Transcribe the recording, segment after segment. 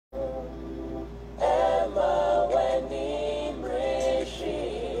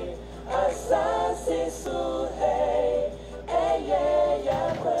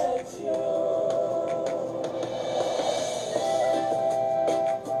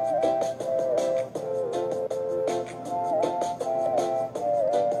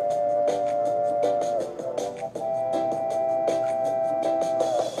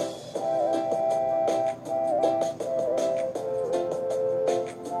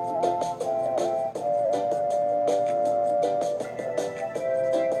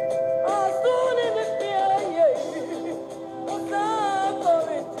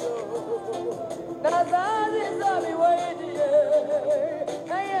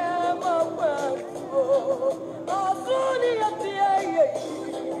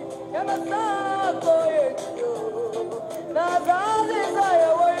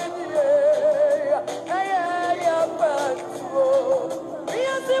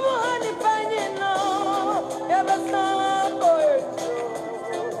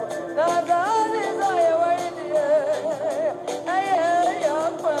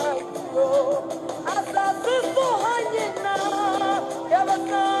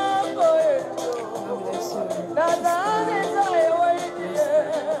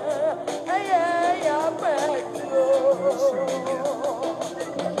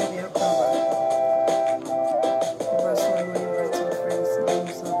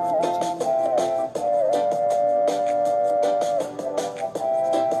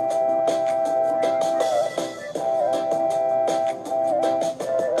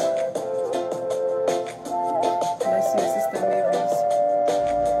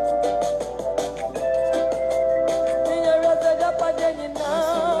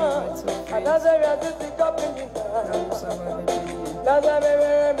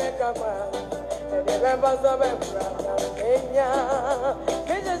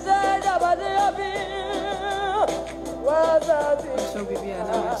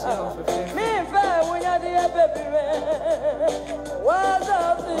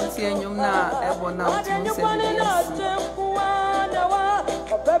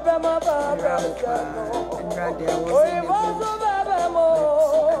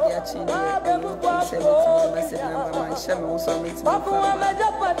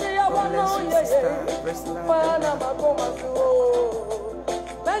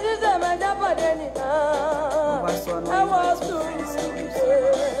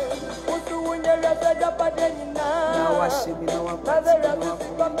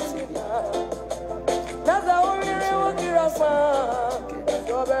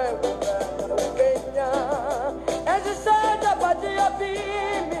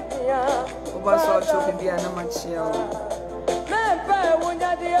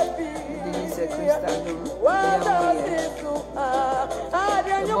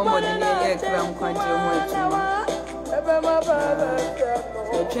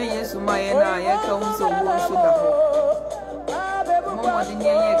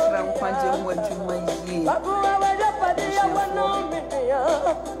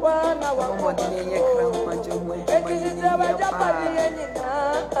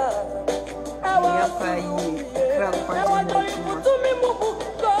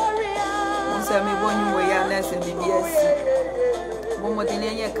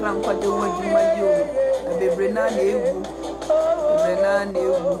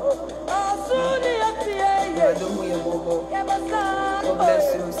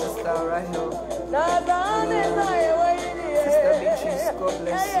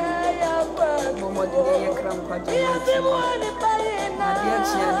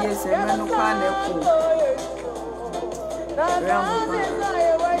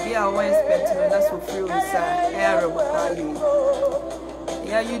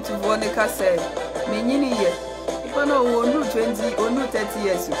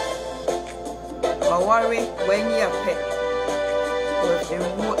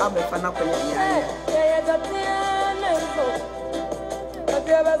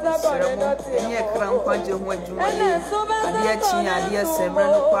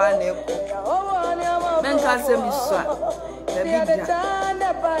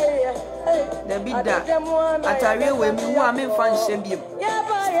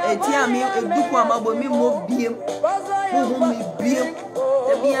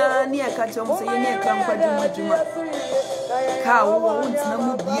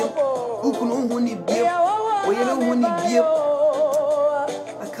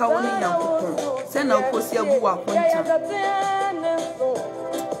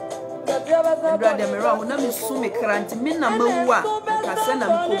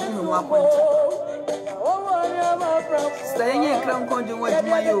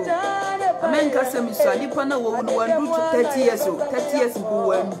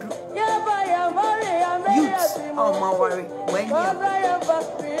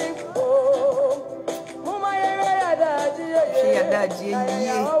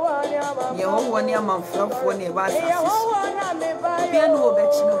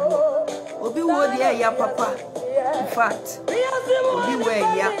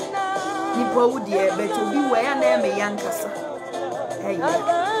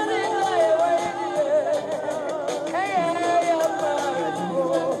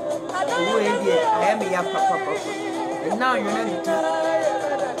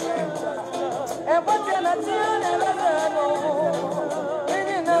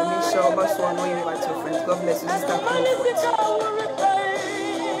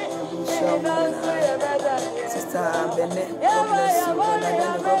Sister Bene, God bless you. Brother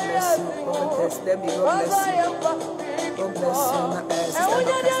God bless you. Prophetess Debbie, God bless you. God bless you. Sister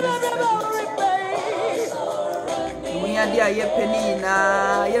Doctor, we are dear, ye penny na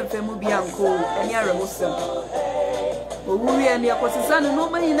ye femu bianco, and ya rebosem. We are near Cosan, no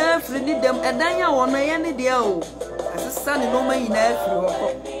man in every need them, and then you want my any deal. As a son, no man in every.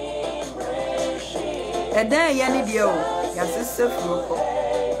 And then Yanni Dio, yes, a self.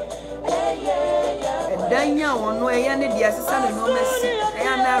 And then you want no Yanni, the assistant, no mercy.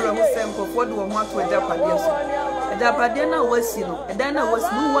 And I was sent for what one want to a Japanese. A Japanese was, you know, and then I was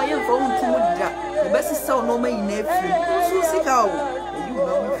no way for to that. The best is so no man in every. So sick out. You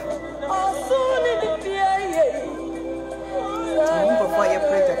know me. For your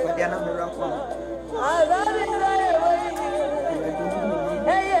prayer for the number of one.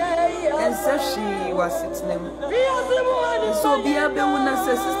 And so she was its name. So be a bewuna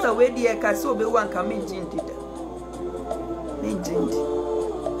sister, where the castle be one coming jinted.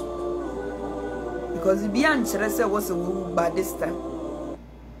 Because the Bian Teresa was a woman by this time.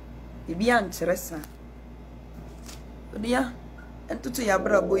 The Bian Teresa. But yeah, and to your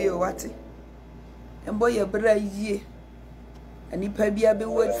brother boy, what? And boy, your brother ye. And if I be a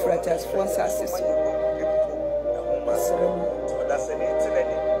word for it as for success.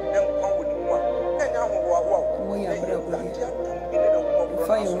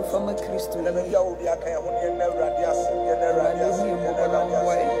 Fire from a crystal.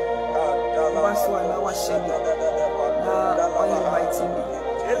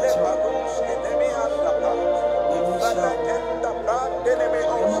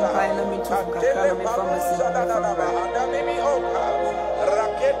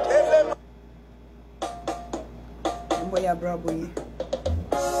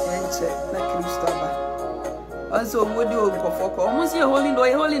 Also, would you go for almost your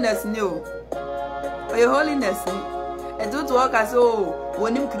holiness new? Or your holiness, and don't walk as oh,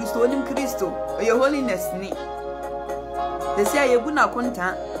 one him Christo, or your holiness ni. They say you're gonna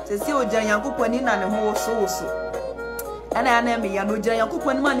contact, they say, oh, Jan Kupani and who so. And I name me, and no Jan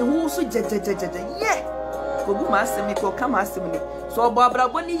Kupan money who so jet. Yeah, go master me, come master me. So, Barbara,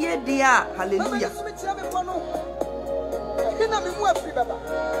 1 year, dear, hallelujah.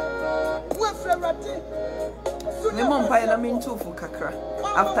 Me mom pa na me ntu fu kakra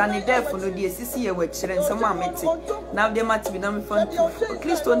after ni death no de sisi ye wachire nsem amete now they must be na me fan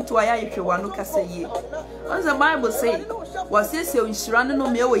Kristo ntu aya yehwe wa no kasa yie on the Bible say was ese onhira no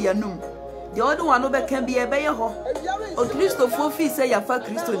me we yanum the other one no be kan bi e be ye ho o Kristo fo fi say ya fa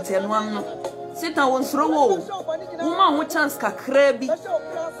Kristo ntenu am no Satan won soro wo woman ho chance kakra bi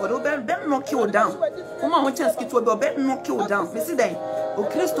or be knock you down woman ho chance kitwa be knock you down me see then o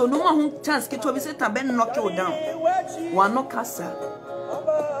Kristo no ma ho chance kitwa be Satan be knock you down one no kasa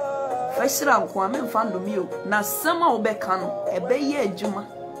fashira nko am mfando mi o na sama obeka no e be ye adwuma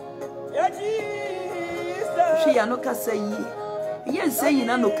shi ya no kasa yi ye say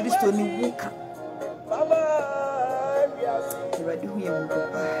na no Kristo ni wuka ready hu ye mu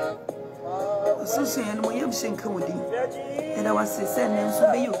papa so and we am sink wodi and I was saying and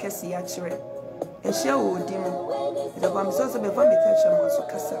so be you kesi a chere e hia wodi mu the bam so be fa me touch am so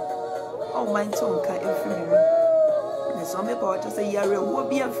kasa oh my tongue ka every me na so me pa to say yare wo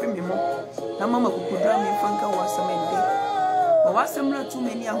bi afri me mo na mama kukudra me fanka wasam ende but wasam na too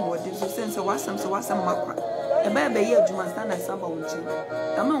many ahodi so sense wasam makwa e ba ye adwuma sta na saba wonchi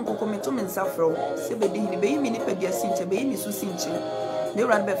na me nkoko me to me nsafro se be di ni be mi ni pedi asinche be mi su sinche ne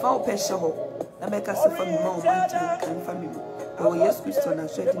ran be fa o peshe ho na be ka se fa mi ma o manti kan fa mi o Yesu Kristo na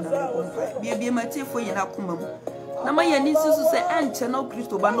so di na me kompa bie matefo yina koma mu na ma yani susu se enche na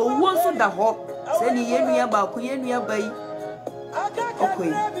Kristo ba no wo so da ho se ni yenua ba ko yenua ba yi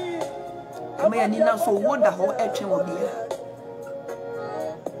okoi ama yani na so wo da ho etwe wo bia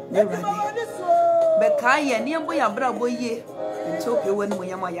ne rade be ka ye ne bo ya bra bo ye nto pe woni mo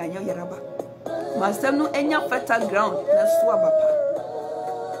yama ya anyo yeraba masem no enya fertile ground na so abapa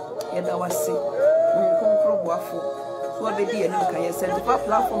yeda wase nkonkro boafo so obedi enu ka ye sanctify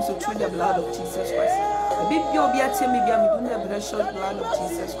platforms through the blood of Jesus Christ bibia obi atemi bia me do the precious blood of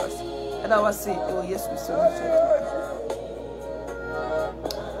Jesus Christ and I was say oh yes we so much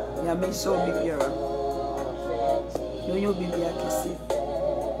ya me so bibia yo bibia kesi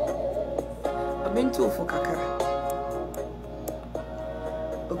abintu fo kakara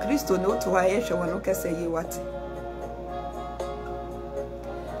o Kristo no to wa yehwe wono kasa yi wate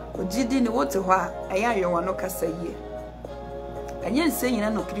o jidi ni wote hwa aya ye wono kasa yi anya nse nyina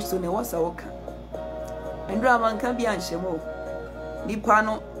no Kristo ne wasa woka ndra manka bia nhemo nipa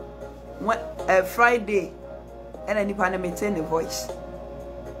no Friday and nipa na maintain the voice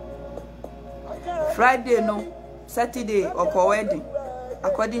Friday no, Saturday or wedding.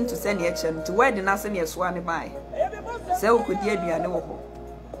 According to send your channel to wedding as any swan by. So could ye be a no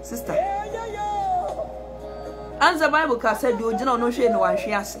sister. Answer Bible cast said you do not know she no one she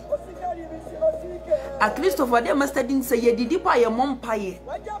has. At least of what they must have been say ye did buy a mom pie.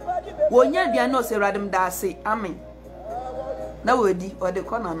 One year they no say Radam Darcy, amen. Now we di or the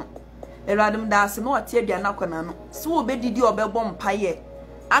corner. A Radam Darcy no tear their naconano. So be did your bell bomb pie.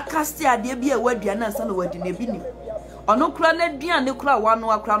 I cast ya dear be a word your nurse and word in a binny. Or no crowned dear no crown one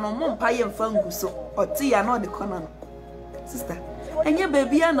or crown or mom pie and fungus or tea and all the corner. Sister, and your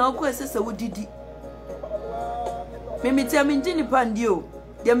baby and no sister would did. Mimi tell me Jenny Pandio.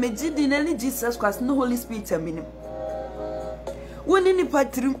 There may in any Jesus Christ, no Holy Spirit a minimum. One in the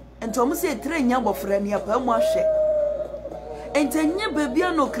patrum, and Thomas said, train young of friend near Permashe. And 10 year baby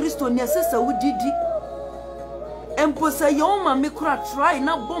no Christo near sister would did it. And posa yoma me cry try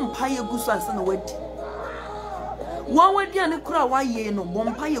now bomb pie gusans and wed. One word yan a cry why ye no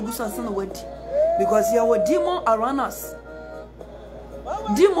bomb pie gusans and wed. Because you were demon around us.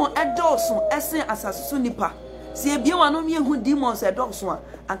 Demon at Dawson, essay as a sunipa. See a biano me who demons at Dawson.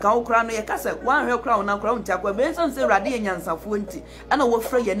 And can crown your castle, one real crown and crown tap, Benson say radiance of 20, and I will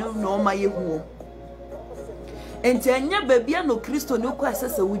fray you no my home. And 10 year baby no Christo no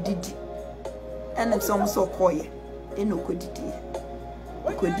questions we did. And if some so quiet, they no could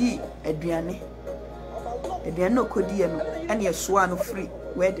Adriane. Adriano could and your swan free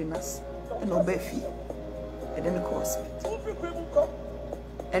wedding us, and no Beffy, and then the course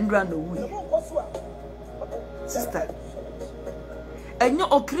and run away. Sister. And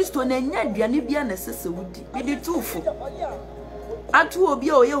no Christo and Yadiani be an assessor would be the two for. I too will be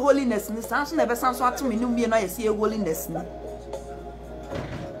your holiness, and the sounds never sounds to me, no me and I see a holiness.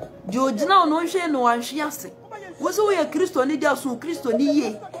 George now no shame no one she asked. Was we a Christo need us who Christo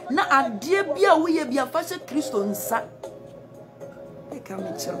ye? Na a dear be a fashion Christo in sa. I come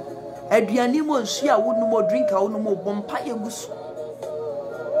in so. Adrianimo she I would no more drink out no more bompire goose.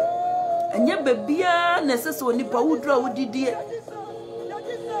 And yet baby necessary nipa would draw with dear.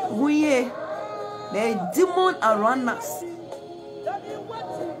 We the demon around us.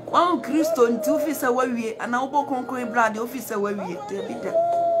 One Christo and 2 feet away, and our conquering blood officer where we did.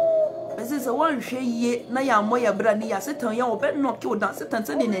 This is a one share ye, Naya Moya Brandy, I sit on your bed, knock you down, sit and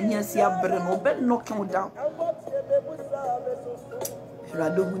send in a near sea burn or bed, knock you down.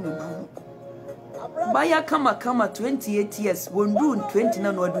 Rado Baya come 28 years, won't do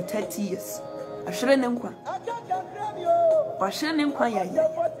 29 or 30 years. I shouldn't inquire. I shouldn't inquire.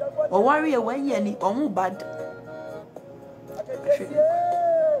 Or worry away any or bad.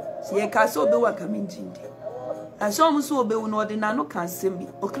 See a castle be welcome in Jindy. I saw Musso be no ordinano can send me,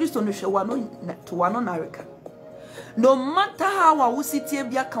 or Christo no show one to one on America. No matter how I will sit here,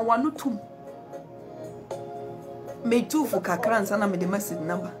 be a Kawanu too. Made 2 for Kakrans and I'm the message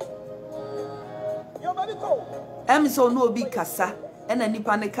number. I'm so no big cassa, and any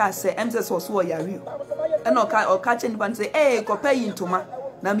panic car say, I'm just so yari. And or catch anyone say, eh, go pay into ma.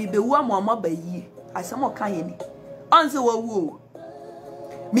 Na mi be wa mo ba yi asemo kan ye ni onse wa wu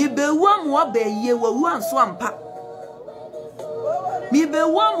mi be wa mo ba yi wa wu anso ampa mi be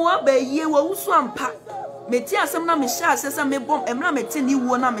wa mo ba yi wa wu so ampa meti asem na me sha asesa me bom emra meti ni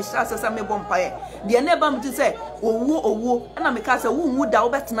wu na me sha asesa me bom pa ye de na ba mti say owo na me ka say wu da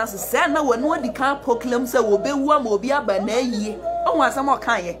wo betena se na wa no di kan proclaim say wo be wu ma obi aba na yi onwa asemo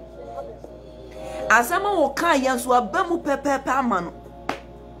kan ye asemo wo kan ye nso abamu pepepe amano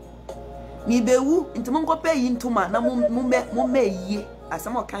mi bewu nti monko pay intuma na mo ye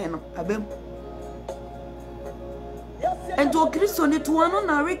asamo kan no abem ento Kristo ni to ano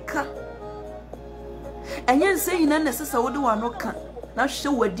na reka enye nse ina nesesa wo de wano kan na hye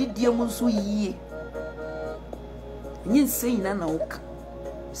wadidie mu nso yie enye nse ina na woka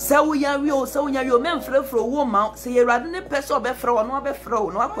sawo yawe o sawo yawe o memfrefro wo ma se yerade ne pese obefra wo no obefra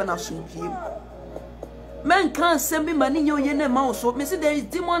wo no akona sundiem. Men can't send me money you in a mouse. So, Missy, there is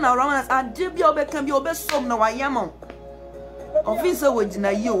demon around us. I did be over can be over some now. I am officer with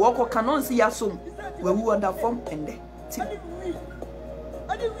you walk or cannot see us soon. Where we under form and there.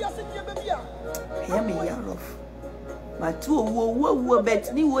 Hear me, Yarof. My 2 were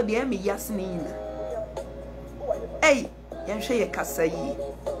bet me what the me yasnina. Hey, yan share cassa ye.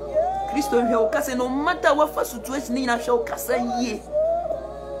 Christo shall cassa no matter what for situation in a show cassa ye.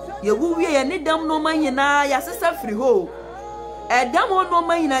 You will be any damn no man na ya sister free ho. A damn no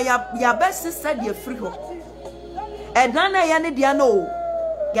man na ya best sister dear free ho. A dana ya ne dia no.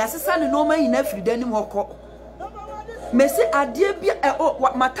 Ya sister no man in every day anymore. Messi a dear be oh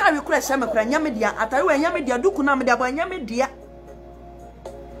what my time you crash am kra nyame dia atare wa nyame dia duku na me dia ba nyame dia.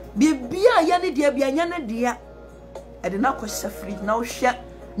 Bibia bia ya ne dia bia nya ne dia e de na kwose fridge na wo hwe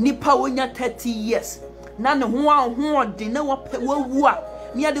nipa wonya 30 years na ne ho ode na wawu a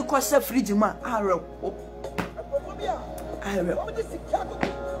ne ya de kwose fridge ma are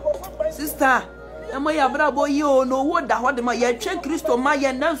sister ema ya brabo yi o no wo da ho de ma ya twa Kristo ma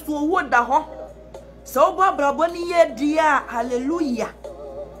ya na so wo da ho so bo brabo ni ye dia hallelujah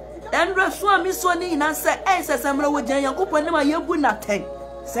enra so ami so ni na se sesemra wo jan Yankopon ne ma yebu na 10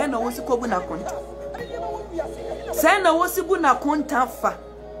 se na wo si ko bu na konta se na wo si bu na konta fa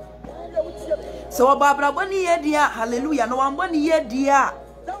so bo brabo ni ye dia hallelujah no wambo ni ye dia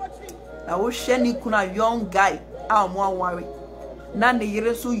na wo hwe ni kuna young guy a mo aware na ne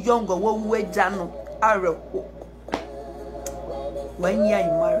yire so young wo weja no are ko 1 year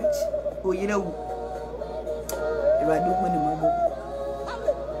in marriage o yire wu Ewadu hu ni mamo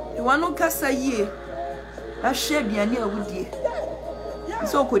Iwanu kasa yie a hwe biane awudie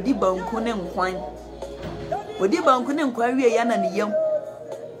so kodi banku ne nkwan odi banku ne nkwan wie ya na ne yam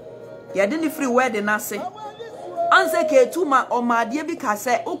ya de ni free wedding ase anse ke tuma o maade bi ka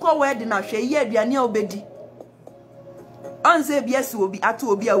se ukọ wedding na hwe ye aduane a obedi anse bi ase obi ato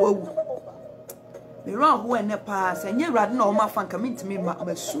obi a wawu me ran ho ene pa se nye Ewadu na o ma fa nka mentimi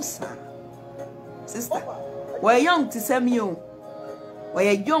masusa sister we young to semi you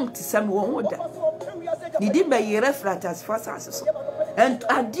we young to semi won woda ni di be yere fratas fasas so and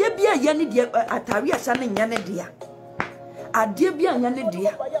ade bia ye ne dia atari asa ne nya ne dia ade bia nya ne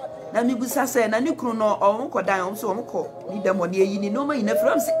dia na mi busa se na ne kru no o nko dan o so o nko ni dem o ne yi ni no ma yi na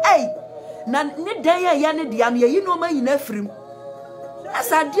fram se na ne dan ya ne dia no yi no ma yi na frim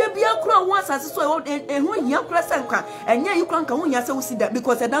asa ade bia kru won asase so ho hia kru se nka enye yi kru nka ho hia se wo si da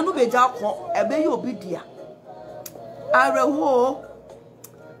because dan no be ja akọ ebe yi obi dia Arawo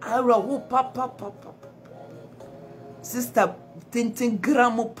papa sister tintin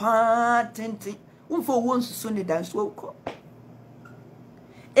gramo pa tintin unfo wonsusu ni danso ko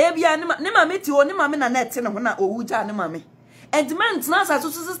ebia ne ma meti o ne ma me na net ne ho na owuja ne ma me and man tna sa so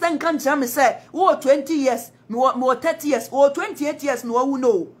sister nkan tira me say wo 20 years me 30 years wo 28 years no wu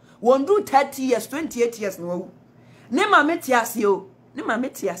no won do 30 years 28 years no wu ne ma meti ase o ne ma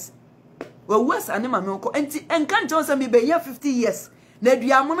meti ase was an mamma and can't Johnson be 50 years.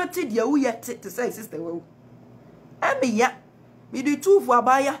 Neduamono ti dia wo yet to say sister wo. Abi ya. Me do two for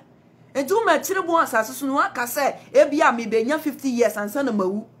abaya. And do my chirebo asase so no aka say e bia me be 50 years and son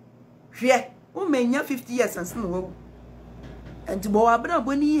mawu. Hwe, wo me 50 years and son wo. And bo abra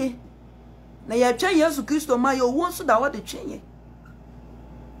boni ye. Na ya twa Yesu Kristo ma yo wo so da wo de twenye.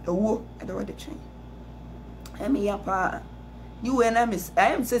 Ewo, e da wo de twenye. Emi ya pa you and I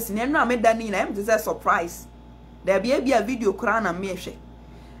am saying, no, I'm done. I am just a surprise. There be a video crown and me.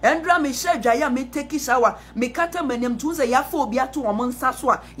 And me share Jaya me take shower, me cut me name to say ya phobia to a month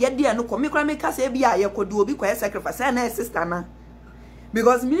saswa, yet dear no come make us a bia, you could do because sacrifice and sister na.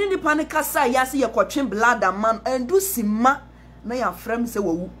 Because me the panic say yes, you coaching blood and man and do sima. Na your friends say,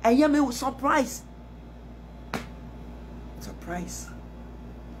 well, I am a surprise. Surprise.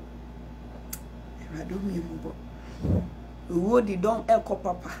 I don't remember. Wo di don eko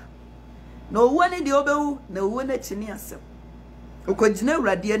papa no woni di obewu na wo na chini asem okogina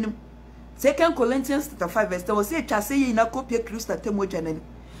Ewurade anim 2 Corinthians 5 verse 3 say twase yi na kopie Kristo temogya nani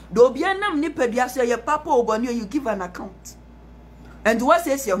do bia nam ni padua so ye papa oboni you give an account and what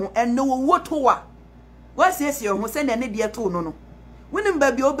says ye ho en no wo towa what says ye ho se na ne de to no no wonim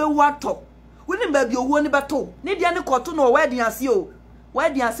ba bia obewu ato wonim ba bia owo ni beto ne de ne koto no wedding ase o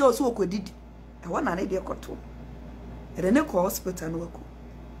so okodidi e wona ne de koto Rene ko hospital no wako.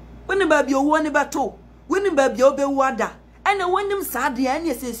 Woni ba bi owo ne bato, woni ba bi obewu ada. Ene wonim saade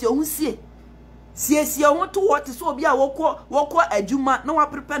ene sese ohun sie ho to what so obi a woko adwuma na wa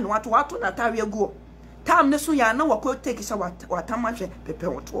prepare no wato na tawe aguo. Tam ne so ya na wako take sha watamahwe pepe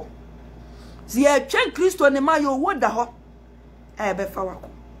woto. Sie atwen Kristo ne ma yo woda ho. E be fa wako.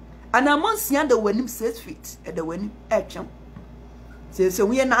 Ana monsia da wanim 6 feet e da wanim atwen. Sese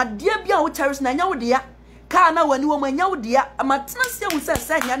wo ye na ade bia wo cherish na nya wo de ya. Kana wani wo manya wo dia amatena se wo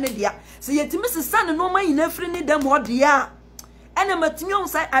se nya ne dia se yetimi sesa ne no man yina firi ne dem wo dia ene matimi on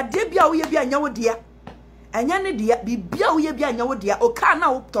sai ade bia wo ye bia nya wo dia anya ne dia bibia wo ye bia nya wo dia o kana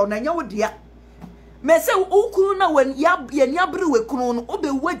wo to na nya wo dia me se ukunu na wani ya ni abere we kunu no obe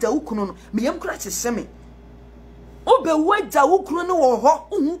waja ukunu no me yam kura kyeseme obe waja ukunu no wo ho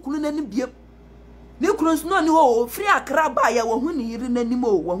uhu kunu na ni bia ne kunu no ni wo firi akra ba ya wo hu ni yiri nanim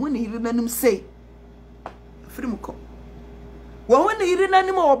o wo hu ni yiri nanim sei Frimko. When you read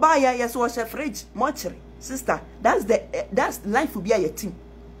any more buy yes was a fridge, mortuary. Sister, that's life will be a team.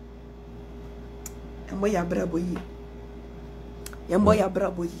 And boy, a brabo ye. Young boy, a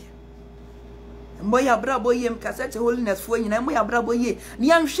brabo ye. Moya brabo yem kasete holiness fo nyina moya brabo ye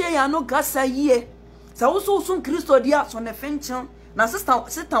ni anhwe ya no gasa ye sa wo so sun Kristo dia so ne fenchen na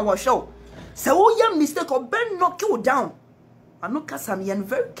sister wo show sa wo ye mistake or ben knock you down ano kasa me and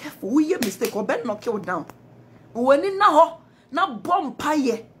very careful wo ye mistake or ben knock you down woni na ho na bompa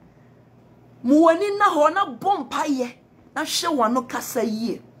ye mu woni na ho na bompa ye na hwe wo no kasa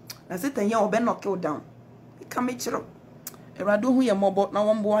ye na sister ye or ben knock you down ka me chiro erado hu ye mobo na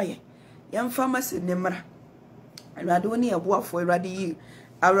wo mbo aye yam pharmacy nemra erado ni eboafo erado yi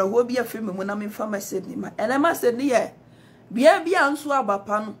awraho bi afiri me mu na me pharmacy ni ma ene ma se ni ye bia nso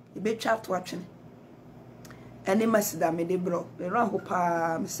abapa no ebetwa to atwene ene ma sida me de bro me ran ho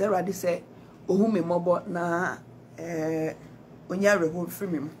pa me se erado se ohu me mobo na onya awraho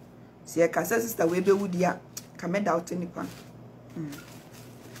firi me mu se e ka sister we be wudia ka me doubt ni pan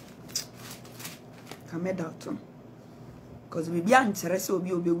ka me doubt because we be interest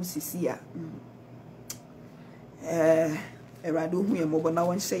obi wusisi ya erado hu ye mobo na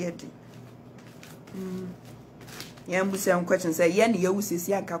won share di yam busem question say ye ne ye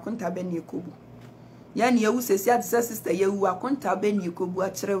wusisi aka konta be ne ekobu ye ne ye wusisi at sister ye wu akonta be ne ekobu a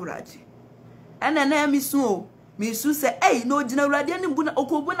kire wraje ena na mi su say eh no gina wrade ne bu na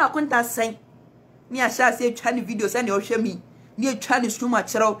okobu na akonta sen ni a sha say twa ne video say ne o hwe mi ni etwa ne stream a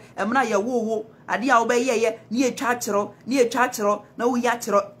kire emna ye wo ade a wo be ye ni etwa kire na wo ya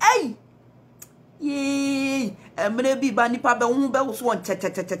kire eh ye emre bi ba nipa be hu be wo so on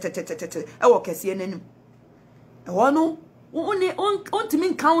tete e wo kese nanim e wo no on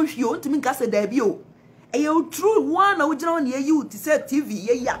timi kan hwi on timi ka se da bi o e ye true one na wo gina on ye you ti say TV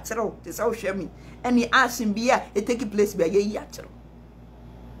ye ya kire ti say wo hwe mi any action bi a e take place bi ye ya kire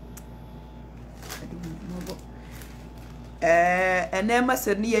enema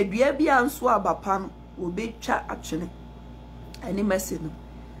se ne yadua bia nso abapa no obetwa atwene any message no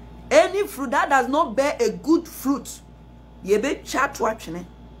any fruit that does not bear a good fruit ye betwa to atwene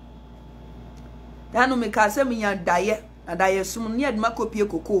danu me ka se me yan daye sum ne adma kopie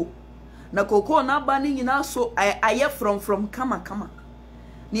koko na koko na ba ne nyina so aye from kama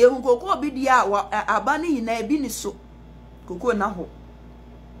ne ehu koko bi dia aba ne nyina ebi ni so koko na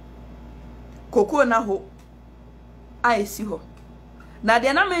ho I see ho na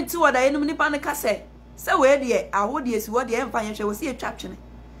de na menti wo da enum nipa ne ka se we de ahode esi wo de emfa yen hwe wo se etwatwene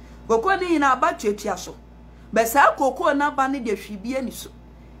koko ne ina aba twetwa so be sa koko na ba ne de hwibie ni so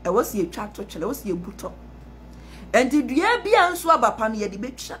e wo se etwato twele wo se ebuto enti dua bia nso abapa ne ye de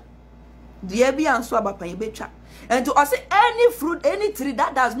betwa dua bia nso abapa ye betwa enti o say any fruit any tree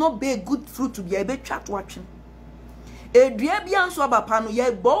that does not bear good fruit to be a betwa to atwene e dua bia nso abapa no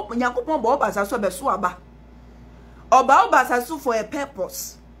ye bo nyakopon bo ba sa so be so aba Oba sasu for a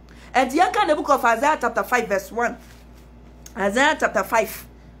purpose. And you can the book of Isaiah chapter 5 verse 1. Isaiah chapter 5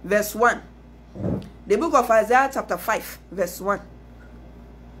 verse 1. The book of Isaiah chapter 5 verse 1.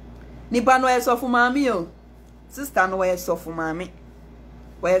 Nipa no yeso fu mami o. Sister no yeso fu mami.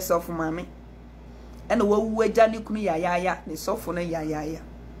 Wo yeso fu mami. And wo wu agya ne kunu ya ne sofo no ya.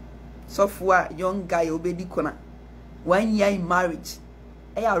 Sofo a young guy obedi kona. 1 year in marriage.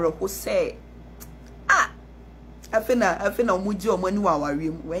 E ya ro say afena omuji omani wa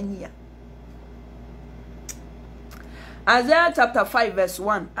wariem wanya Isaiah chapter 5 verse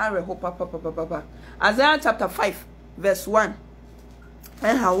 1 are ho papa Isaiah chapter 5 verse 1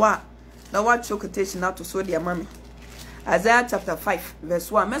 and hawa na what quotation out to so dia mami Isaiah chapter 5 verse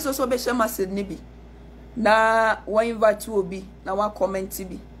 1 meso so be shema sedni bi na wa invite obi na wa comment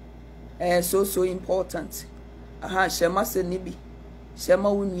bi so important shema sedni bi shema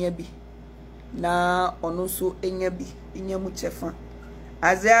wunia bi na ono so enya mu chefa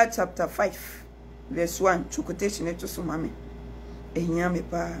Isaiah chapter 5 verse 1 quotation to so mame ehia me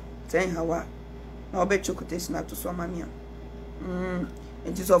pa ten hawa na obe quotation to so mame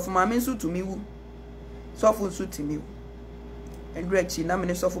enti so fu mame so to mi wu so fu so to mi wu endrechi na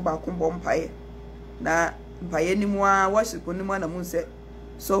me so fu ba ko bom paye na mpaye ni mu a worship ni mu na mu se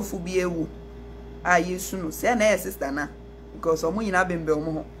so fu bi ewu a yesu no se na sister na because omo nyina bembe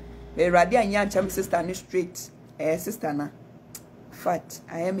omo ho Eradi anya ncham sister ni straight sister na fat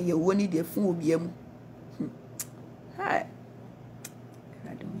I am ye woni de fun obi am hi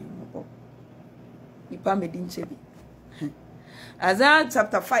eradi mo ipa me din chebi Isaiah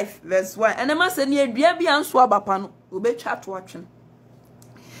chapter 5 verse 1 and ma se ni adua bia nso abapa no obetwa to atwen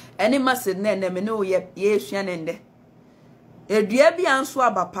ene ma se na me ne o ye esua ne nde adua bia nso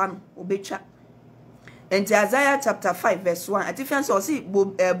abapa no obetwa and Isaiah chapter 5 verse 1 atifian so si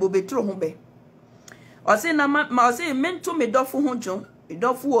bobetro ho be o si na ma o si mento medofo ho jon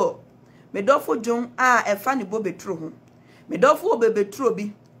medofo jon a efa ne bobetro ho medofo obebetro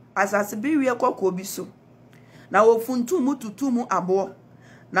bi asase bi wie kokko bi so na wo funtu mu tutu mu abo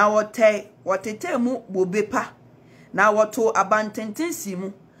na wotete mu bobepa na woto abantenten si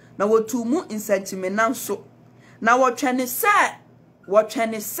mu na wotu mu insentimena nso na wotwene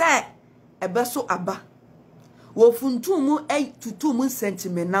se ebeso aba wo funtu mu tutu mu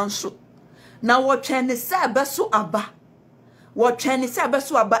insentimena nso na wotwene se ebeso aba wotwene se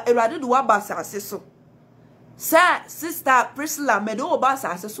ebeso aba erade do aba asase so sa sister Priscilla me do aba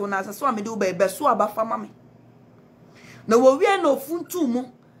asase so na asase so me do beso aba fama me na wo wie na ofuntu mu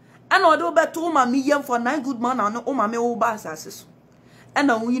ana odo beto ma me yem for 9 good man na o ma me wo ba asase so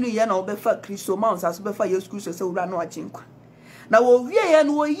ana wo yinu ye na wo befa Kristo ma asase befa Yesu Kristo se wura na wachinkwa na wo wie ye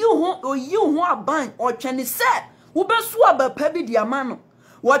na oyi ho aban o twene se wo beso aba pa bi di ama no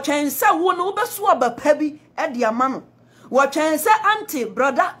wo twene se wo no wo beso aba pa bi e di ama no wo twene se auntie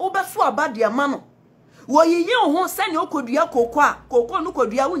brother wo beso aba di ama no wo yi ho se ne okodua kokko no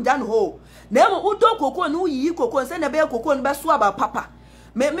kodua wunja no ho na mo udo kokko no yi kokko se ne be kokko no beso aba papa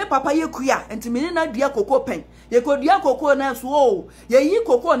me papa ye kuya enti me na dua kokko pen ye kodua kokko na so o ye yi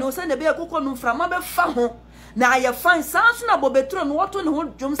kokko no se ne be kokko no frama be fa ho na ye fan sanso na bobetro no woto ne ho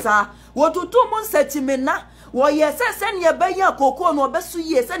dwom sa wotutu mu nsatimena wo ye se ne be ya kokko no obeso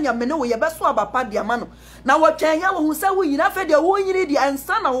yi se ne me ne wo ye beso aba pa dia ma no na wo twenya wo hu se wo yina fe de wo yini di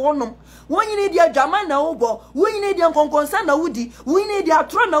ansa na wonom wo yini di adwama na wo bo wo yini di nkonkonsa na wudi wo yini di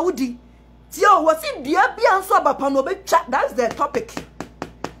atro na wudi ti o wo si dua bia nso aba pa no be twa. That's the topic.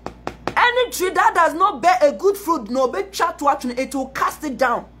 Any tree that does not bear a good fruit, no be chat to action, it will cast it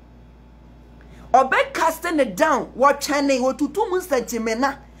down. Or be casting it down. What chane, what to 2 months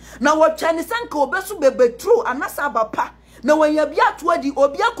sentimena. Now what chane sanko besu be true, and that's about pa. Now when you be at wedi, or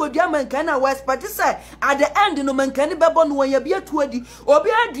be a kodia man can west, but say at the end, no man can be born when you be at wedi, or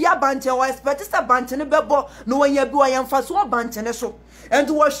be a dear banter, west, but it's a banter, bebo, no when you be I am fast one banter, so. And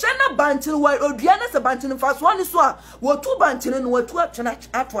to was shana banter, while Odiana's a banter, fast one is what 2 banter and what 2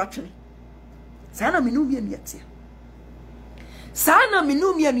 at watching. Sana minumia miatia. Sana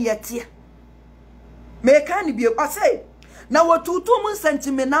minumia miatia. Mekani bi o say. Na wotutu mu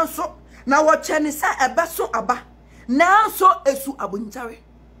sentimena so. Na wo chene sa ebeso aba. Na so esu abuntare.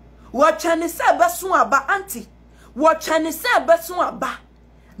 Wo chene sa ebeso aba anti. Wo chene sa ebeso aba.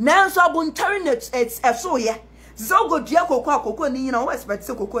 Na so abuntare na eso ye. So go dia kokko ni nyina wo expect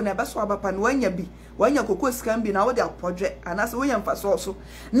se kokko na ebeso aba pa na wanya bi. Wanya kokko scan bi na wo de project anase wo yemfa so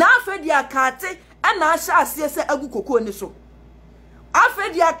na afedi akate ana asha ase se agu kokko ni so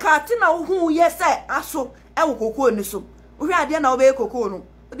afedi akate na wo hu ye se aso ewo kokko ni so wo hwe ade na wo be kokko no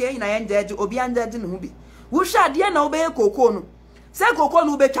wo de nyina ye njaje obi anjaje ne hu bi wo hwe ade na wo be kokko no se kokko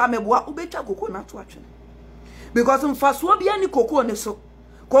no wo be twa meboa wo be twa kokko na to atwe because mfaso obi ani kokko ni so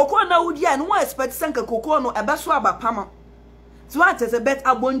kokko na wo dia no wo expect senka kokko no ebeso abapama so what is a bet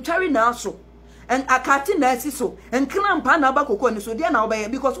abontware na so and akati na esi so and krampa na ba kokko ni so dia na obeye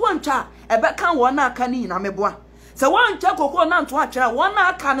because one cha ebe kan won na aka ni na meboa se one cha kokko na nto akira won na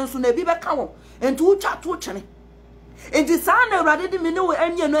aka no so na bi be kan won enti ucha to chene enti sa na urade di me ne we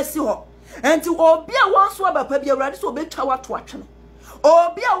anye no esi ho enti obi a won so abapa bi urade so be twa wato achene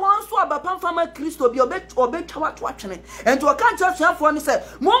obi a won so abapa mfama Kristo bi obe twa wato achene enti o kan cha suafo ni se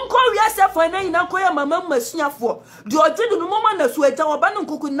monko wiase fo na nyina koya mama masuafo de ojedu no mama na so eja oba no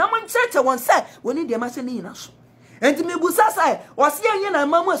nkoku na moncheche won se woni de ma se ni nyina so enti mebusa sai o se anye na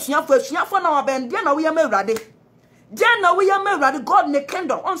mama asuafo na wabende na wo yema urade de na wo yema urade God ne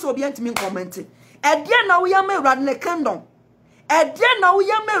kingdom on so obi antimi comment e de na wo yema urade ne kingdom Edia na wo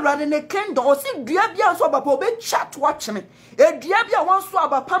yema urade ne kingdom o si dua bia so abapa obe chat watchene edua bia won so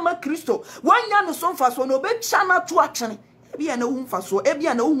abapa ma Kristo wanya no so mfa so no obe cha na to achene ebia na wo mfa so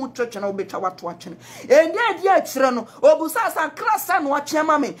ebia na wo hu church na obe cha wato achene edia akire no obusa san krasa no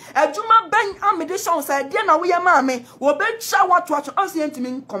achema me adwuma ban amede shon sa edia na wo yema me obe cha wato achene o si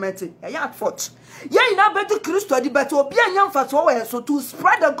entimi comment e ya fault ye ina betu Kristo di betu obi anya mfa so we so to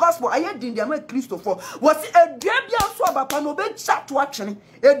spread the gospel aye din dia ma Kristo for was edua bia so abapa no obe cha to achene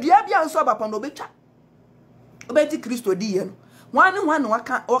edua bia so abapa no obe cha obeti Kristo di ye no wan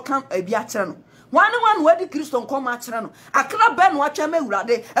waka ebi akire no wan wadi Kristo nkoma akire no akra be no atwa ma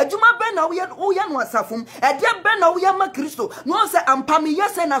urade adwuma be na wo ye no asafum ede be na wo ye ma Kristo no se ampame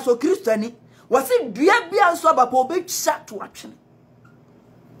yese na so Kristo ani wasi dua bia so abapa obe cha to achene.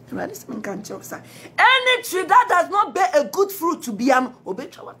 Any tree that does not bear a good fruit to be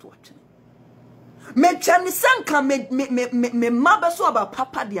obecha what watching. Me chanisanka me mabeso aba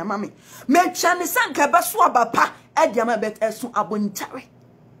papa dia mami. Me chanisanka beso aba pa ediama bet esu abuntare.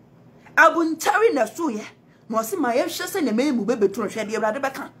 Abuntare na so ye. No se ma ye hwese ne me mu bebetro hwe de Awurade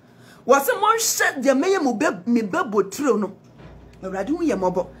beka. Wo se mo hwe de me mu be me bebotro no. Awurade hu ye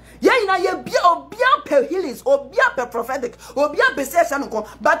mobo. Yeah, na ye be obia per healings, obia per prophetic, obia per session,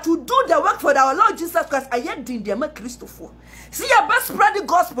 but to do the work for our Lord Jesus Christ, I yet did the Christopher. See, your best spread the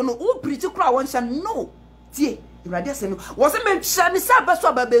gospel, no, who preach to crowd one shall know. See, Radiation was a man, Shani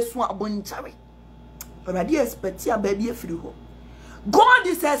Sabaso, baby, swan, bonitary. Radia expect your baby free home. God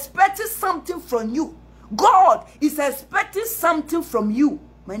is expecting something from you. God is expecting something from you,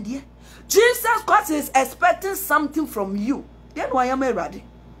 my dear. Jesus Christ is expecting something from you. Then why am I ready?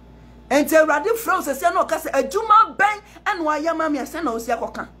 And tell ready from say no case adwuma ben and why am I say no sia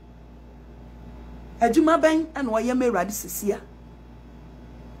koka. Adwuma ben and why am I ready sesia.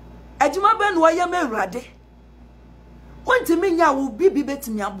 Adwuma ben why am I ready? Won't me nya wo bibi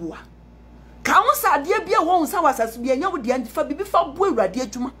betimi aboa. Ka won sa de bia won sa wasas bia nya wo de anfa bibi fa bo awurade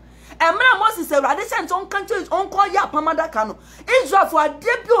adwuma. Emra Moses awurade sent on kan church on call ya apamada ka no. Israel for ade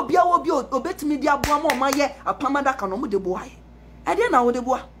bia obia wo bia obetimi de aboa ma o maye apamada ka no mo de bo aye. Ade na wo de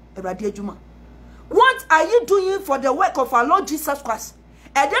bo awurade adwuma. What are you doing for the work of our Lord Jesus Christ?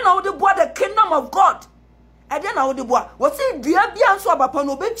 Ade na wo de bo the kingdom of God. Ade na wo de bo wo se dua bia so abapa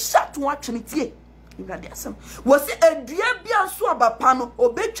no obetwa to atwene tie. Awurade asem. Wo se adua bia so abapa no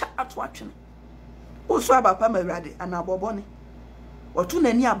obetwa ato atwene. Wo so abapa ma awurade anabobɔ ne. Watu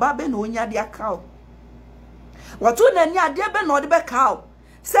nani ababe na onya de aka o. Watu nani ade be na ode be ka o.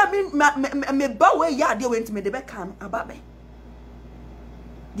 Se me ba we ya ade we ntime de be ka no ababe.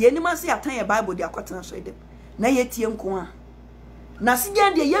 De anima se atan ye Bible de akotena so edem. Na ye tie nko a. Na se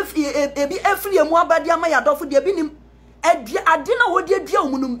gyan de ye ebi afri emu abade ama ya dofo de bi nim. Ade na wodi adua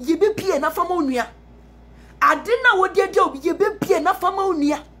omunum ye be pie na fama onua. Ade na wodi adua obi ye be pie na fama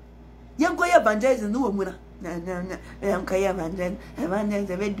onua. Ye nko ye evangelism no omuna. I'm kaya man,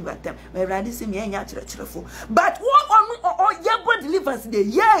 the very batem. My radi sim ya church. But what on your deliverance day,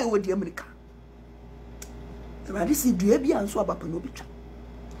 yeah, with the America. The radi si duebi and swab up an obicha.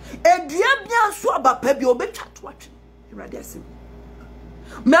 A duebi and swab up a obicha to watch. Radi sim.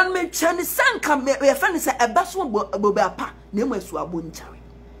 Man me chani sanka me friend say a basso bobapa, name was swabunchari.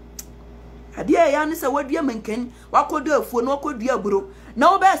 A dear Yanis, a word dear menken, what could do for no could dear bro.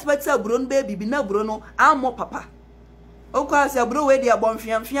 No best but say brown baby be no bruno, I'm more papa. O cause a bro where they are born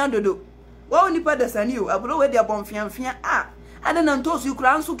fian do. Well, nipa the san you, a bro where they are born fian ah. I don't know you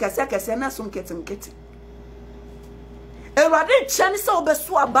crown so casacasana some kitten. A rather chance so best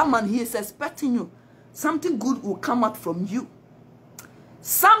swab he is expecting you. Something good will come out from you.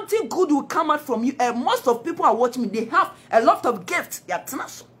 Something good will come out from you. And most of people are watching me, they have a lot of gifts. Yeah,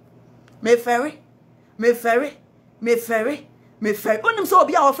 me ferry. Onim so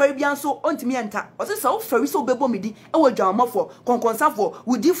obi a oferi bia so ontimi enta. O se so oferi so bebo medi e wo dwanma for konkonsa for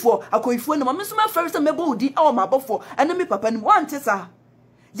wudi for akoyifo no me so ma feri so mebo wudi e wo mabo for ene me papa ni wante sa.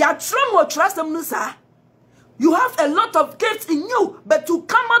 Ya trom wo trustem no sa. You have a lot of gifts in you, but to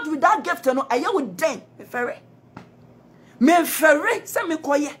come out with that gift no aye wo den. Me feri se me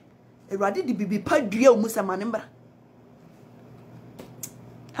koye. Ewrade di bibi pa dua o musa manembra.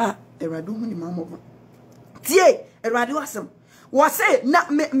 Ha, ewrade hu ni mamobo. Tie, ewrade wasem. Wase na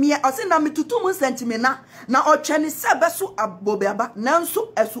me ose na metutu mu sentimena na otwene se beso abobeaba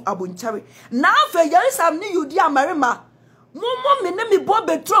nanso esu abonchare na afa yerisam ni yudi amarema momo me ne me bo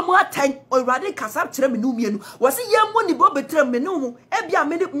betro mu atan orade kasa kire me no mienu wase yemmo ni bo betro me no mu ebia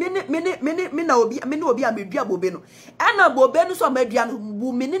me na obi me no obi amedua bobe no ana bobe no so amadua no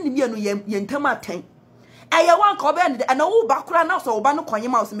bu me ne mienu yentam atan eye wan ko be ne na wo ba kura na so wo ba no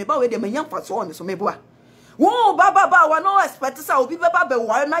kwanyema so me ba we de manya mfaso on so me bo a wo baba wa no expect say obi baba be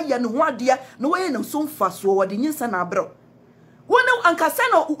wa na ye ne ho ade no we ne so mfaso wo de nyinsa na abro wo ne ankasa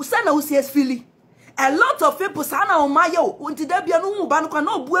na usies fili a lot of people sana o maye o unti da bia no wo ba no kwa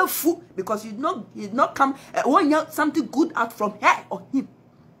na obu afu because you not come when something good out from her or him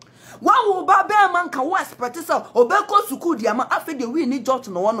wa wo baba man ka wo expect say obeko suku dia ma afi de we ni jot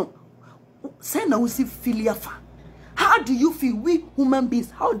no wono say na usi fili afa. How do you feel? We human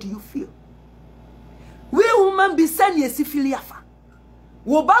beings, how do you feel? We woman be sani esifili afa.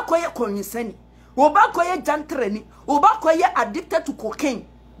 Wo ba koye konyesani. Wo ba koye jantreni. Wo ba koye addicted to cocaine.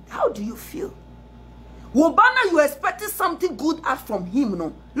 How do you feel? Wo ba na you expecting something good out from him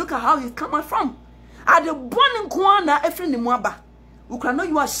no. Look at how he's coming from. At the born in Kwana efri ni mwaba. Ukra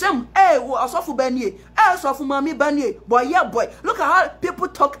you are shame. Wo asofu banye. Asofu mami banye. Boy yeah boy. Look at how people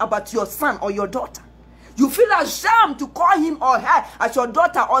talk about your son or your daughter. You feel ashamed to call him or her as your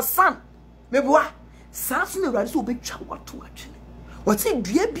daughter or son. Mebwa. Sansu ne radi so betwa wato atwene. What's it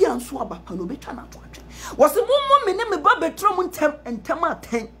dua bia nso abapa no betwa na to atwene. What's the mummo me ne me ba betro mu ntem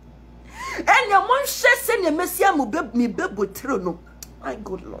aten. Enya mon hye se ne mesia mu me bebotre no. My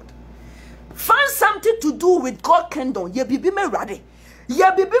good Lord. Find something to do with God kingdom. Ye bibi me radi. Ye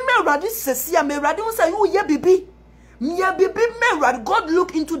bibi me radi sesia me radi unsa you ye bibi. Ye bibi me radi. God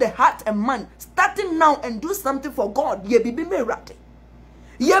look into the heart and mind. Starting now and do something for God. Ye bibi me radi.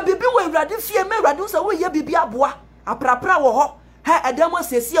 Ye bibi we radi fear me radi unsa we ye bibi aboa. Aprapra wo ho. Ha edemo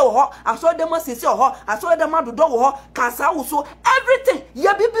sesia wo ho. Aso demo sesia wo ho. Aso demo dodo wo ho. Kasa wo so everything. Ye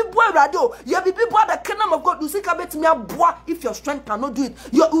bibi boy radi o. Ye bibi boy the kingdom of God. You see kabet me aboa if your strength cannot do it.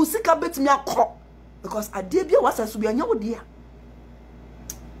 You see kabet me akọ. Because adebia was as we anya wo dia.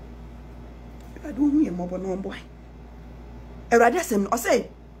 I don't hear more no boy. Erade asem no say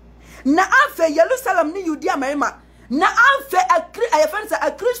na afa Jerusalem ni Judea marima na afa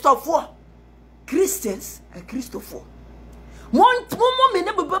a Christopher Christians a Christopher mon me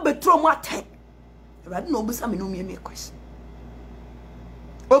ne bebe betro mo attack. Erade no obusa me no me question.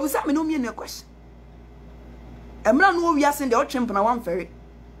 Obusa me no me question. Emra no wi asen de o twemp na wan ferry.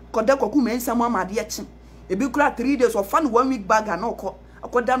 Koda kwaku mensa mo amade ye chi. Ebi kura 3 days or fan 1 week bag na okọ.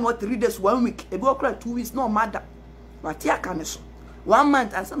 Akoda no 3 days 1 week. Ebi okra 2 weeks no matter. Matia kaneso. 1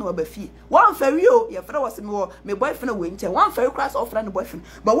 month and son of a fee. One ferry, your friend was my boyfriend away. One ferry class of friend boyfriend.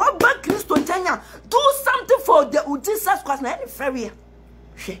 But what back Christo Tanya? Do something for the Jesus Christ. Any ferry.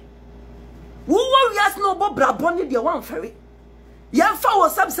 She. Who will ask no Bob Braboni, the one ferry? Young fellow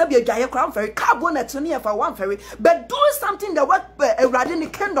subsabia Jaya Crown Ferry, carbon at Sonia for one ferry, but do something that work a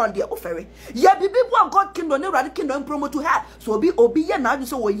radin kingdom the ferry. Yeah, be people God kingdom, no radical kingdom promo to her. So be obedient now,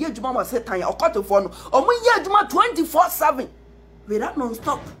 so a year Juma was set time or cut phone, or 1 year Juma 24/7. Without non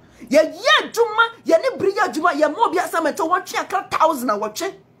stop. Yeah, Juma, ya ne bria Juma, ya mobia samato 1,000 a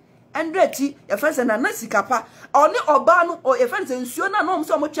watching. And Retty, a friend and a nice capa, or ne Obano, or a friend and Siona, no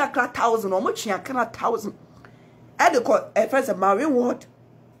so much 1,000 or much 1,000. A friend of my reward.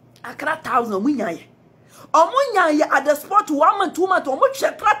 I cannot 1,000 winyaye. Or winyaye at the spot 1 month, 2 months, or much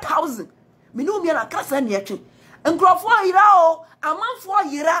 1,000. Me no me a casa near. And grow for a year, a month for a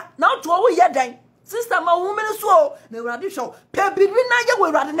year, now to our year day. Sister, my woman is so, no radical. Pay bibi na ye, we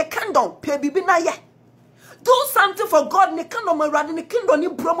rather the kingdom. Pay bibi na ye. Do something for God, the kingdom, we rather the kingdom,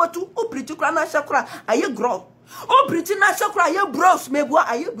 you promo to, oh, pretty crana shakra, are you grow? Oh, pretty na shakra, are you bros, me boy,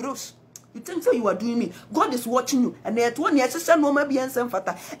 are you bros? You think so you are doing me? God is watching you. And there one yes, no maybe and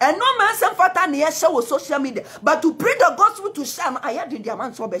fata. And no man send fata near show with social media. But to preach the gospel to sham, I had the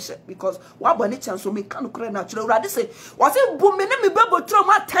diamond so better. Because what when it chance so me can't cry natural. Rather say, was it booming me bubble throw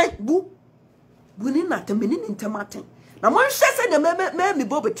my tank boo? Winning not a minute in Tamatin. Now one says the me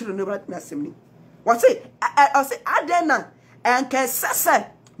bubble to the right assembly. Was it? I say, I dare not. And can say,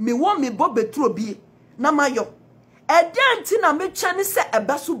 me want me bubble throw be. Namayo. Enti na me chane se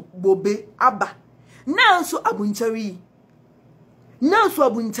ebaso bobe aba nanso abuntari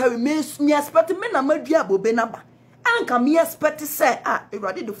me expect me na madua bobe na ba anka me expect se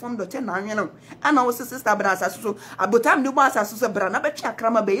Ewurade de form do te na anwe no ana wo sister bra asaso so abotam de bo asaso so bra na betwe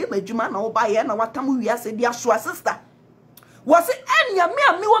akrama be ye madwuma na wo ba ye na watam wiase dia so sister was enya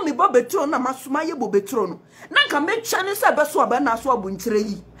me wo me bobetro na masoma ye bobetro no nanka me chane se ebaso aba na so abuntari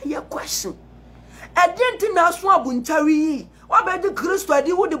yi ye question Edenti na so abuntari wa be de Christo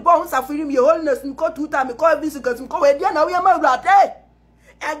adi wo de bounce afirim ye holiness nko 2 time ko visitors nko we dia na we ma urade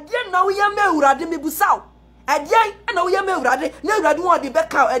edie na we ma urade me busaw edie na we ma urade na urade wo de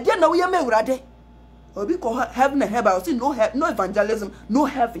beka edie na we ma urade obi ko heaven and hell say no evangelism no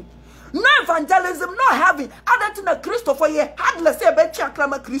heaven no evangelism no heaven adati na Christo for ye hardless say be chi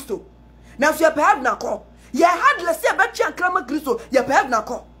akrama Christo na so ye pe heaven na ko ye hardless say be chi akrama Christo ye pe heaven na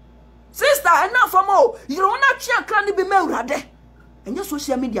ko Sister, enough for more. You don't want to check candy be melrade. And your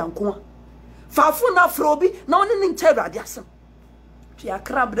social media uncle. Fafu na frobi, no one in terror. Diasem. She a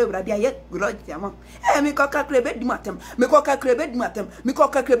crab radia yet, good yama. Eh, me coca crebed matem, me coca crebed matem, me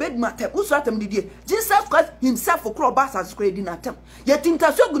coca crebed matem, who's ratem did Jesus Christ himself for crow bass as great in atem. Yet in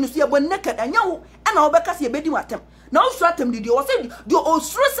Tasio going to see a one naked and young, and our becas ye bedi matem. Now stratum did you was it do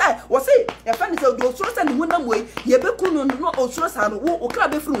Ostrosa was it a fan is a do Ostrosa and one way ye becunu no Ostrosa who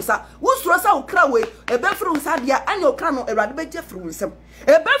crab frusa who's Rosa or croway a befrusa dia and your crano a radbet frunsum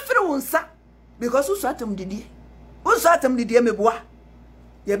a befrunsa because who stratum did ye who stratum did ye me bois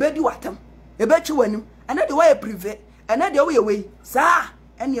ye bed you atom a bet you win another way a privet another way away sir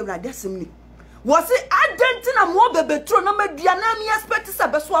and you're not decimally was it identina more bebetro no me dianami expect to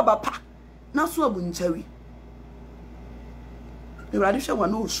sabeswa pa na so abunchawi Ewurade hwe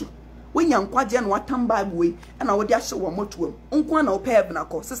wano osu wenya nkwaje na watam Bible we na wo de ahye wo motuam nkwa na wo pa heaven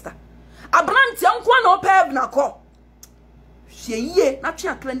akọ sister abrante nkwa na wo pa heaven akọ hye na twe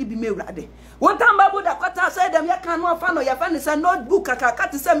akra ni bi me Ewurade wotam Bible da kwata say dem ya kan no afa no ya fa ni say notebook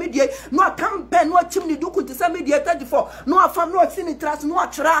kakaka te say medie no akam pen no achim ni duku te say medie 34 no afa no sini trust no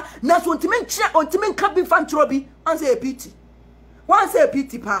atwera na so ontimi nka bi fa ntro bi anse epiti One say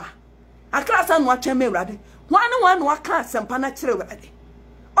pity pa. A class and watch me ready. One waka sempana chire ready.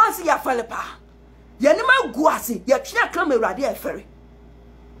 On see ya fell pa. Yanima guasi, ya chia come ready a ferry.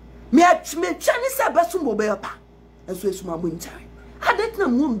 Me Chinese abasum be pa. And so is my winter. I didn't know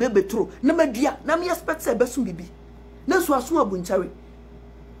moon baby true. No media, na me expect a besum bibi. No so asuma buntari.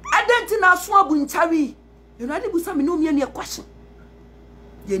 I didn't know asuma buntari. You know, I didn't know me a question.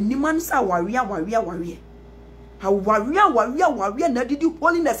 Ye niman sa warrior. How warrior, na did you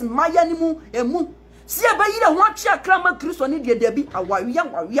holiness, my animal, and moon. See a baby, watch your clamor, Chris on it, Debbie, a warrior.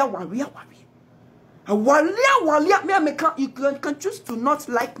 A warrior, you can choose to not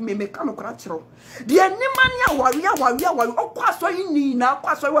like me, mechanical. The animania warrior, of course, you need now, of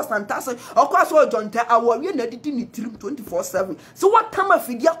course, I was fantastic, of course, I don't tell our warrior, and did it 24/7. So what time of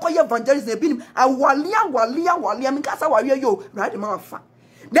figure, call your evangelist, been a warrior, because I warrior, you, right, mouth.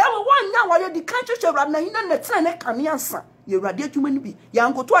 There were one now while the country shall run in the train, can answer. You radiate human be,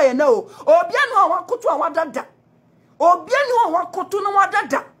 young go to I know, or Biano, go to our dada, or Biano, go to no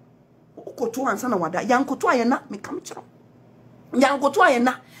dada. Go to answer no wada, young go to I not me come true. Young go to I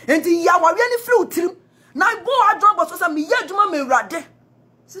na, and the Yawa really flew through. Now go our job was some yajuma me rade.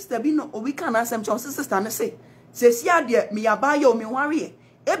 Sister Bino, or we can ask them, sister, and say, says, ya dear, me abayo, me worry.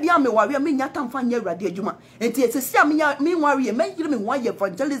 Ebia me warrior me nyatam fa nya urade adwuma enti esesia me warrior me yire me ho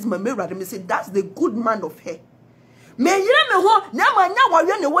evangelism me urade me say that's the good man of her me yire me ho na ma nya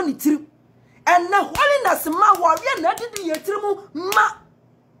warrior ne woni tiri and na holiness ma warrior na didi ye tiri mu ma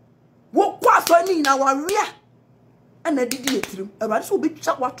wo kwaso ni na warrior and na didi ye tiri urade so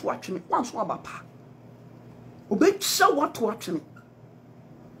obetwa wato atwene wanso abapa obetwa wato atwene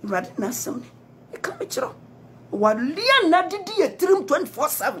urade na sem e ka me kiro Walia na didi a trim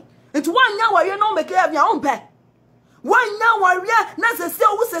 24/7. It's 1 hour you no make have your own pay. 1 hour na se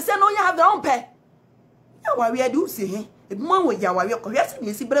who se no you have your own pay. Ya warrior do say it man with ya warrior ko yes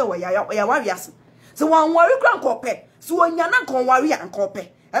be si bre wa ya warriors. So one warrior kran ko pay. So onya na kon warrior an ko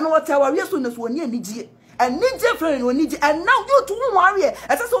pay. And what ya warrior so na so oni anije. And nije friend oni je and now you to one warrior.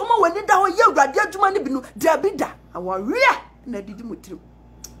 As so mo wani da ho ye urade adwuma ne bi no da bi da. A warrior na didi mu trim.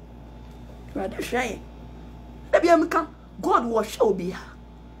 Urade hwe God will show me.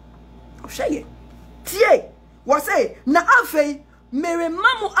 Tie was say na afei mere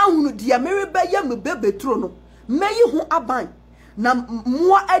mamu ahunu dia mere beye me bebe trono meyi hu aban na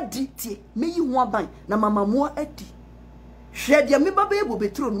mo adi tie meyi hu aban na mama mo adi hwe dia me baba ebo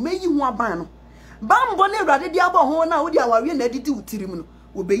betrono meyi hu aban no bambo ne urade dia ba ho na wo dia wawe na didi utirim no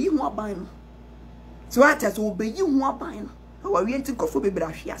wo beyi hu aban no so ata so wo beyi hu aban no wawe nti kofo bebra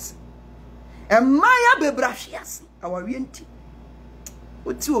hwiase Maya bebrashias, our rienti.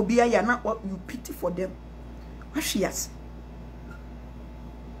 What you be a not what you pity for them. What she has.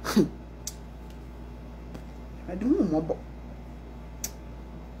 I don't know more.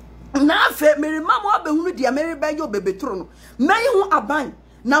 Now, fair Mary Mamma, be dear Mary by your baby trono. May you abine,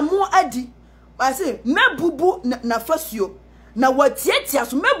 na more addy. I say, me bubu na first you. Now what yet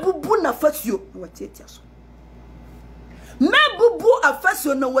yes, me bubu na first you. What yet yes. Me bubu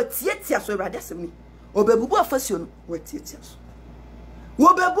afasio no watietia so radese me obebubu afasio no watietia so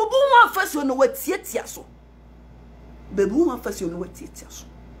obebubu afasio no watietia so bebu afasio no watietia so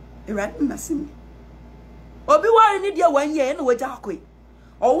erade nasimi obi ware ni dia wanye na waja akoi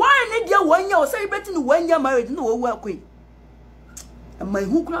o ware ni dia wanye o say beti ni wanye marriage na wo akoi my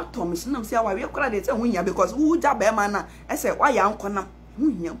hu kura tomis na say awawe kura de say hunya because hu ja be ma na e say wa ya nkona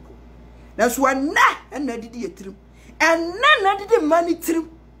hunya mpo na so na didi yetirim and none did money through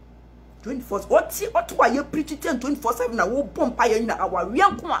 24. What why you preach it 24/7 na wo pompa ya na our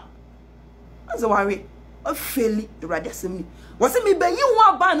real kwa. As a worry, a fairly rather semi. Was it me be you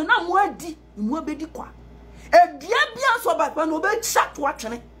one ban na mo adi, mo be di kwa. E dia bia so ba no be chat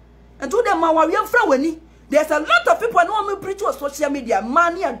watching. And to them our real friend wani. There's a lot of people know me preach on social media,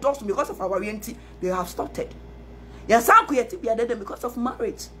 money and dogs because of our reality. They have started. Yes, I'm creative because of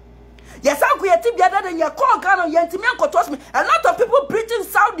marriage. Yes, I'm creative the other than your call Ghana, Yantimian trust me. A lot of people preaching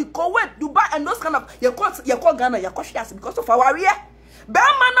Saudi, Kuwait, Dubai, and those kind of your call Ghana, your Shiasi because of our area.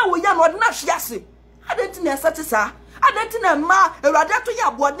 Bamana, we are not Shiasi. I didn't know such as I didn't know ma, a radiator,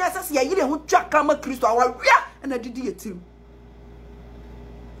 ya board necessary, you who track Kama Christo, our area, and I did it too.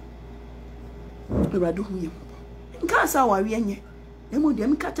 Radu, in Casa, our area,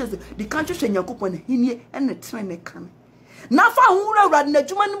 the catches the country and your coupon in and the train can. Na fa hura rad na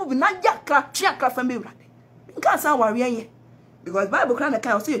djuma no bi na yakra chiakra fa me rad nka sa ware yen because bible kra na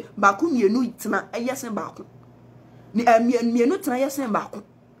kan say ba ku mienu tena ayesen ba ku ni mienu tena ayesen ba ku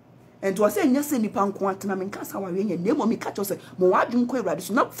and to say nya se nipa nko atena me nka sa ware yen na mo mi ka cho say mo wadwun ko rad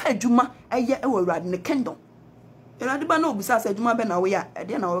so na fa djuma aye e wo rad ne kingdom Erade ba na obusa se adwuma be na wo ya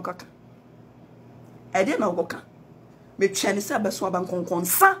ede na wo kaka ede na wo kaka me twene se abeso aba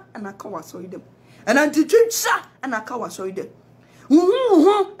nkonkonsa na ka wa so idem ana ntitwitwa na ka wa so idem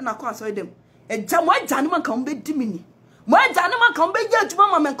na ka wa so idem eja mo aja ne man ka mbe dimini mo aja ne man ka mbe ya adwuma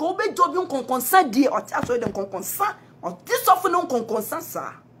ma man ka mbe jobi nkonkonsa die o ta so idem nkonkonsa o ti sofo no nkonkonsa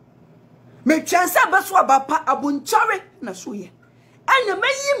sa me twene se abeso aba pa abunchare na so ye anya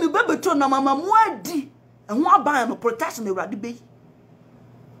meyi me bebeto na mama mo adi and one buy no protection the radi be.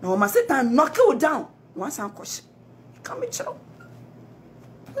 Now my sit and knock you down. Once I'm cautious. Come with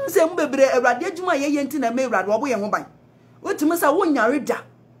you. Say, baby, a radiajuma yentin and may rad wobble and buy. What to Musa won't yarida?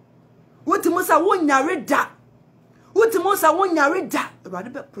 What to Musa won't yarida? What to Musa won't yarida? The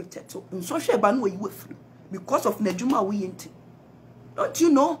radibe protect so in social ban where you with because of Nejuma we ain't. Don't you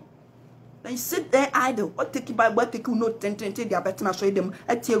know? Then sit there idle. What take you by what take you no 10 they are better show them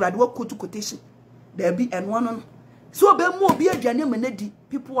at your rad what to quotation. There be and one on so be more be a menedi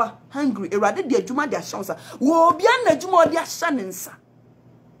people are hungry a rather dear juma their shansa wo be an juma their shanensa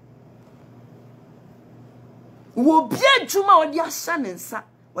wo be a juma or their shanensa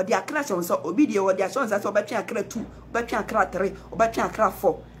or their crash on so obedient or their sons as obetry akra 2 obetry akra 3 obetry akra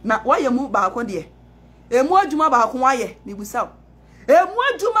 4 na why you move back on there e mo juma ba ko waye ni busaw e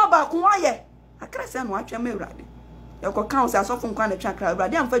mo juma ba ko waye akra se no atwa me urade yoko kan se asofo nkwan na twa kra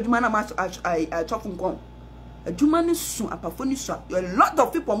urade amfa djuma na ma atofo nkwan adjuma ni su apafo ni su a lot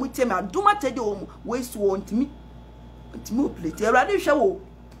of people mu tell me aduma tede o we su ontimi plate urade hwe wo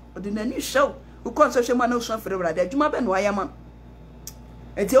odinani hwe wo kon so hwe ma na so afre urade adjuma be no ayama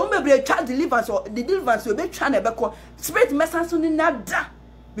enti o mebre twa deliverance or the deliverance we be twa na be ko spirit message ni nada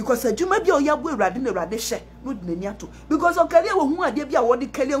because adjuma bi o yabo urade na urade hwe no dinani ato because o kale wo hu ade bi a wo de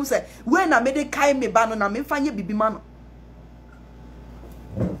kale hu se we na me de kai me ba no na me fanye bibi ma no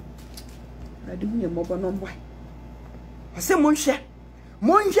radi hu ye mobo no boy ase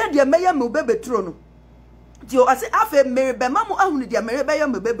monhwe de meya me bebetro no ti o ase afa mere be ma mo ahunu de mere be ya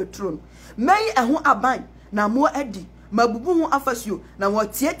me bebetro no meyi eho aban na mo adi mabubu hu afasuo na wo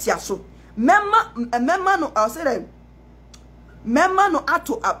tietia so memma no ase re memma no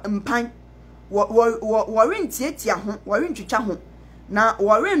ato mpan wo rentietia ho wo rentwitwa ho na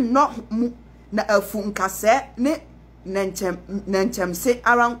wo renno mu na afu nkase ne nanchemse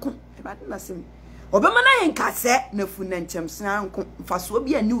aranko ebade na sem obema na nkase na afu nanchemse aranko mfaso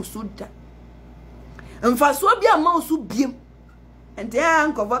bi ani usuda mfaso bi ama usu biem ente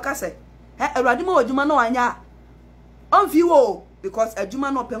anko vakase erade ma wadwuma na wanya onfi wo because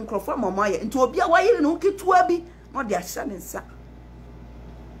adwuma no pen krofo mama ye ente obi a wayire no ketua bi no de ahya ne nsa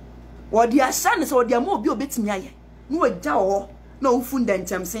wo de ahya ne so wo de ama obi obetimi aye no wagya wo na ufu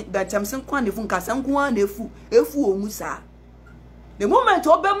ndanchemse kwa ne fu nkasa nko na efu omusa the moment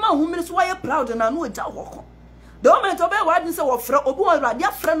obema humire so waye proud na no agya wo the moment obe wadi se wo frɛ obi wo awurade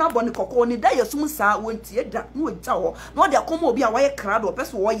afrɛ na bɔ ne kokko ne da yesum saa wontie da no agya wo na de akoma obi a waye krado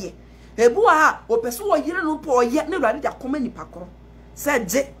opese wo ye ebu a opese wo yire no po ye na awurade de akoma nipa koro se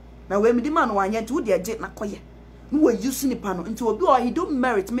gye na we midi ma no wanye nti wo de gye na koye no wo use nipa no nti obi o he don't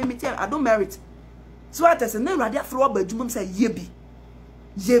merit me tell I don't merit so what is na awurade afrɛ wo ba adwuma se ye bi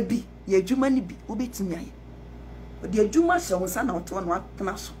ye adwuma ni bi obetimi aye odi adwuma hye wo sa na oto no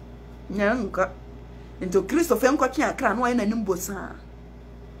atena so nyanka into Christopher nkotwe akra no aye na nimbosa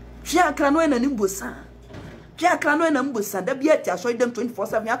hwe akra no aye na nimbosa hwe akra no aye na nimbosa da bia ti aso dem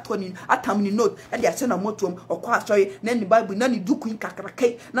 24/7 atoni atam ni note e de ache na motom okwa asoye na ni bible na ni duku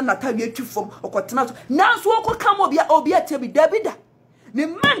kakrakai na natawe atwifom okotena so nanso okokam obi atebi dabida ni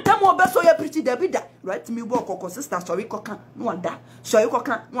manta mo beso ya preach dabida right me wo kokko sister sorry kokan no ada sorry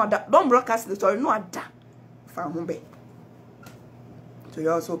kokan no ada don't broadcast the story no ada fa ho be so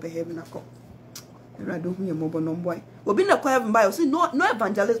you also behave na ko rado hu ye mobo no boy obi na ko heaven by say no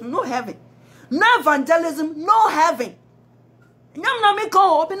evangelism no heaven no evangelism no heaven nyam na me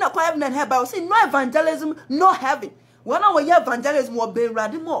ko obi na ko heaven and hell by say no evangelism no heaven wana we evangelism wo be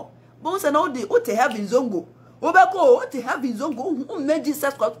rade mo bon say na o te heaven zongo obeko o te heaven zongo na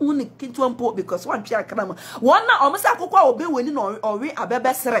Jesus Christ uni kintu ampo because one twa krama wana o msa akokwa obe woni na ori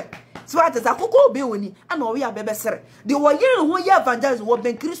abebe sere so ati akokwa obe woni ana ori abebe sere de wo yire ho ye evangelism wo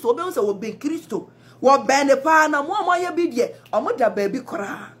ben Kristo obe nse wo ben Kristo wo ben ne pa na mo ye bidie o mo da ba bi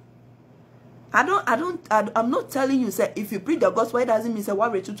kora I'm not telling you say if you preach the gospel it doesn't mean say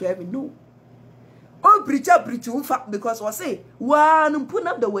what return to heaven no all preach unfa because we say wa no put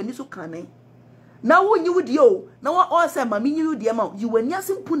up the wani so kan na wo nyi wudi o na wo say ma me nyi wudi ma you wani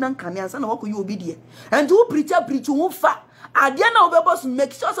asimpu na nkane ansa na wako yi obi de and who preach wo fa ade na obebo so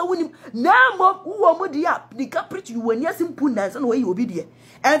make sure say wonim na mo wo mo de a nika preach you wani asimpu na ansa na wo yi obi de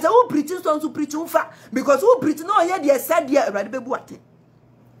and who preach so preach wo fa because who preach no ye de said de Awurade bebu ate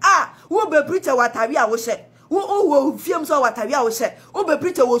wo be preach watawi a wo hye wo fiem so watawi a wo hye wo be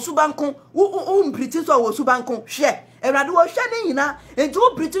preach wo subanko wo preach so wo subanko hye Awurade wo hye ne nyina enti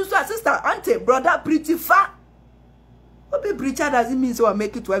wo preach so sister auntie brother preach fa wo be preacher doesn't mean so I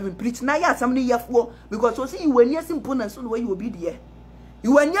make it to heaven preach na ya asam ne yefo because so see you when you simple na so no you obi de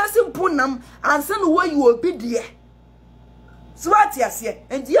you when you simple nam ansa no wo you obi de so what ase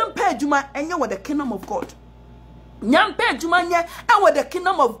enti yempa adwuma enye with the kingdom of God nyampa adwuma nye with the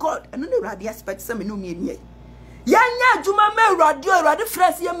kingdom of God eno ne Awurade expect say me no me nie yanya adwuma me Awurade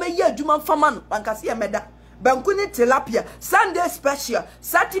fresh ye me ye adwuma fama no bankase ye meda banku ni tilapia Sunday special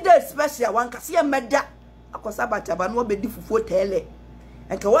Saturday special wankase ye meda akosa bataba no obedi fufuo tele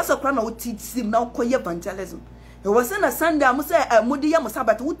enke wasa kra na utisim na koye evangelism e wasa na Sunday amuse mudi ya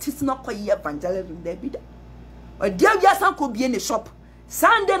musabata utisim na koye evangelism da bida odia bia san ko bie ne shop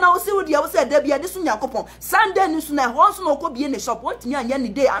Sunday na wosi wodi ya wosi da bia de so nyakopon Sunday ni so na ho so na ko bie ne shop wontimi anya ni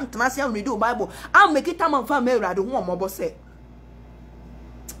day antena se read the Bible am make it am fa me Awurade ho omobo se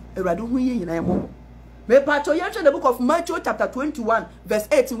Awurade ho ye nyina emo me pacho ya the book of Matthew chapter 21 verse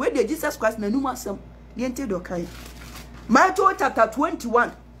 18 where the Jesus Christ na numa asem Matthew chapter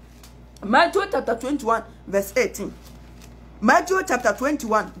 21 verse 18 Matthew chapter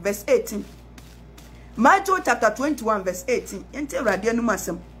 21 verse 18 Matthew chapter 21 verse 18 enti Awurade anu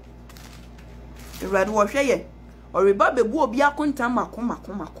masem Awurade wo hweye oreba bebu obi akonta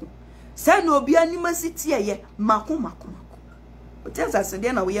mako say na obi anima sitie ye mako oteza se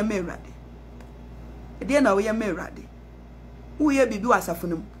de na wo ye me Awurade de na wo ye me Awurade wo ye bibi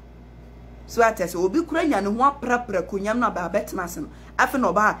wasafonum so atese obi kura nya ne ho aprapra konyam na ba betena se no afi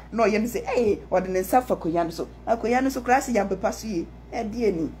no ba na oye ne se ode ne safa konya no so akonya no so kra se yampepa so ye de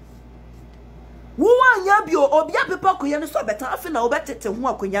ani wo anya bi obi apepa konya no so beta afi na obetete ho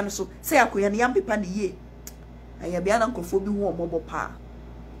akonya no so se akonya no yampepa ne ye aya bia na nkofo bi ho omobo pa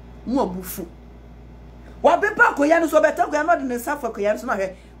mo obufu wa pepa konya no so beta konya no de ne safa konya no so na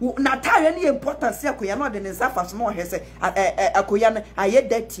hwe na tawe ne importance akonya no de ne safa so no hwe se akonya no aye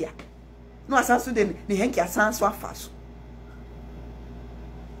datia no asanso de ne henki asanso afaso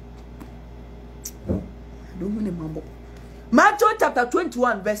don't know mambo Matthew chapter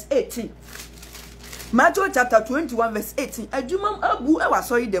 21 verse 18 Matthew chapter 21 verse 18 adwuma abu e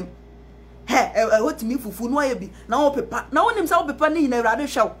waso yidem hotimi fufu no aye bi na wo pepa na wonim sa wo pepa ne nyina Awurade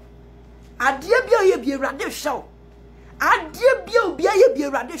hwaw ade bia ye bi Awurade hwaw ade bia obi aye bi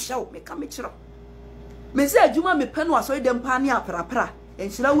Awurade hwaw me ka me kiro me se adwuma me pe no waso yidem pa ne aprapra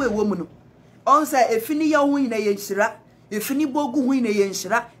enhira wo ewo mu no on say efini ya hu nyina ye nhira efini bogu hu nyina ye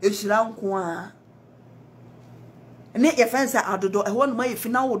nhira ehira nko a ne ye fensa adodo ehwo no ma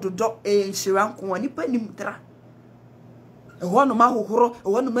efina wododo nhira nko a nipa nim tra ehwo no ma hohoro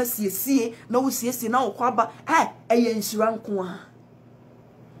ehwo no ma siesie na wo siesie na wo kwaba ye nhira nko a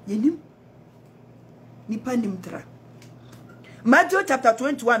yenim nipa nim tra Matthew chapter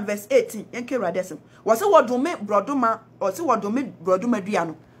 21 verse 18 yenke radesem wose wodome brodoma wose wodome brodoma dua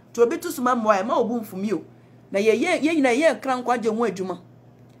no to obi to suma moa ma obu mfumi o na ye nyina ye kra nkwaje ho adwuma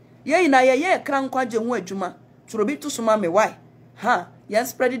ye nyina ye kra nkwaje ho adwuma to obi to suma me why ye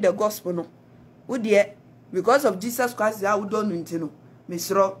spread the gospel no wo de because of Jesus Christ ya wo don ntino me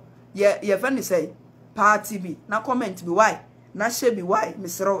sro ye fan say party bi na comment bi why na share bi why me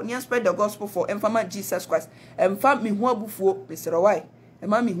sro ye spread the gospel for emfama Jesus Christ emfa me ho abufuo me sro why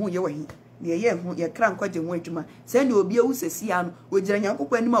ema me ho ye wahi ye hu ye kra nkwaje ho adwuma se na obi awusesi ya no ogira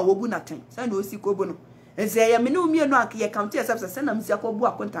nyankopɔ anim a wobu naten se na osi kobo no ense ye me ne umie no anke ye count yourself se na msi akobu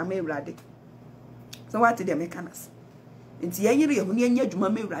akonta ma Awurade so what the mechanics enti ye yire ye hu ne anya adwuma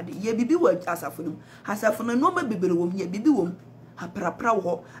ma Awurade ye bibi wa asafono no ma bibere wom ye bibi wom aprapra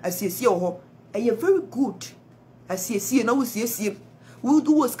wo asiesie wo eye very good asiesie na wo siesie wo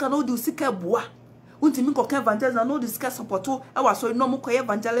do wo ska no do sika boa untimi nkoka evangelism no do sika support e waso no mo koye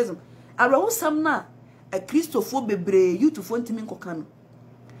evangelism arawusam na a Christopher bebre youthfo ntimi nkoka no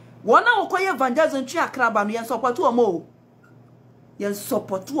wona wo koye evangelism twa akraba no yen support wo mo yen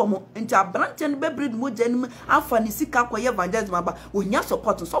support wo mo nti abrante no bebre mo janim afa ni sika koye evangelism aba wonya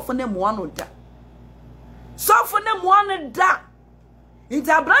support sofo na mo ano da sofo na mo ano da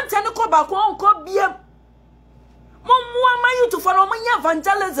nti abrante no ko ba ko nko biem mo mo ma youthfo no mo nya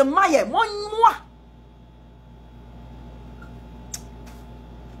evangelism maye mo mo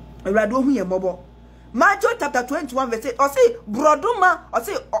Awurade ohu ye mobo Matthew chapter 21 verse 8. Or say broduma, or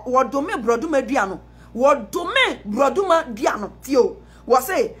say wodome broduma diano. Wodome broduma diano. Tio. Or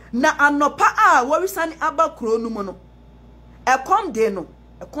say na anopa a warisani aba kronumo no. E kom de no.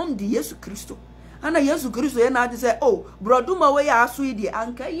 E kom di Yesu Kristo. Ana Yesu Kristo ye na say oh broduma we ya aso ide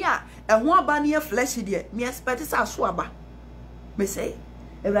anka ya e ho aba ne flesh ide me expect say aso aba. Me say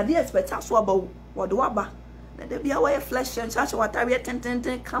everybody expect aso aba wo de waba. Na de bia we flesh and church water we ten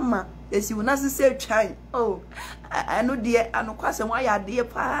kama. Esi we na say try. Oh I know de anokwase wa ya de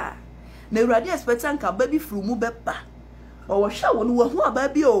pa. Na everybody expect anka baby fru mu beba. O wo hwa wo no wo ho aba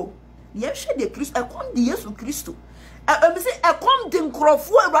bi o. Ye hwe de Kristo e kom de Yesu Kristo. Me say I come the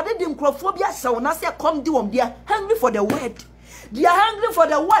crofo rather than crophobia so na say come the they are hungry for the word. They are hungry for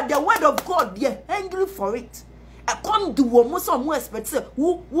the word of God. They are hungry for it. I come the woman some more expect say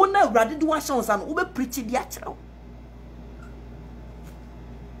who na rather do one chance and who be preach the actual.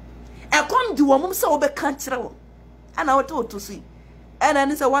 I come the woman so be can't tell. And I want to see. And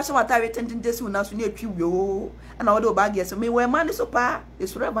then say watch what I attending this one as near you. And I do bag yes me where man is so pa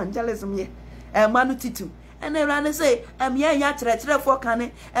is evangelism here. And manu titu. And then Rani say, ya chere for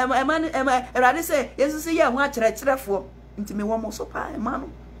cane. Rani say, yes, see ya want chere for. Into me one more so pa,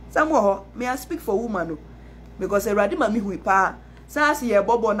 man. Somewhere, may I speak for woman? Because a radima me who pa. Sassy a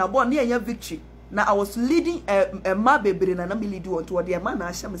bobo na born near your victory. Now I was leading a ma baby and a milli do on toward the man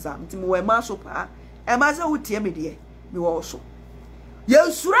I shamazam. To me where ma so pa. A master would tear me dear. Me also.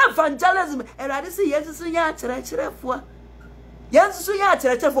 Yes, evangelism. And Rani say, yes, ya chere for. Yes, ya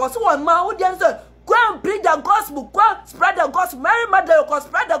chere for. So one ma would answer. Go and preach the gospel. Go and spread the gospel. Mary Mother, go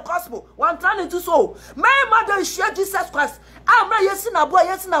spread the gospel. One trying to so. Mary Mother share Jesus Christ. I'm not yes in a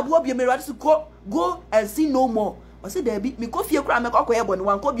boy, be married to go and see no more. I said there be me coffee a crime, a coffee,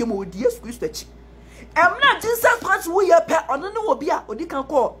 one copy more with Jesus Christ. I'm not Jesus Christ. We are pet on the no beer, or they can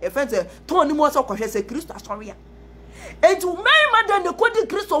call a fence 20 more so cautious a Christ Astoria. And to Mary Mother and the Cody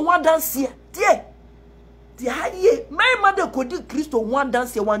Christo one dance here. Dear, Mary Mother could do Christo one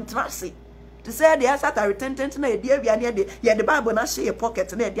dance here, one trashy. To say the answer to return na dear we are near the Bible na share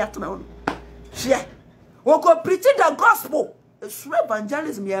pocket na the afternoon. Share. We go preaching the gospel. It's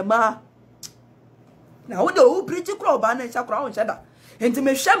evangelism ya ma. Na we do preach crowd ba na sha crowd shada. Enti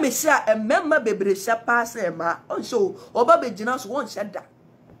me share e memma bebre sha pass e ma. On so oba be gina so won shada.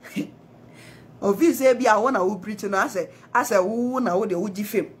 Ovi say bia wona wo preach na say wo na wo de wo gi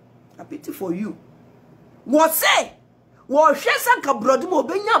fame. A pity for you. What say? Wo hwesa nka brodum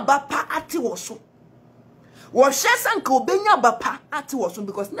obenya bapa ate wo so. Wo hwesa nka obenya bapa ate wo so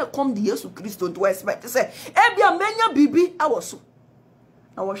because na come the Yesu Kristo to expect say e bia menya bibi awo so.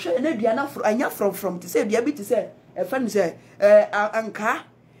 Na wo hwe na dua na anya from to say dua bi to say e fa ni say anka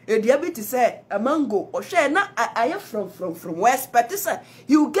e dua bi to say a mango wo hwe na aya from wo expect say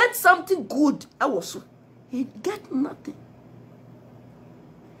you get something good awo so. He get nothing.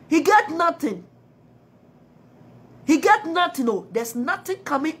 He get nothing. He get nothing. No, there's nothing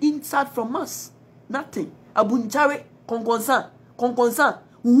coming inside from us. Nothing. Abunjare, konkonsan,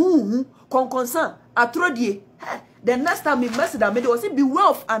 konkonsan, atrodie. The next time we messed that made was it beware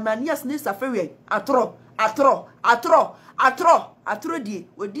of Ananias ne Sapphira. Atrodie.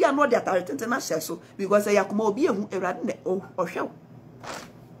 We dear know that international so because I yakuma be a radine or show.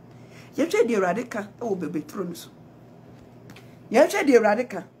 You said the radical, oh baby thrones. You said the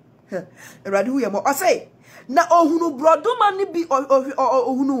radical. Radu yamo. I say. Na ohunu broduma ni bi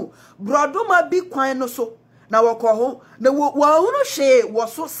ohunu broduma bi kwan no so na wokọ ho na wo ohunu hye wo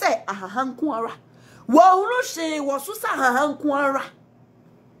so se ahahanko ara wo ohunu hye wo so se ahahanko ara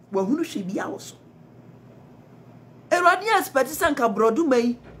wo ohunu hye bi awo so eradi expect sanka broduma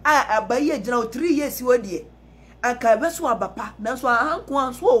yi abayi agina 3 years wadie aka beso abapa na so ahanko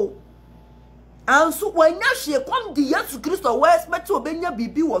anso anso wanya hye kom di Yesu Kristo wo expect obenya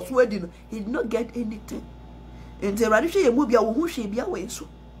bibi wo so adi no he did not get anything. Ente radishe ye mu bia wo hu hwe bia we so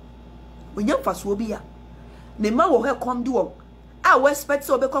onya mfaso bia ne ma wo he come do a we expect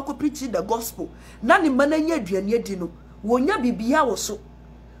so be kwako preach the gospel na ne ma na nya aduane adi no wonya bibia wo so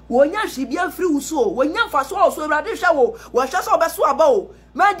wonya hwe bia free wo so wonya mfaso wo so radishe wo hwe so be so aba o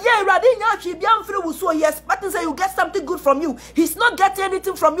my dear radishe nya hwe bia free wo so yes but say you get something good from you he's not getting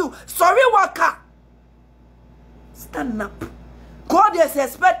anything from you sorry waka stand up. God is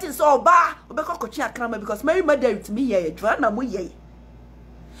expecting so ba because Mary Mother with me here Joanna mo ye.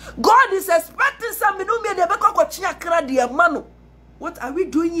 God is expecting some me no me de bekokochia kra de mano. What are we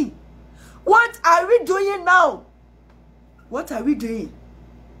doing? What are we doing now? What are we doing?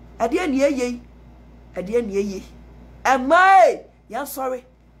 Ade ne ye. Am I? Yan sorry.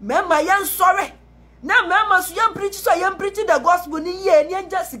 Mema yan sorry. Na mema so yan preach the gospel ni ye ni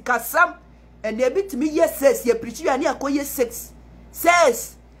Jessica Sam. and they bit me yes says ye preach you and ye call ye sex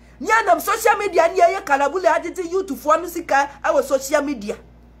says Nyanam social media and ye calabula added you to form musica our social media.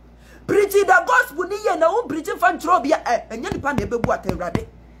 Preaching the gospel near no preaching fan trobia and yan pan never what a rabbit.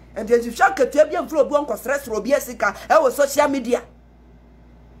 And then you shall get Tabian flow bonko stress robiesica our social media.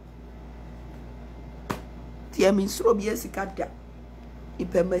 Tia means robiesica.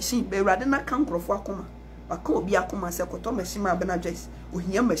 If a machine be rather not come for Wakuma. Wako be a coma secoto machine, my Joyce, with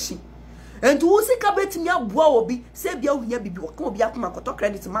your machine. And to seek a bet me a bow be, say be out here be wako be a coto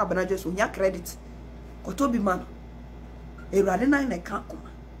credit, my Joyce with your credit. Kotobi man. A rather nine I can't come.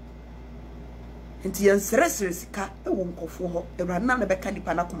 And the ancestors cat a won't go for her, a rather none of a candy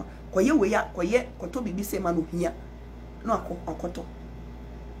panacoma. Koye way up, koye, kotobi be same man here. No, a koto.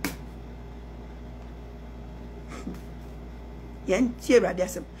 Yen cheer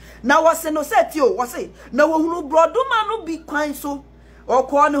radiasem. Now was no set you, was it? No one who brought do man no be quine so or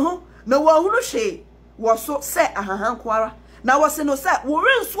corner. No one who she was so set a hand quara. Now was no set,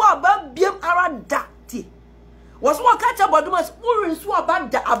 we're swab beam arada tea. Was what catch about the most we're swab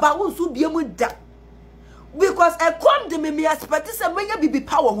about who's who be with that. Because I come to me as parties and may be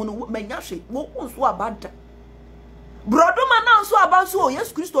power when may yashi won't swab about that. Brodoman now so about so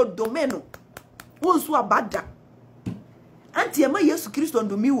yes, Christo domeno won't swab about that. Anti ama Yesu Kristo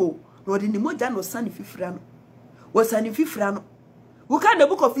ndo mi wo no de ni moja no sani fifrano wo sani fifrano we can the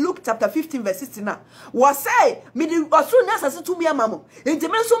book of Luke chapter 15 verse 16 was say me di osu na asase tu mi amamo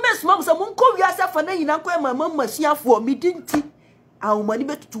enti me so mes mom so mon ko wi asafa na yina ko mama masiafo mi dinti awomani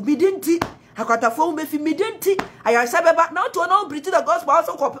betutu mi dinti akwatafo me fi mi dinti ayarsa beba na to no preach the gospel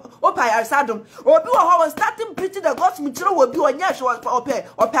also opa ayarsa dum obi wo ho starting preach the gospel mi kire wo bi onya hwe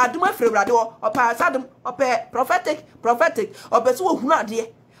opa adum afrewrade opa ayarsa dum opa prophetic opa so hunu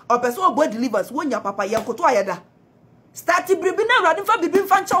ade opa so go deliverance wonya papa yankoto ayeda start bibi na awrade fa bibi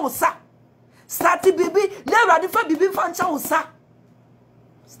fa ncha wo sa start bibi na awrade fa bibi fa ncha wo sa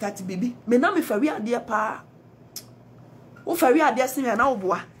start bibi me na me fari ade pa wo fari ade se me na wo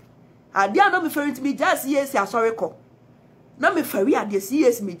boa ade na me fari to me just yes ya sorry ko na me fari ade si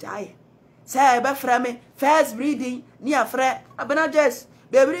yes me jaye say be fra me first reading ni afra abena just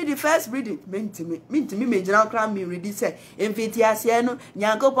be read the first reading mintimi me jira kra me read say emfiti ase no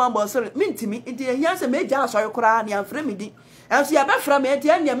nyankopon bo sorry mintimi enti ehia se me ja sorry kra ni afra me di enso ya be fra me enti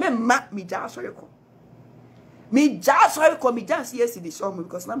ene me ma me ja sorry ko me ja yes di show me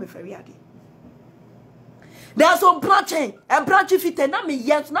because na me fari ade. There's some branching and branching fit na me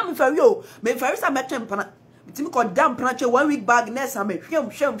yes na me fari o me fari sa me tempana mitimi ko dam branch 1 week bag ness am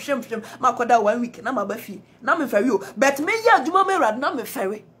hwem ma ko da 1 week na ma ba fi na me fari o but me ya aduma me rad na me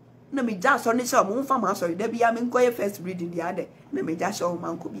fari na me ja so ni se mo mfa ma so da bia me nkoye first reading dia de na me ja so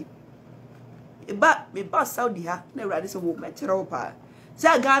man ko bi e ba me ba Saudi ha na rad se wo me kire o pa se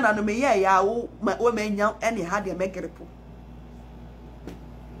Ghana no me ye ya wo me nya ene ha de me grepo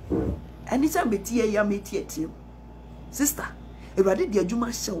ani sa betie ya metie sister Ewurade di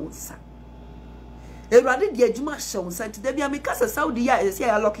adwuma hyewonsa Ewurade di adwuma hyewonsa nti da me kasa Saudi ya ese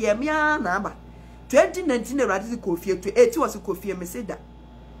ya lock ya mia na aba 2019 Ewurade di kofie to 80 was kofie me seda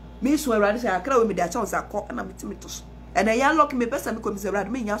me so Ewurade sha akra we me da chance akọ na metimi to so ena ya lock me pesa me ko me se Ewurade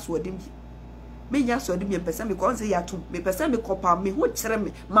me nya so odem bi me nya so odem me pesa me ko nse ya tum me pesa me kopa me ho kire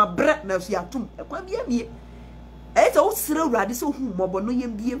me ma bre na so ya tum e kwa bia me eto usire Ewurade so hu mobo no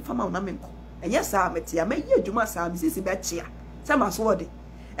yem bie mfama na menko enye sa metia me ye adwuma sa me sisi be chia se maso ode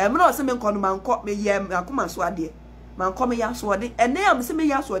emre o se me nko no manko me ye akoma so ade manko me ya so ode ene am se me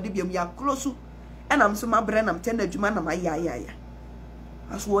ya so ode biam ya close ena am so mabre na mte na adwuma na ya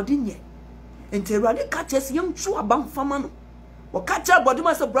aso ode nye enti Ewurade ka chese yem chu aba mfama no wo ka cha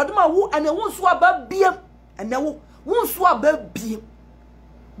boduma se broduma wo ene wo so aba biem ene wo so aba biem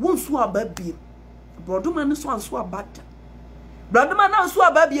Broduma no so anso abata. Broduma na anso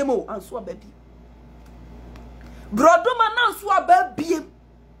ababiem o, anso ababiem. Broduma na anso ababiem.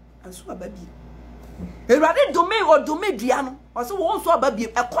 Anso ababiem. Ewurade dome dua no. Oso wo anso ababiem.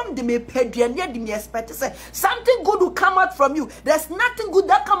 E come de me pedua ne de me expect say something good will come out from you. There's nothing good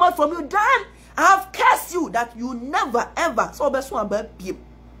that come out from you. Then I have cursed you that you never ever so be so ababiem.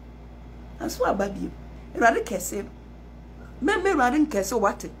 Anso ababiem. Ewurade kese. Me Ewurade kese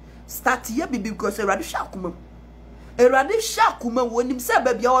what? Start here because Ewurade shakuma. Ewurade shakuma wonim se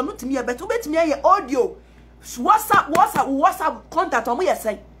bia wonu timi e beto betimi ye audio. WhatsApp contact omo ye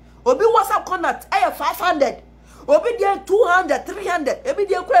say. Obi WhatsApp contact 500. Obi dey 200, 300, ebi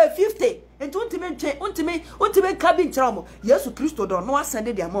dey kwa 50. Enti untimi cabin chamo. Yesu Kristo don no send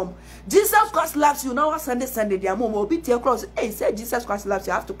their mom. Jesus Christ loves you now send their mom. Obi tell cross, hey say Jesus Christ loves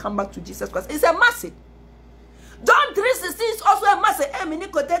you, have to come back to Jesus Christ. It's a message. John 3:16 is also a message. Mini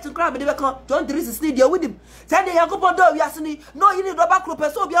quotation crab de become John 3:16 deal with him. Say the Yankopon do we asini. No, you need to back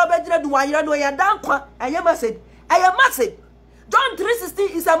up so be obedient do one year no ya dan kwa. Aye message. Aye message. John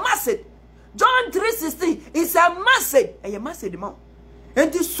 3:16 is a message. John 3:16 is a message. Aye message man.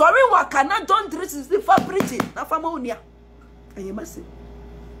 And the sorry wakana John 3:16 for preaching. Na fama unia. Aye message.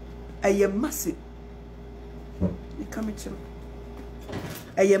 Aye message. You come to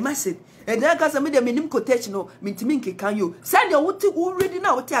Aye message. And then cause me the minim quotation no mintimi nkekan yo. Send your wuti already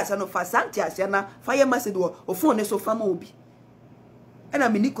na wuti asa no fa santi asa na fire message wo phone so fama obi. And I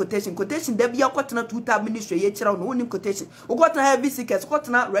mean quotation there be a quarter 2 ministry ye chira no nim quotation. O got heavy seekers, got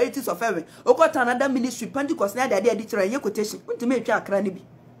na realities of heaven. O got another ministry Pentecost na dey chira ye quotation. Untime twa akra ni bi.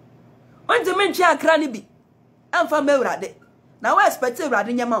 Untime twa akra ni bi. Amfa mewrade. Na we expect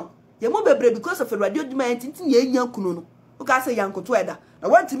ewrade nyama. Ye mo bebre because of ewrade oduma entintin ye nya kunu no. O ka say yankoto eda. Na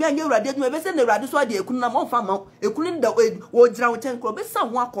wantimi anya ewrade oduma be say na ewrade so de ekunu na mo fa ma. Ekunu da wo jira wo chen kro be sa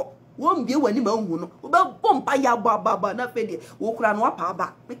ho akọ. Won bie wani ma hu no. Wo be bompa ya ba na fe de. Wo kura no apa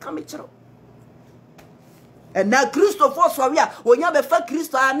aba. Me ka me chiro. And now Christopher Sawia, onya be fa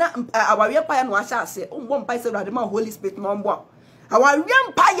Christo ana awawe pa ya no ahya ase. O bompa say ewrade ma Holy Spirit no mbo. Awawe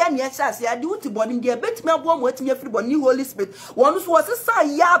mpa ya ne ahya ase ade wuti boni de betimi abo mo atimi afiri boni Holy Spirit. Wonu so wo sesa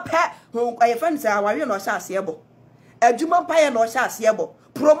ya pe. Ho ayefa ni say awawe no ahya ase ebo. Adwuma pa ya no ahya ase ebo.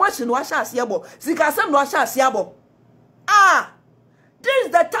 Promotion no ahya ase ebo. Sikasem no ahya ase ebo. This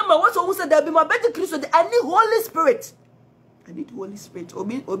is the time I want to say there be my better Christ. I need Holy Spirit. I need Holy Spirit.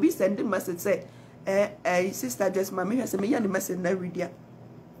 Obi sending message say, sister just mommy has me and the message na read ya.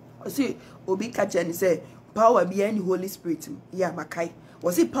 See, Obi catch and say, power be any Holy Spirit. Yeah, Makai.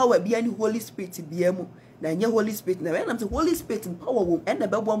 Was it power be any Holy Spirit be emu? Na nye Holy Spirit na when I'm the Holy Spirit in power wom and the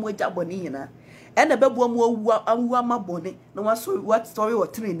bebo mo jaboni na. And the bebo mo anwa mabone. No one sorry what story or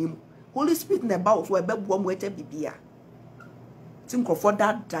training. Holy Spirit na ba so bebo mo ete bibia. For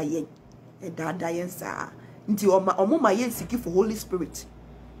that dying, sir. Until my yen seeking for Holy Spirit.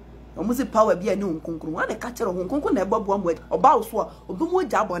 Almost power be a new concrete. One a catcher of Hong never one word about swore or do more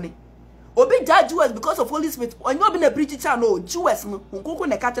job on it. Obey Joyce because of Holy Spirit. Or you have been a British channel, Joyce, who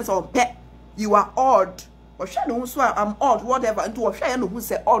ne catches on pet. You are odd. Or shadow swear I'm odd, whatever, and to a share who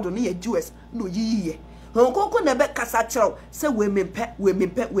say odd on near Joyce. No ye. Hong Kong never cassachel. Say women pet,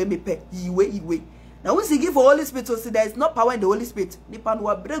 ye way. Now we give for Holy Spirit, so there is no power in the Holy Spirit. Nipa no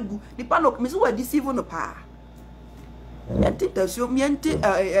bregu, nipa no misu wa deceive no pa. Yenti tasyo mienti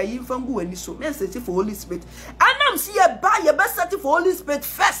yimfangu weni so. Me search for Holy Spirit. Anam see a buy your best search for Holy Spirit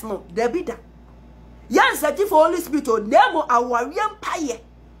first no. Debida. Yan search for Holy Spirit o demo awariam paye.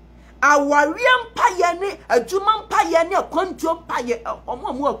 Awariam paye ne adwuma paye ne akwantuo paye.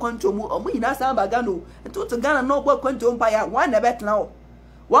 Omo mu akwantuo mu omo ina san baga no. Ento to Ghana no gbo akwantuo paye one na betna o.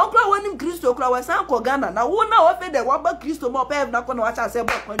 One cry when Christo cry was Uncle Ghana. Now, one now offend the one Christo more pay not going to watch us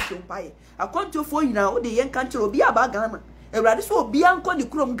about country pie. I want to for you now, the young country will be about Ghana. A radish will be uncle the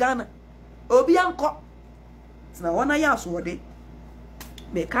chrome Ghana. Or be uncle. It's now one I asked what they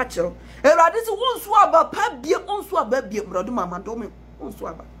may catch her. A radish won't swab a pap beer on swab baby, brother mamma, don't on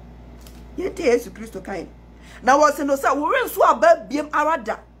swab. Yet, yes, Christo kind. Now, was in the south, we're in swab baby,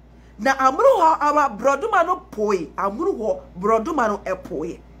 arada. Na amruho awa broduma no poe amruho broduma no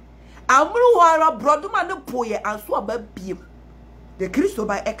epoe amruho awa broduma no poe anso aba biem the Christo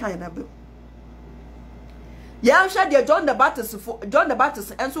by ekan na be ya hwa de John the Baptist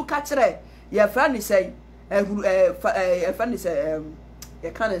enso ka kire ya friend say friend say ya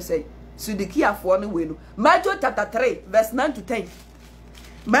kan say Sudikiafo no we no Matthew chapter 3 verse 9 to 10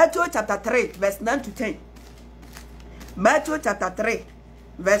 Matthew chapter 3 verse 9 to 10 Matthew chapter 3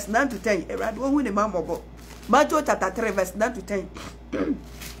 verse 9 to 10. Matthew chapter 3, verse 9 to 10.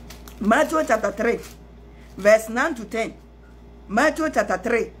 Matthew chapter 3, verse 9 to 10. Matthew chapter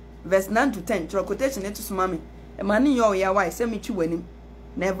 3, verse 9 to 10. Your quotation into Smami. A man in your ya wife, send me to winning.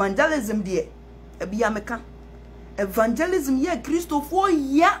 Na evangelism, dear. A biameka. Evangelism, yeah, Christopher,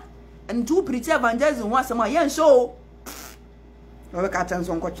 yeah. And two preach evangelism once a month, yeah, so. No, catch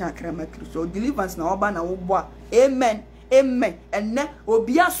on coaching, so deliverance now, amen. Amen. And na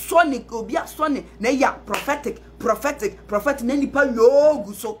obia sonic na ya prophetic na nipa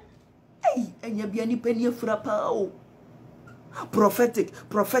yogu so hey enya bia nipa ni afura pa o prophetic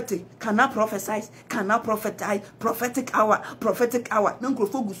cannot prophesy cannot prophesy prophetic hour na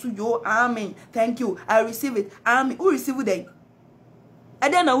nkrofo gusu yo amen thank you I receive it amen who receive then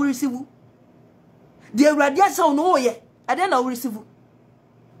and then I will receive the radiation no ye and then I will receive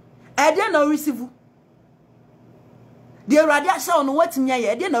the radiation no what me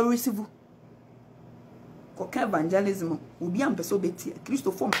aye na receive ko evangelism obi am peso beti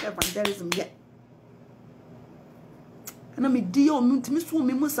Christopher evangelism ye na me di o ntimi so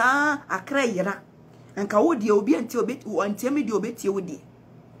me musa akra yera anka wo de obi anti obeti wo anti me de obeti wo de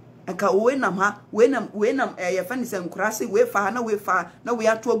anka we nam ha we nam ye fa ni se nkurase we fa na we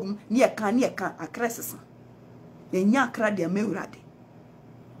ato agum ne ye ka akra sesa enya akra de amewurade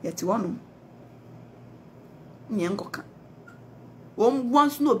yeti wono nye ngoka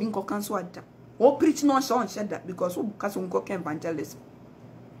once no obi nkoka so ada o preach no so on sheda because we because nkoka evangelism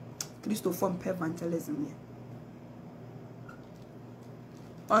Christopher evangelism here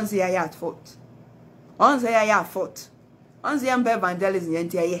once ya at fault once ya at fault once ya evangelism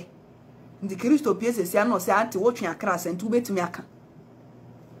yenti ye ndi Christo piece sia no se anti wotwe akra se nti obetimi aka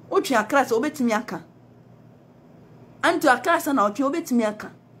wotwe akra se obetimi aka anti akra se na wotwe obetimi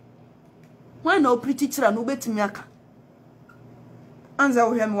aka when no preach chira no obetimi aka anza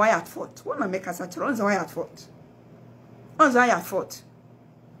wo hwem why at fault wona make us chira onza why at fault onza ya at fault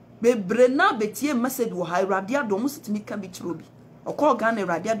bebre na betie message wo ha irade adom sitimi ka bi chiro bi okọ ga na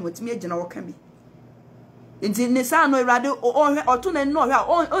irade adom timi agina wo ka bi nti ne sa no irade oto na no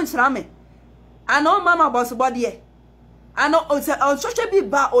hwa on chira me ana mama boss body e ana o social bi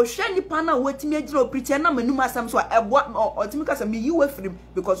ba o hwe nipa na wotimi agina o preach na manum asam so ebo otimi ka sam yi we free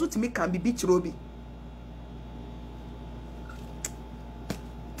because utimi kan bi chiro bi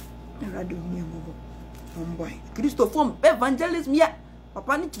irade mi mo boy Christopher evangelism ya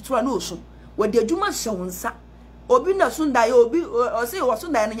papa ni tutura na osun we de adwuma hyewonsa obi na sunda ya obi o se wo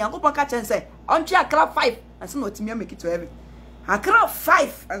sunda na Yankopon ka chense ontwe akra 5 anse na otimi make it to heaven akra 5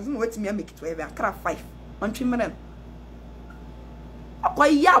 anse na otimi make it to heaven akra 5 ontwe meren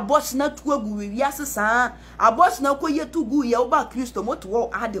akoy ya boss na tu agu wi asesa aboss na koye tu gu ya oba Kristo moto wo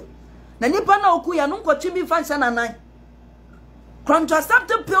ade na nipa na oku ya no nkotwe bi fansa na nan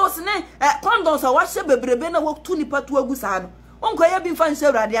contraceptive pills ne condoms a wahye bebrebe na wo tu nipa tu agu sa no onko ya bi fansa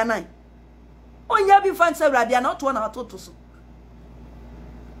urade anan onya bi fansa urade anan to na atoto so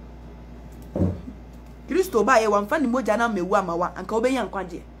Kristo ba ye wamfa ni moja na mewu amawa anka obenya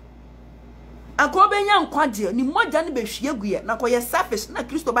nkwaje anka obenya nkwaje ni moja ne behwie guye na koye selfish na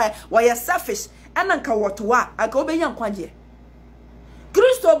Kristo ba ye wa selfish ananka wotowa anka obenya nkwaje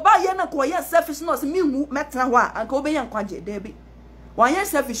Kristo ba ye na koye selfish no se minwu metna ho anka obenya nkwaje debi wanye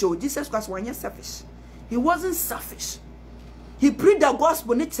selfish o Jesus Christ wanye selfish he wasn't selfish. He preached the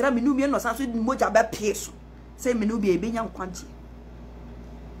gospel ne tira menu mi no sanso di moja ba peso say menu bi ebenya nkwanti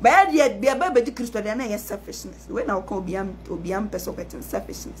ba dia bia ba be di Kristo dia na yes selfishness we na ko obiam person get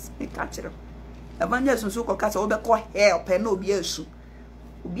selfishness e ka kire evangelism so ko kasa obe ko help na obi asu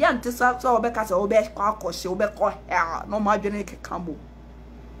obi ante so obe kasa obe ko akose obe ko hell no ma dwene ke kambo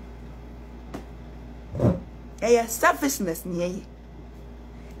selfishness ni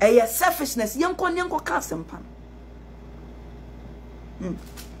selfishness yenko kasa mpan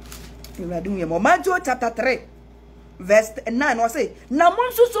Matthew chapter 3 verse 9 was say na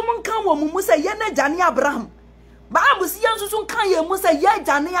monsusu monkan wo mu say ye na jane Abraham Bible si yensusu kan ye mu say ye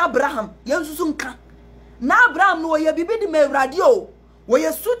jane Abraham yensusu kan na Abraham no ye bibi di mewrade o wo ye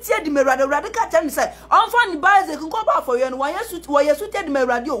sutie di mewrade ka tell me say onfa ni Isaac nko ba for ye no wo ye sutie di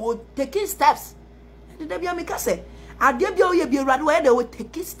mewrade o wo taking steps and dey bia me ka say ade bia wo ye bi mewrade wo ye dey wo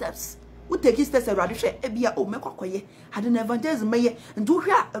taking steps we take steps erade hwe ebia o mekokoye ade na evangelism meye ndu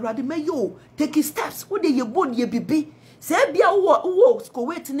hwe erade meye o take steps we dey ye bod ye bibi se ebia wo sko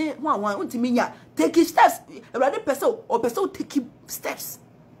wait ne wan untimi nya take steps erade person take steps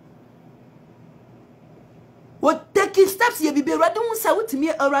wo take steps ye bibi erade hu say utimi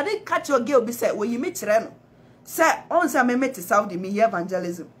erade catch your girl be say we yimi kire no say on say me meti Saudi me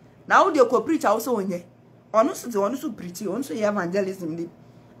evangelism na wo dey ko preach also onye onu so preach onu so evangelism dey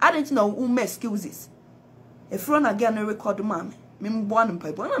I don't know who make excuses. If run again and record man, me born in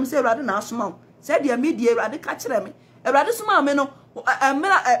pipe. When I'm say rather na small. Said the media rather catch them. A rather small me no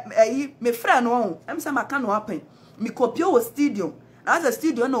me friend one. I'm say ma can happen. Me copy o studio. As a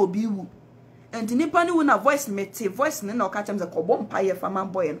studio na obi wu. And the nipa ni na voice me voice na catch am say ko bomb pie for man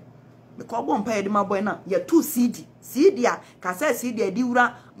boy no. Me ko bomb pie the man boy na. Ya 2 CD a ka say CD di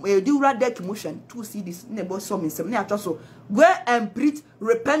wura deck motion 2 CDs ne bo so me sem ne ato so go and preach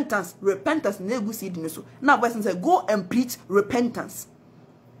repentance ne go CD ne so na voice say go and preach repentance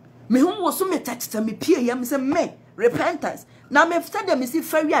me hu wo so me tachita me pie ya me say me repentance na me fta dem si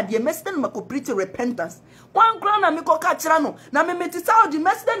fari ade me stand me ko preach repentance one crown na me ko ka kira no na me meti Saudi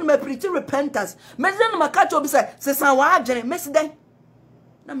me stand me preach repentance me stand me ka cho bi say san wa adwene me stand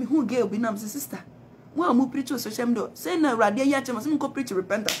na me hu girl bi na me sister wa mu preach social media say na radio ya chema some ko preach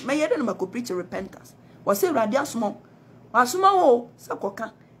repentance me yede na ko preach repentance wa say radio asmo wo say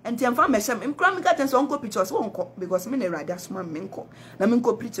koka enti amfa me shem im kra me ka tense onko preach so onko because me na radio asmo me nko na me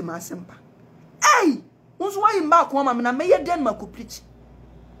nko preach ma asempa hey unso why mba ko ma na meye den ma ko preach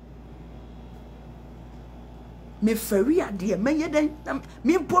me fari ade meye den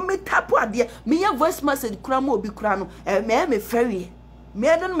me po me tapo ade me ye voice message kura ma obi kura no me fari me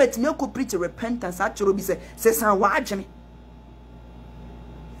den metime ko preach repentance achoro bi se san wa agene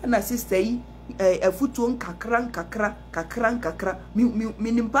na sister yi afutuo nkakra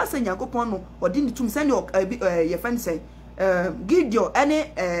mi nimpasa Nyankopon no odi ni tum se ne ye fan say Gideon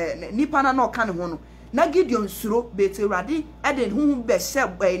ene nipa na oka ne ho no na Gideon suro bete rade eden hu be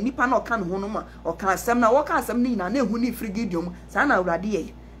hye nipa na oka ne ho no ma oka asem na woka asem ni na ehu ni free Gideon sa na rade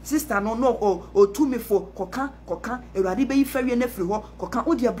ye sister no o tumifo koka rade be yifawie na free ho koka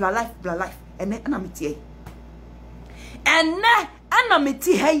odi bla life ene na metie ene ana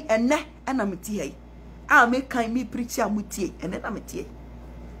meti hey ene ana meti hey a me kan me preach amutie ene na metie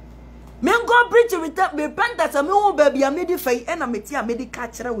me go preach with repentance me wo ba bia me di fai ena meti a me di ka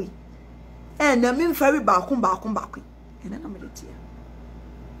kire we ena me mfari ba ko ene na me di tie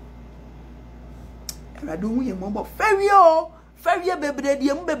era do hu ye mo bo fari bebre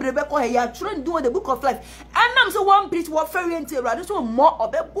die mu bebre be ko he ya tro ndu the book of life enam so one preach what fari enti era so mo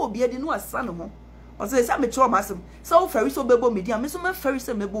obebo obi edi no asa no ho o say me tro masem so fari so bebo me di am so me fari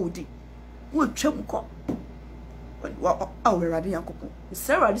se mebo odi wo twam ko awere ade Yankopon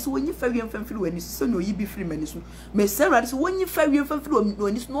Sarah this wonyi fari mfamfiri wani so no yi bi firi mani so me Sarah this wonyi fari mfamfiri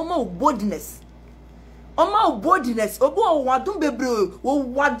wani so no ma boldness obo wadum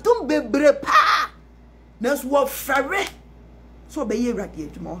bebre pa na so wo fari so be ye rade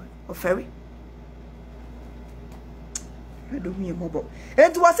adwuma o fari do mi mobo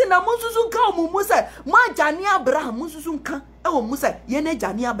enti wase na munsusu nka omumu se ma jani Abraham munsusu nka e omumu se ye na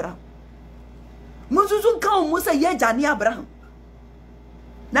jani Abraham munsusu nka omumu se ye jani Abraham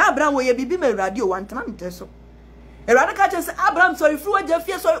na Abraham wo ye bibi me radio wantana nteso erade ka che se Abraham sorry fru waje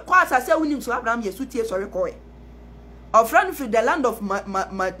fie sorry kwa asase wunim so Abraham yesu tie sorry koe of friend from the land of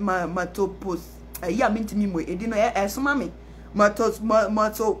matopos ya mintimi mo edino e soma me mato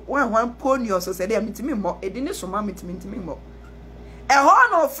wan ponio so se de mintimi mo edini soma mintimi mo e ho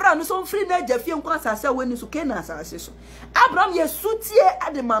no fra no so free na aja fie kwa asase wani so ke na asase so Abraham yesu tie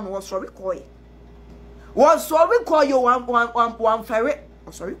ademan wo sorry koe yo wan fere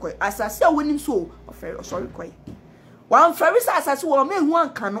sorry koe asase wani so sorry koe wan fere sa asase wo me hu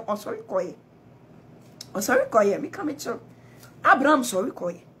anka no sorry koe me come cho Abraham sorry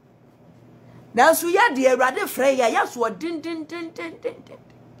koe na so ya de Awurade frɛ ya so din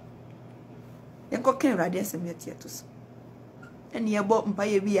yenko ken Awurade asem ya tietos ene yebo mpa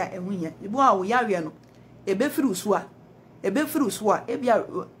ye bi ya ehunya yebo a wo yawe no ebe firi uso a ebia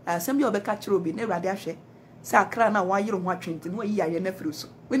asem bi obeka kire obi na Awurade ahwe sa akra na wa yiro ho atwente no yi yaye na firi uso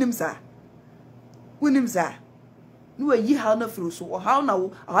wonim za no yi ha na firi uso o ha na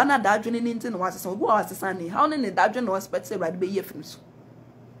wo ha na da adwene ni nti no wasesa obi wa wasesa ni ha ne da adwene no expect say Awurade be ye firi uso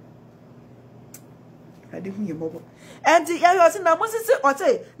ade hu ye bobo enti ya yo se na monsisi o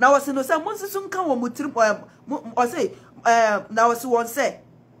say na wose no say monsisi nka wo mutirim o say na wose won say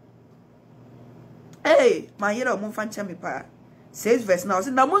my yero mo fa ncha me pa 6 verse na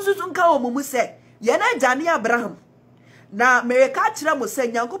wose na monsisi nka wo mu say ye na jani Abraham na mereka kire mo say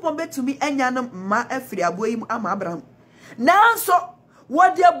Nyankopon betumi anya no ma afiri aboyim ama Abraham nanso wo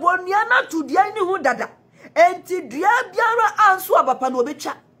de bonua na to dia ni hu dada enti dua biara anso abapa no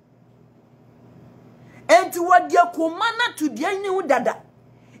obetwa enti wadi akoma na to dia ni hu dada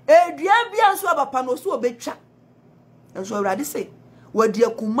edua bia so abapa no so obetwa enso Awurade say wadi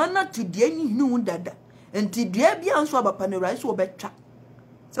akoma na to dia ni hu dada enti dua bia so abapa no Awurade so obetwa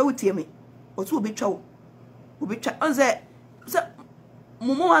so wotie me o so obetwa onze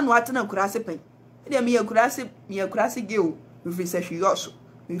mumu anu atena kurase pen e me kurase geo we say she yoso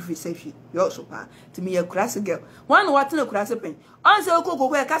pa ti me kurase geo wan watena kurase pen onze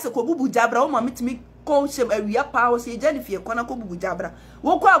okoko e kase ko bubu jabra o ma mitimi ko shem awia pa o se jani fie kona ko bubu jabra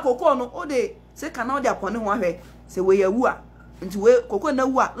wo ko akoko no o de se kana o de apone ho ahwe se we yawu a nti we koko na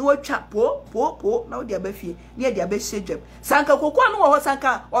wu a na watwa po na o de abafie na e de abahye sanka koko no wo ho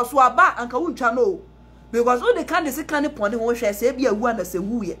sanka oso aba anka wuntwa no because all the kind of can pone won hwe se bia wu na se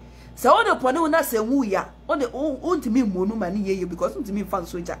wu ye se all the pone na se wu ya all the untimi monu mani ye because untimi fan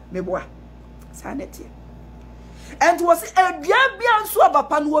soja meboa sanete and was a bia nso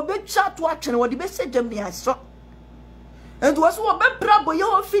abapa no obetwa to atwene wo de be segem ne aso and was wo be brabo ye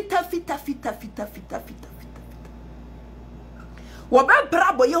wo fita wo be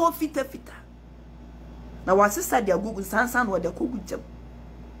brabo ye wo fita na wasisa de agugu sansan wo de kogu jam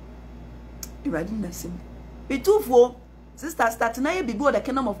Iradi nasim. Bitufo sister start na ye bibi the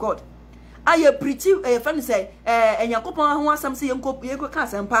kingdom of God. Aye preach friend say Nyankopon ho asam se yenko ka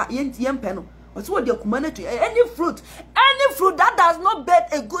asem pa yempe no. What's what the community? Any fruit that does not bear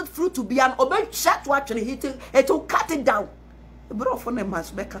a good fruit to be an obey chat to actually hit it will cut it down.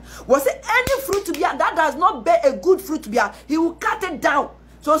 Was it any fruit to be that does not bear a good fruit to be he will cut it down.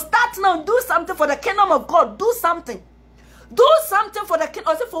 So start now, do something for the kingdom of God. Do something. Do something for the kingdom.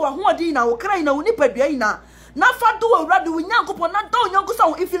 Also for who are now, Ukraine, Unipedia. If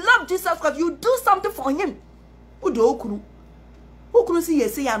you love Jesus Christ, you do something for him. Who couldn't see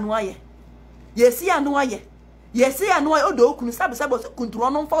yes, and why? Yes, and why? Yes, and why? Oh, do couldn't stab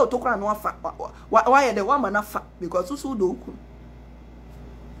control on for to cry no fat. Why the woman of fat? Because who do?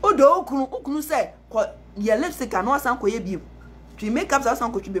 Oh, do couldn't say, your lipstick and was uncle you. To make up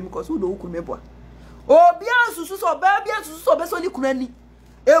some could be because who do couldn't be. Oh, bien, so baby, so best on the cranny.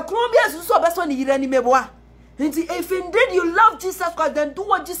 A crumbias so best on the irony mebois. If indeed you love Jesus Christ, then do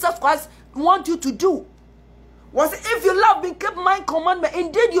what Jesus Christ wants you to do. Was if you love me, keep my commandment.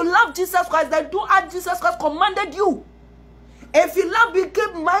 Indeed you love Jesus Christ, then do as Jesus Christ commanded you. If you love me,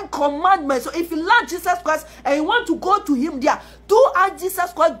 keep my commandment. So if you love Jesus Christ and you want to go to him there, do as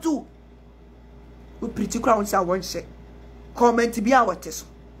Jesus Christ do. We pretty crowns are one say. Comment be our test.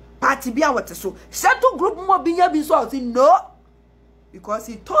 Party be our test. So settle group more being so no. Because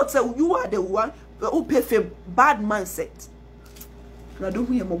he thought that you are the one who pay for bad mindset. I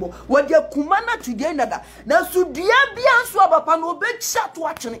don't hear more. What your commander to the end of that. Now, so dear be answer about no bed chat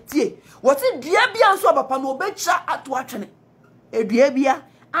watching it. What's it, dear be answer about no bed chat at watching it? A dear be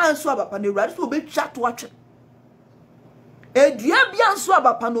answer about the right to be chat watching. A dear be answer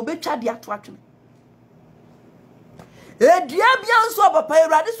about no bed chat at watching. A dear be answer about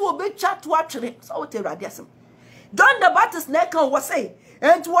radis will be chat watching. So what a radius. John the Baptist neck was say.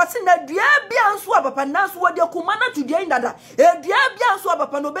 And what's in the dear be answer papa nas what your commander to the end of that. A dear be answer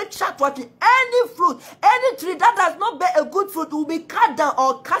papa no be chat watching any fruit, any tree that does not bear a good fruit will be cut down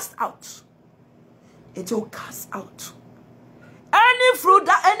or cast out. It will cast out. Any fruit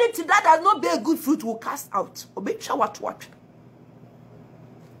that anything that does not bear a good fruit will cast out. Obey shower to watch.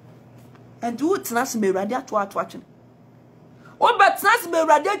 And do it nas me radia to watching. Oh, but nas me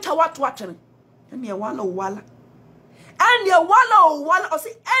radia to watching. And you walla. And your walla or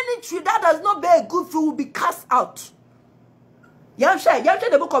see any tree that does not bear good fruit will be cast out. You share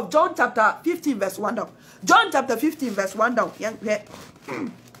the book of John chapter 15 verse 1 down. John chapter 15 verse 1 down.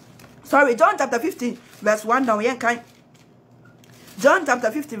 Sorry, John chapter 15 verse 1 down. John chapter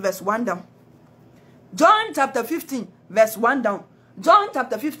 15 verse 1 down. John chapter 15 verse 1 down. John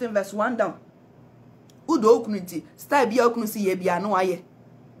chapter 15 verse 1 down. Udo okuniti style bia okunusi ye bia no aye.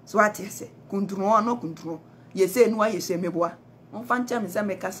 So what you say? Kuntuno no kuntuno. You say no, you say me boy. On fancha me say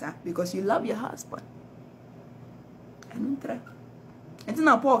me kasa because you love your husband. And try. And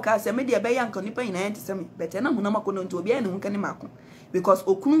now Paul ka say me dey be yanko nipa ina enti say me, but na hunama ko no nti obi ene hunka ni mako because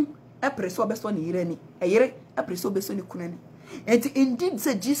okunu e preso beso ni yire ni. E yire e preso beso ni kunani. And indeed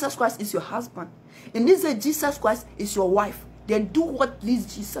say Jesus Christ is your husband. Indeed say Jesus Christ is your wife. Then do what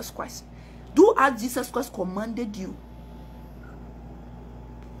please Jesus Christ. Do as Jesus Christ commanded you.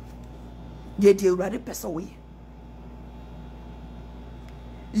 Ye dey ready pass away.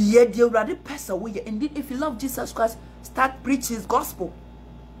 Ye dey ready pass away. Indeed, if you love Jesus Christ, start preaching his gospel.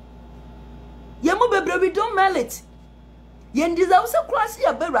 Ye mo bebre we don't mail it. Ye deserve say Christ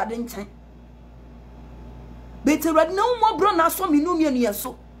ye be ready nchen. Better ready no more bro na so me no me no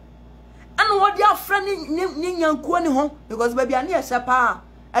so. And what your friend ni nyanko ni ho because baby ani e sepa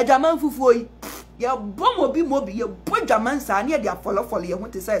ajaman fufuo yi. Ye bom obi mobi ye bodwaman sa na ye dia follow ye ho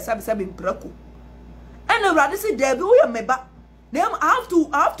te say sabe mprako. And already say there be we meba. Them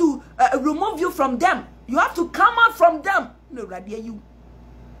I have to remove you from them. You have to come out from them. No radio you.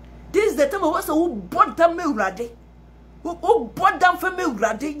 This is the time was who bought them me ready. Who bought them for me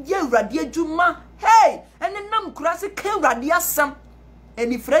ready? Ye radio juma. Hey, and then nam krasi came radio sam.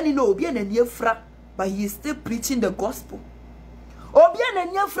 And if friend no obi and ye fra, but he is still preaching the gospel. Obi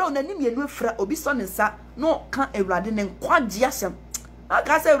and ye fra na nim ye no fra obi so ne sa no kan ewrade ne kwagye asem.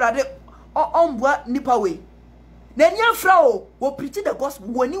 Aka say ewrade ombua nipa we. Na nye fra o wo preach the gospel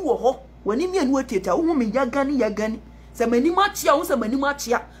woni wo ho woni me anu ateta wo me yagani se mani machia wo se mani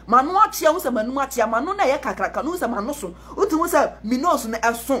machia manu achia wo se manu machia manu na ye kakraka no se manu so utumu se minoso na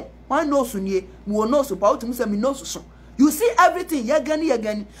eso wan no so nie wo no so pa utumu se minoso so you see everything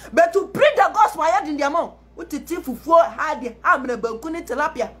yagani but to preach the gospel ya din diamond utiti fufuo hade hamre banku ne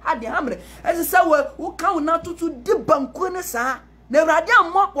tilapia hade hamre ese se wo kan na tutu di banku ne sa na urade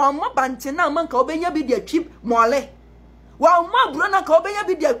ammo wamma banche na manka obenya bi dia twip mole wamma bro na ka obenya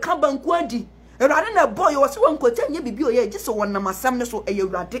bi dia ka banku adi urade na boy wo se won kwota nya bibi oye gise won na masam ne so eye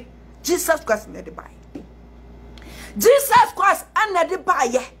urade Jesus Christ na de bai Jesus Christ na de bai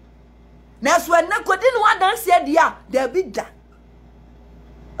ye na so na kodi no adanse dia da bi da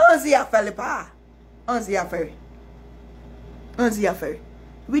onzi afele pa onzi afere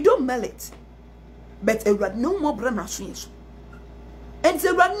we don't mail it but Ewurade no more bra na so yeso and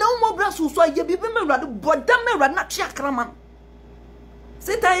Ewurade no more bra so ye bi me Ewurade boda me Ewurade na twa kraman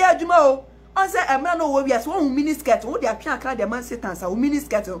Satan ya adwuma o on say emra no wo wiase wo mini skirt wo de atwa akra de man Satan sa wo mini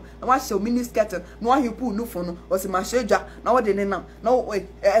skirt na wa hye mini skirt na wa hepu no fo no o se ma hyeja na wo de ne nam na wo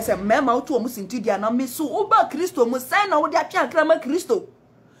ese mema wo to mu sintidia na me so wo ba Kristo mu sai na wo de atwa akra ma Kristo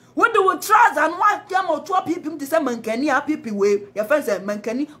wo de wo trouser and wa dem o to pipim te se mankani a pipi we ya fa se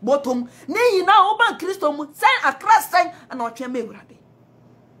mankani bottom ne yina wo ba Kristo mu sai akra sai na o twa me Ewurade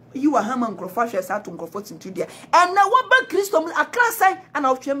you are Haman Crofashes at Uncrofotin to dear. And now what about Christom? A class sign and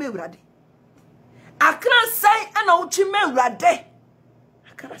out your mirade. A class sign and out your mirade.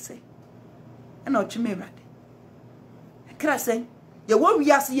 A class say and out your mirade. A class say, your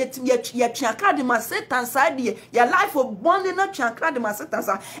warrior yet chancradima set inside your life of one in a chancradima set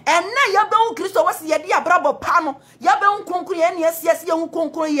inside. And now your bone Christo was your dear bravo pano. Your bone concrete, yes, young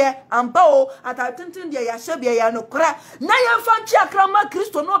concrete, and bow at our tintin, dear Yashabia no cra. Now you found Chakrama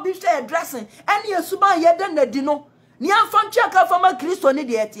Christo no be share dressing, and your suba yet than the dino. Nian found Chaka from a Christo ni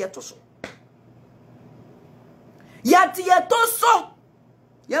dear Tiatoso. Yatiatoso.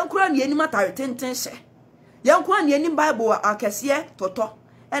 Young cran yenimata tintin say. Yankwan ye ni Bible akese toto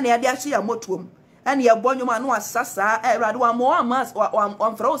ene ya de ahye ya motuom ene ye bonyoma no asasa Ewurade wa mo amas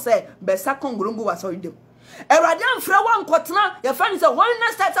wa mfra wo se besa kongrongo wa sorry dem Ewurade amfra wa nkotena ye fa ni se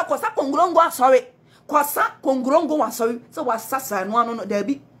holiness state kosa kongrongo asori kosa kongrongo wa sorry se wa sasa no ano no da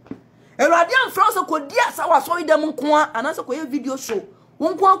bi Ewurade amfra wo se kodi asa wa sorry dem nko anase ko ye video show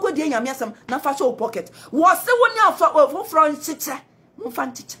wonko akodi nyame asem na fa show pocket wo se woni afa fofro nchiche mo fa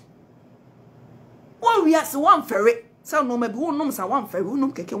nchiche oh yes, one ferry. So no maybe one nom sa one ferry, no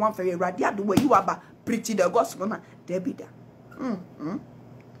keke one ferry radia the way you are preaching the gospel na debida.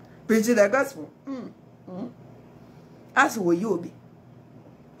 Preaching the gospel. As will you be.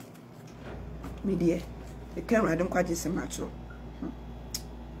 Me dear, the camera don't quite just matter.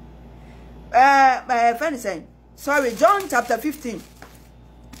 My friend is saying, sorry, John chapter 15.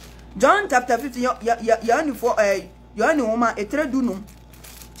 John chapter 15, you're only for you're only woman a tredunum.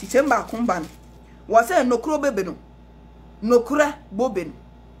 Chichemba kumban. Wase nokro bebenu nokra bobenu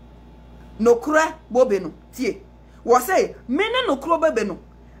nokra bobenu tie wase mene nokro bebenu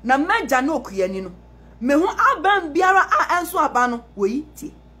na meja na okuyani no me hu aban biara a enso aba no woyi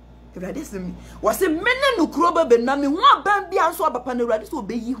tie Ewurade semi wase mene nokro bebenu na me hu aban bia enso aba pa na Ewurade so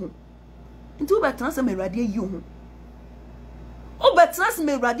obeyi hu nti obetran se me Ewurade yi hu obetran se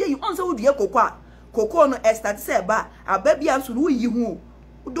me Ewurade yi onse wo due kokko no estart se ba aba bia so no yi hu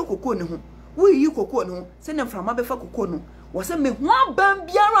do kokko ne hu we yi kokko no se ne mframa befa kokko no wo se me hu aban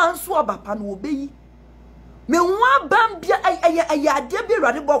biara anso abapa no obeyi me hu aban bia ade bi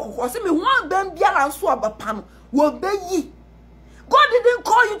Ewurade bo kokko se me hu aban biara anso abapa no obeyi. God didn't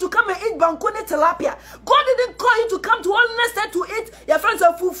call you to come and eat bankone tilapia. God didn't call you to come to holiness set to eat your friends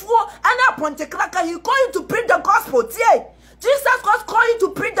of fufu and a ponte cracker. He called you to preach the gospel. Jesus Christ called you to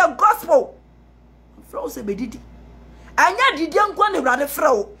preach the gospel. Froze bedidi. Anya didian kwa ne Ewurade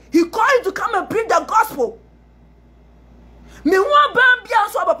frɛ. He called you to come and preach the gospel. Me wa ban bia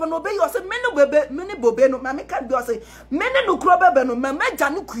so abapa no be you say mene bobe no ma me kan bi o say mene no kro bebe no ma meja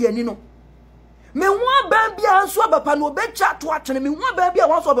no kuani no. Me wa ban bia so abapa no be cha to atene me wa ban bia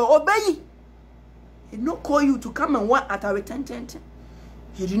wan so be obeyi. He did not call you to come and work at our tent.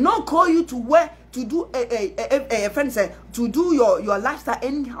 He did not call you to work to do a friend said to do your lifestyle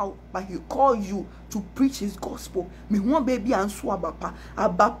anyhow, but he called you to preach his gospel. Me one baby and so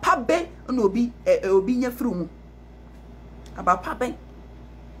abapa be no be obi nya frumu. Abapa be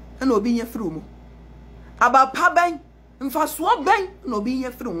no obi nya frumu. Abapa be mfa so be no obi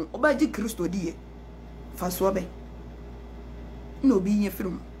nya frumu. Oba ji Kristo die. Fa so be no obi nya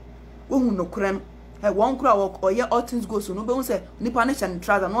frumu. Wo hu no kura no one crowd or yeah, all things go so no be say nipa na chan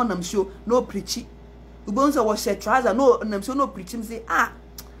trouser no nam show no preachy. You be say was share trouser no nam show no preaching say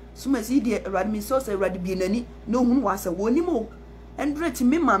so me see the Ewurade me so say Ewurade bi nani no hu was a woni mo and rate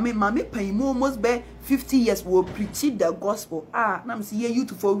me mama pan mo almost be 50 years we preach the gospel na say you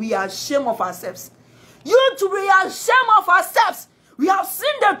to for we are ashamed of ourselves. You to we are ashamed of ourselves. We have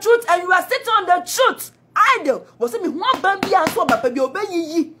seen the truth and you are sitting on the truth. Idle was me one bambi and so baba bi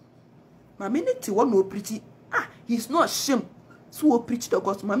obeyi. Mama need to one no preach. He's not ashamed. So we preach the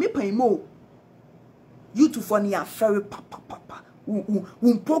gospel. Mama pay more. You to funny are very papa.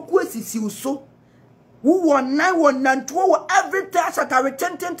 Poku sisi so. Who 1912 every day at our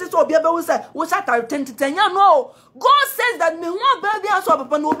 10 so be able to say, "What's at our 10 no." God says that me one baby and so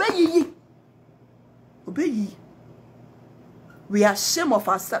papa no obey ye. Obey. We are ashamed of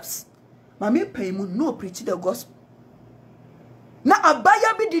ourselves. Mami pay mu no preach the gospel. Na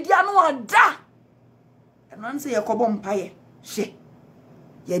abaya bi didi anu ada. And one say yakobo mpaye. She.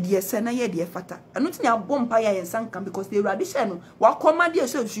 Ye de ese na ye de fata. Anu ti na abom mpaye yen sanka because the radition no wa command ye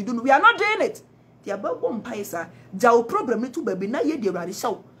say you do. We are not doing it. The abom mpaye sa. Ja problem ni to baby na ye de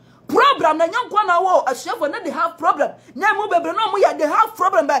radition. Problem na nyankwa na wo ashefo na they have problem. Na mu baby no mu ya they have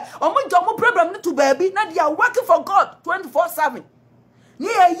problem by omu jomo problem ni to baby na they are working for God 24/7. Ni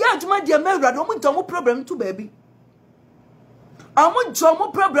ye adwuma de mewrade omu jomo problem to baby. Omu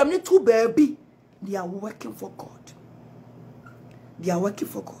jomo problem ni to baby. They are working for God. They are working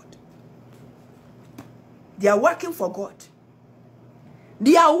for God. They are working for God.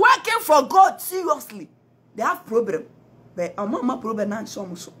 They are working for God seriously. They have problem. But mama problem na so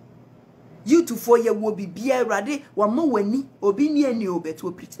so. You to 4 year will be beer ready. One more when obi ni any obet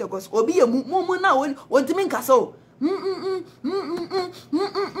to preach the gospel. Obi a mumu now when to mean castle.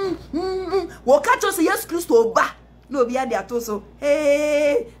 What catch us yes, Christo ba. No be there so.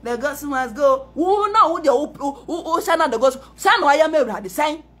 Hey, the gospel must go. Who now the shana the gospel. San why am I the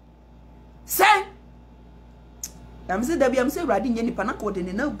sign? Sign. I'm saying that I'm saying riding any panaco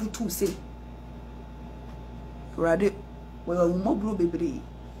than no butu say. Radi, well, more blue baby.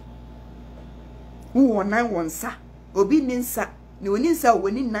 Who one sa obi ninsa ni oninsa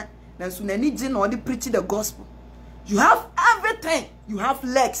wenina na so na ni gin or the preach the gospel. You have everything. You have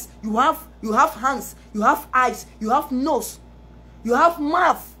legs, you have hands, you have eyes, you have nose, you have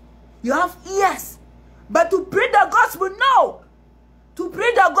mouth, you have ears. But to preach the gospel, no. To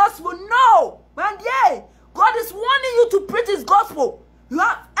preach the gospel, no. Man, yeah, God is wanting you to preach his gospel. You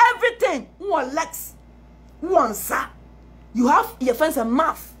have everything. Who are legs? Who are sa? You have your face and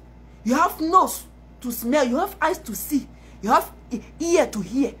mouth. You have nose to smell, you have eyes to see, you have ear to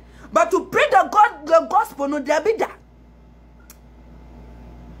hear. But to preach the gospel, no there be that.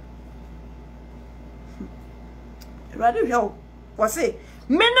 Rather hell, was say,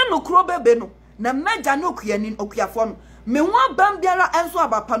 mena no kro bebe no, na meja no kuyanin okuafo no. Me wan bam biara enso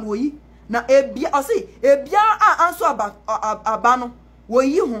abapa no yi, na ebia o say, ebia anso aba no wo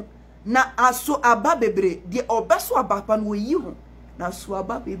yi ho, na aso aba bebre, de obeso abapa no wo yi ho, na so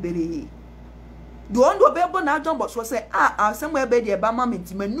aba bebre. The one who be able na John but say somewhere be the ba mama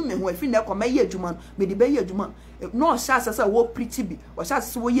nti manu me ho afi na ko me ye adwuma no me de be ye adwuma no sha say wo preach bi o sha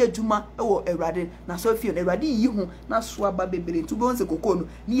say wo ye adwuma e wo Awurade na so afi na Awurade yi ho na so aba bebere nti bo nse kokko no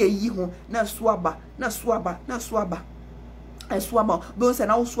ne ye yi ho na so aba na so aba na so aba so aba bo nse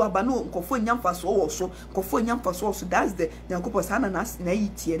na wo so aba no nkofo nyamfa so wo so nkofo nyamfa so so that's the nyankopɔ sana na yi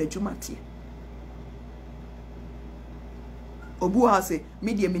tie the adwuma tie. Obu ha se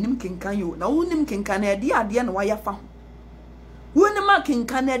media minim kenkan yo na wonim kenkan na ade na waya fa ho wonim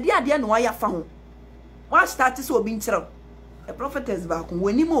kenkan na ade na waya fa ho wa start so obi nkyerɛ a prophetess ba ko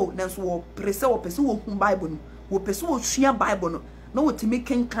wonim o na so wo prese wo pese wo hu bible no wo pese wo hua bible no na wo timi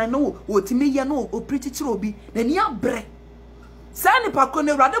kenkan no wo timi ye no o preach kyerɛ obi na ni abre sa ni pa ko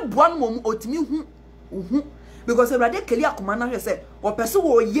na Awurade boa no mom o timi hu because Awurade keli akoma na hwɛ sɛ wo pese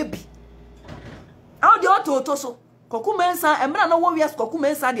wo ye bi aw de ototo so koku mensa emra na wo wias koku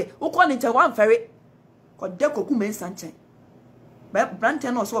mensa de wo ko ni nche wan fere ko de koku mensa nche ba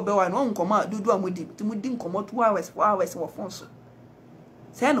brante no so be wa no nkoma dudu amudi ti mudi nkoma 2 hours 4 hours wo fon so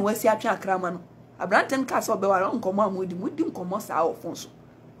se no wasi atwa akrama no abrante nka so be wa no nkoma amudi mudi nkoma sa wo fon so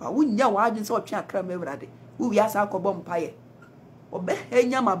wa wunya wa adwin se otwa akrama Awurade wo wias akobom paye obe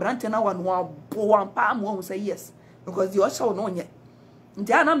enya ma brante na wa no abo wan pa mo hu say yes because the osho no nye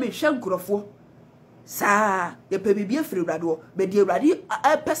nti ana me hwe nkrofo sa ye pe bibie firi Awurade wo be di Awurade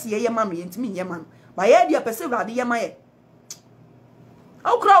pese ye ma no ye ntimi nye ma no ba ye di pese Awurade ye ma ye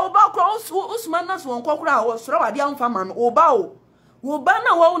okra oba okra usman na so nkwa kra wo soro wade amfa ma no oba o wo ba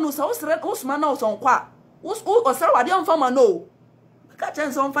na wo no sa usre usman na so nkwa osoro wade amfa ma no ka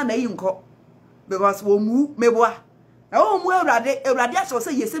chen so mfa na yi nko because wo mu meboa na wo mu Awurade aso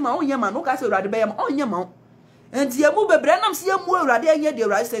se yese ma onye ma no ka se Awurade be ye ma onye ma enti emu bebre nam se emu Awurade anye de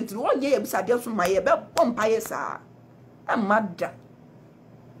Awurade sentri onye ye bisade so ma ye be bompa ye sa amada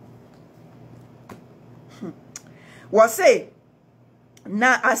wo say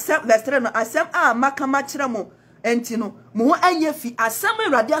na asem vestre no asem makama kire mo enti no mo ho anya fi asem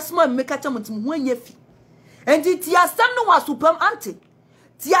Awurade asoma mmeka cha mo ti mo ho anya fi enti ti asem no wasupam ante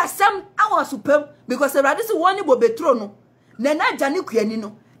ti asem awasupam because Awurade se woni bo betro no na na jane kuani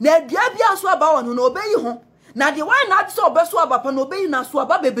no na adua bia so aba won no obeyi ho na de why na so obeso abapa no obeyi na so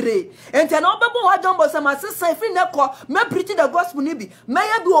aba bebre enti na obebo ho John Boss ma sesan fi ne ko me preach the gospel ni bi me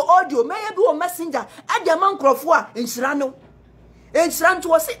ye bi o audio me ye bi o messenger ade man krofo a nhira no Enchira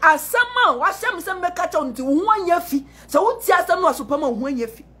nto se asama wa hyem se meka cha nti wo anya fi se wo ti asam no asopama wo anya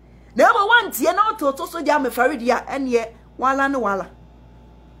fi na ma wantie na ototo so dia me fare dia ene wala ne wala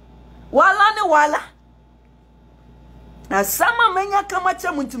asama menya kama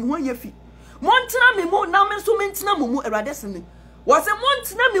cha nti wo anya fi montina me mu na me so mentina mu Awurade sene wo se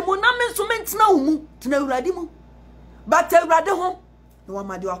montina me mu na me so mentina wo mu tina Awurade mu but Awurade ho no wa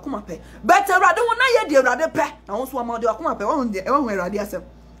ma de akoma pe but Awurade ho na ye de Awurade pe na wo so wa ma de akoma pe wo Awurade asem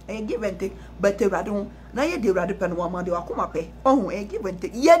e give and take but Awurade ho na ye de Awurade pe no wa ma de akoma pe oh e give and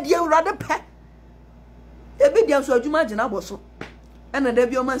take ye de Awurade pe e bi dia so adwuma gina boso ena da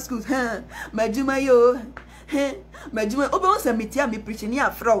bi o man schools majuma yo majuma obe won se metia me preaching ya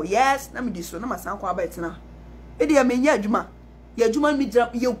afro yes na me di so na masan kwa ba etina e de ya menya adwuma ye adwuma mi gira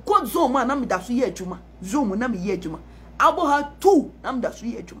ye ko zone ma na me da so ye adwuma zone na me ye adwuma abo ha 2 na me da so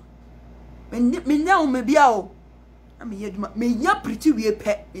ye adwuma me nya o me bia o na me ye adwuma me nya preach wie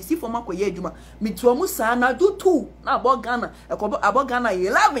pe me si forma ko ye adwuma me tuo mu sa na do 2 na abo Ghana abo Ghana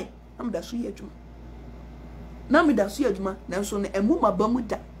 11 na me da so ye adwuma na me da so ye adwuma na so ne emu maba mu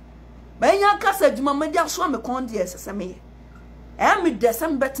da banya kasa adwuma me dia so me kon de sese me ye me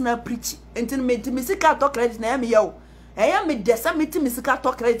desem betna preach entin me sika to credit na me ye o me desem me sika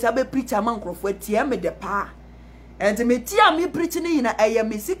to credit abe preach amankrofo atie me de pa enti me tia me preach ni na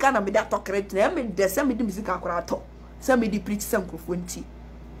me sika na me da to credit na me desem me de sika akora to se me di preach sam krofo nti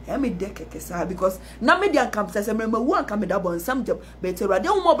me de keke sa because na me dia kam se me wu anka me da bon sam job but Awurade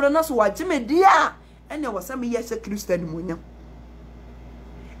wo mo bro na so wa je me dia ene wo se me ye se Christian mu nya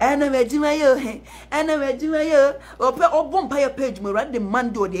ena medjuma yo ope obompa ya page me read the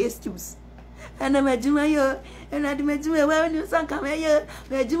man do the excuse ena medjuma yo ena de medjuma wa ni sanka me yo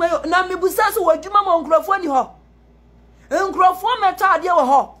medjuma yo na me busa so wadjuma mo nkrofo ni ho nkrofo meta ade wo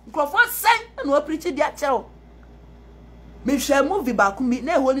ho nkrofo sen na o preach dia chero me hwe movie ba ku mi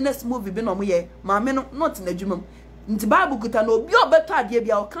na holiness movie bi no mo ye ma me no not na djuma nti bible kuta na obi obeto ade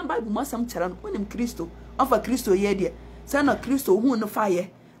bia o kan bible mo sam chera no onim Kristo ofa Kristo ye de se na Kristo hu no fa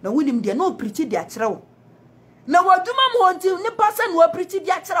ye na wonim de no preach dia kire wo na waduma mo nti ni pasa no preach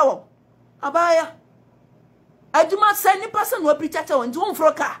dia kire wo abaya aduma se ni pasa no preach kire wo nti wo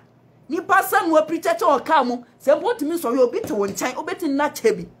mfroka ni pasa no preach kire wo ka mo se mpotimi so ye obi te wo nchan obeti na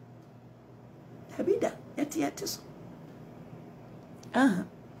chebi abida eti so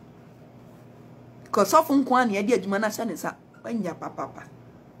ko sofu nkwa na ye de aduma na sha ne sa wanya papa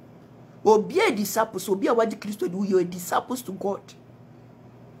obi a disciples obi a wadi Kristo do you disciples to God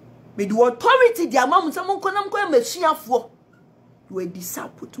with the authority the amam some konam ko masuafo you a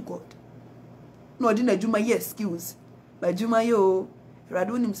disciple to God no di na adwuma ye skills majuma yo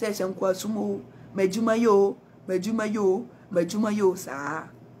rado nim se hye nko asumo majuma yo sa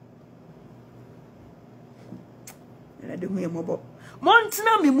na de hu ye mobo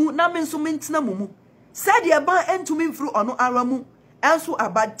montina memu na me nso mentina mumu said ye ban entumi mfru ono aramu enso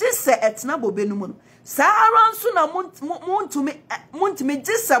abagise etna bobenu mu no saara nso na montimi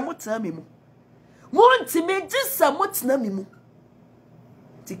gisa motena memu montimi gisa motena memu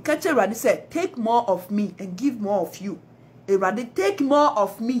ti kache Awurade say take more of me and give more of you Awurade take more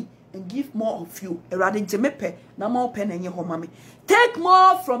of me and give more of you Awurade jemepe na ma ope na nye ho mame take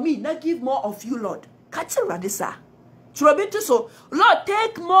more from me na give more of you Lord kache Awurade sa Trobito so Lord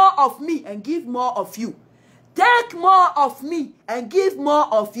take more of me and give more of you take more of me and give more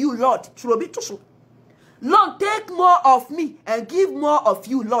of you Lord Trobito so Lord take more of me and give more of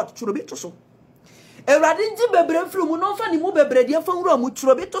you Lord Trobito so Awurade nji bebre mfiri mu no fa ni mu bebre de fa nwura mu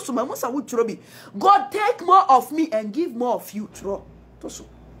Trobito so ma musa wo trobi God take more of me and give more of you tro to so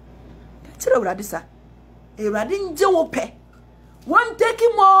tire Awurade sa Awurade nje wo pe one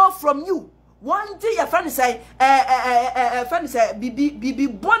taking more from you one day your friend say bibi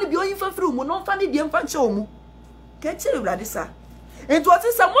boni bi oyin fa firi mu no fa ni de mfa nche omu ka tire Awurade sa enti o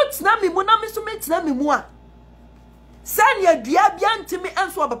ti sa motina mi mu na mi so metina mi mu a sanya dua bia ntimi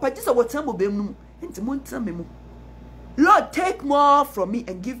enso abapa ji sa wotan bobem nu enti montina mi mu Lord take more from me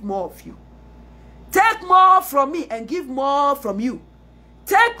and give more of you take more from me and give more from you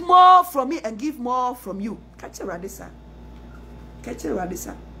take more from me and give more from you ka tire Awurade sa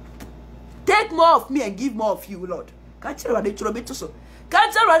take more of me and give more of you Lord ka tire Awurade Trobito so ka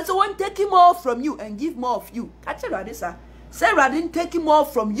tire Awurade so one taking more from you and give more of you ka tire Awurade sa say Awurade taking more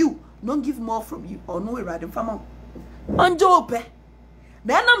from you don't give more from you or no Awurade fama onjo pe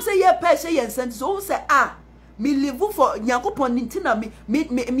na nam say ye pe say ye sent so say me live for Nyankopon ntina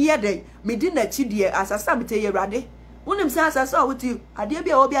me yede me di na chi die asasa me te ye Awurade wonim say asasa wo ti ade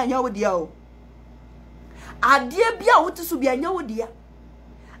bia wo bia anya wo dia o ade bia wo ti so bia anya wo dia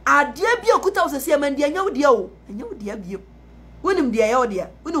ade bia okuta wo se man dia anya wo dia o anya wo dia bia Unim dear odia,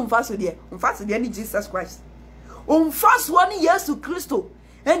 unum fast dear, fast dear Jesus Christ. Fast one years Christo.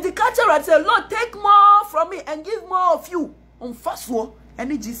 And the catcher had said, Lord, take more from me and give more of you. Fast one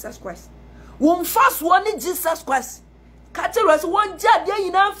any Jesus Christ. Fast one in Jesus Christ. Catcher has one jet there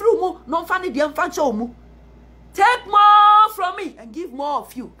in our through no funny dear fancho mu. Take more from me and give more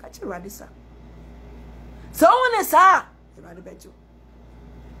of you. Catcher radisa. So one is ah, you rather bet you.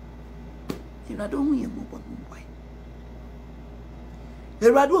 You don't hear more boy.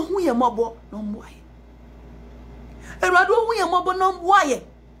 You rather hear more boy, no boy. You rather hear more boy, no boy.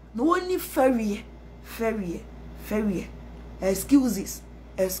 No only ferry. Excuses.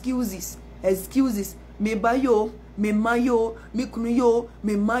 Me bayo, me mayo, me kunuyo,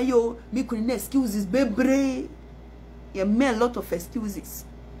 me mayo, me kunine excuses, bebre. You made a lot of excuses.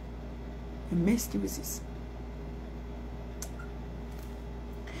 You made excuses.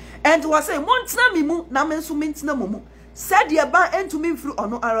 And was a monthna mimu, na mensu mintina mumu. Said ye ba entu min through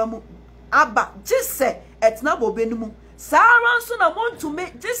ono aramu. Abba, just say, etna bobenumu. Saran so na montu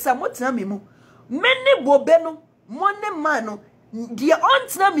me, just sa motina mimu. Many bobenu, money mano, dear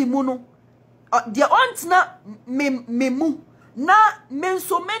ontna mimu no. Dear ontna memu. Na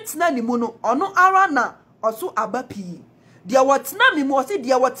menso mentina ni muno, ono arana, osu abapi. Dear watna mimu, or say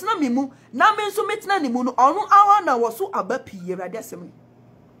dear watna mimu, na menso mentina ni muno, ono arana, wasu abapi, radiasemi.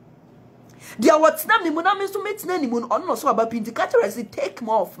 Dear what's not me, Munam to meet any moon on no so about Pinticator as it take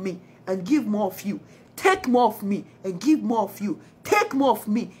more of me and give more of you. Take more of me and give more of you. Take more of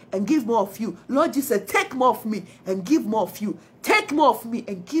me and give more of you. Lord Jesus, take more of me and give more of you. Take more of me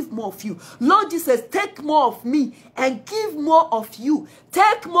and give more of you. Lord Jesus, take more of me and give more of you.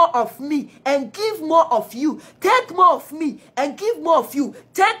 Take more of me and give more of you. Take more of me and give more of you.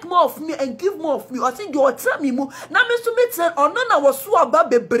 Take more of me and give more of you. I think you're telling me more. Now, Mr. Mitchell, or none of us swab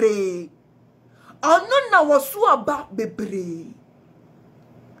bebre. Onona wasu aba bebre.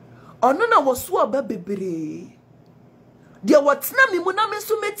 Onona wasu aba bebre. Dia watina mi mu na me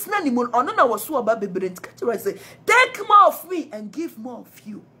so metina ni mu. Onona wasu aba bebre. Catch what I say. Take more of me and give more of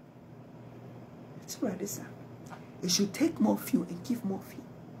you. That's what I say. You should take more of you and give more of you.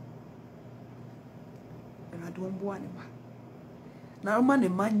 And I don't want him. Na man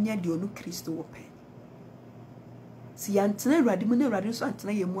nya de onu Kristo wo pe. Si antene radimu ne radimu so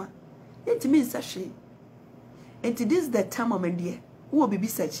antene yemwa. It means that she. And this is the time of my dear. Who will be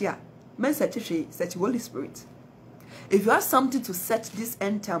such here? Men such Holy Spirit. If you have something to search this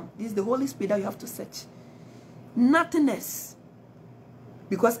end time, this is the Holy Spirit that you have to search. Nothing else.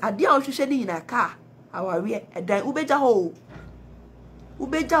 Because a dear also shedding in a car, our rear, a die ubeja ho.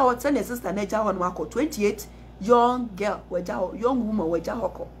 Ubeja ho, tell your sister Neja on Wako, 28 young girl, young woman, weja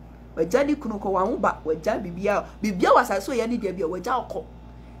hoko. Wejadi kunoko wamba, weja bibia. Bibia was I saw any dear, weja hoko.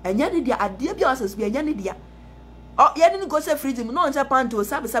 And yani dia adie bi asas bi yani dia oh yani ni go se fridge no ncha panto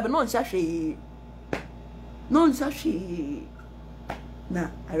sabe no ncha hwe na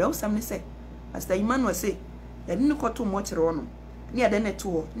around something say as the Emmanuel say yani ni koto mo kire wono ni ade ne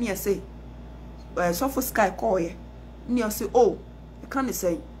to ni ya say so for sky call ye ni ya say oh you can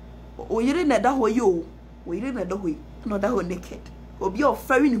say o yire na da ho yo o yire na da ho no da ho naked obi o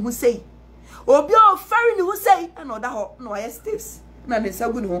fari ni hu say and da ho no I stiffs na ne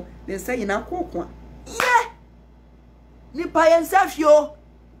sagu no ne say na kokwa yeah ni pa yensaf yo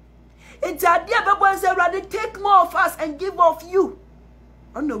enti ade abebo say rather take more of us and give of you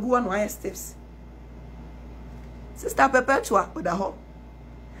on no go on why steps sister perpetua oda ho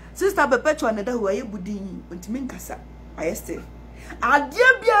sister perpetua na da ho aye budin ontimi nkasa why step ade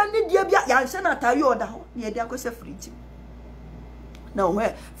bia ni dia bia ya hye na tayo oda ho ne dia ko se fridge na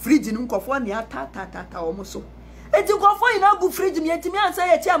where fridge ni nkofo ne ata omo so enti nkofo ina gu fridge mi enti mi ansa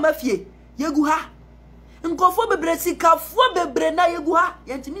ye chi amafie yegu ha nkofo bebre sikafo bebre na yegu ha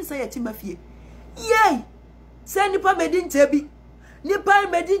enti mi nsa ye chi mafie yey se nipa medi ntebi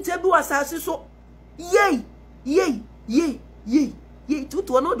wasase so yey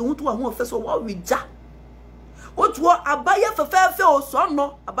tutu no de hutu ho ofeso wa wija otu abaye fefefe o so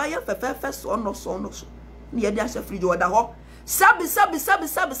no abaye fefefe so no so ni ye dia se fridge oda ho sabi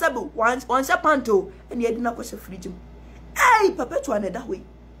one panto and ye dina kwese fridge mu hey perpetua na da hoyi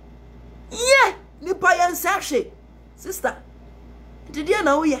yeah nipa yan sahwe sister didi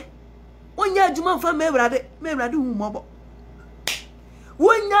na wo ye onya adwuma mfa mewrade hu mobo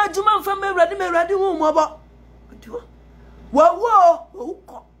wonya adwuma mfa mewrade hu mobo odo wo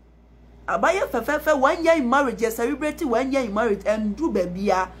uko abaye fefefe one year in marriage celebrate 1 year in marriage and do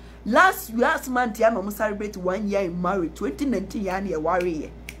babia last month ya no celebrate 1 year in marriage 2019 ya na worry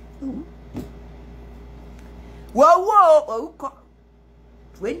ye wo uko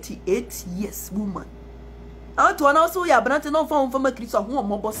 28 years woman I to also ya brante no fa from Christo ho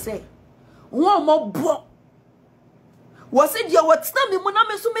omobo say wo omobo was it your what's na me mu na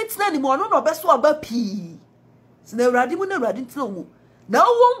me so metina ni mo no obeso aba pi sina urade mu na urade tina mu na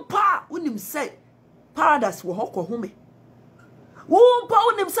wo mpa unim say paradise wo hokọ home wo mpa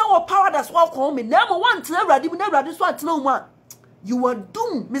unim say wo paradise wo hokọ home na mo want na urade mu na urade so atena mu a you were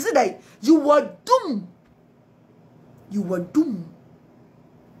doomed me say that you were doomed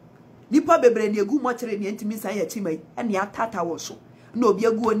nipa bebre na egu mo kire ne ntimi san ya chimai ene atata wo so na obi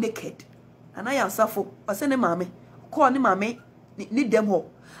agu naked ana ya nsafo ose ne maame ko ne maame ni dem ho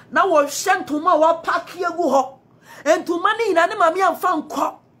na wo hwentoma wa paki agu ho entoma ni ina ne maame amfa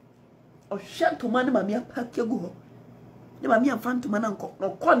nko o hwentoma ne maame paki agu ho ne maame amfa ntoma na nko no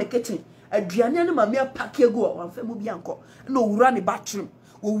ko ne kitchen aduane ne maame paki agu ho amfa mu bia nko na owura ne bathroom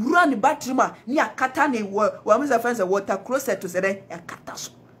owura ne bathroom a ni akata ne wa me say fence water closet to say dey akata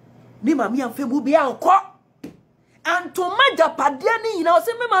so ni maame amfa mu bia nko antoma japade ni ina o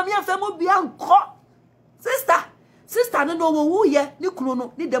se me maame amfa mu bia nko sister no wo ye ni kunu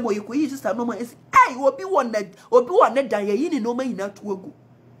no ni demo ye ko yi sister no ma esi ai obi won na dan ye ni no ma ina to agu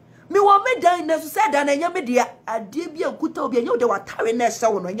mi wo me dan na so se dan na nya me dia ade bi akuta obi anya wo de watare na ese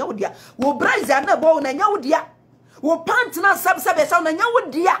wo no anya wo dia wo brazier na bo na anya wo dia wo pant na sab ese wo na anya wo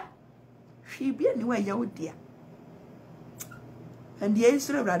dia hwi bi ni wa anya wo dia and the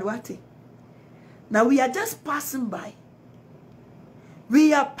Israel radwate now we are just passing by.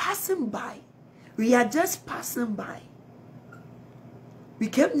 We are just passing by. We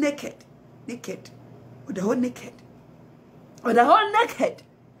came naked. With the whole naked.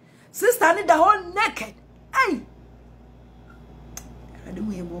 Sister need the whole naked. Hey! I don't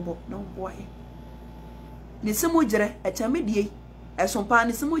know no boy. Ni simu jere, a chamedie, a sumpa,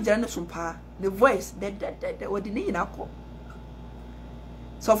 ni simu jere, no sumpa. The voice, the ordinary in alcohol.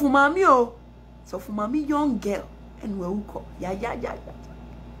 So for mommy, so for mommy, young girl, and we will call. Ya.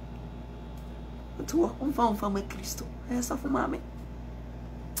 To found from a Christo. Yes, of mammy.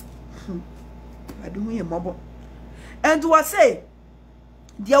 I do me a mobile. And to say,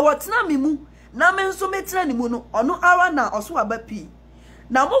 dear what's na mimu, na men so metra ni muno, or no hour na or so about pee.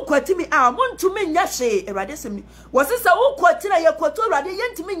 Now, mo quatimi, I want to mean yashe, a radism. Was this a whole quatina ya quato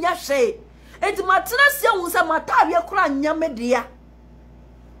radiant to mean yashe? And to Martina was a mataria cran yamedia.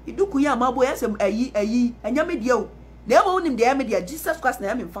 You do kuya mabo as a ye, and yamedio. Never own him the amedia, Jesus Christ, I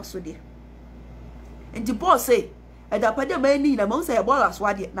am in fast with you. And the boss say, and the pada may need a month say a ball as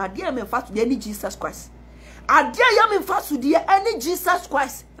wadi, now dear me fast with any Jesus Christ. I dare you me fast with dear any Jesus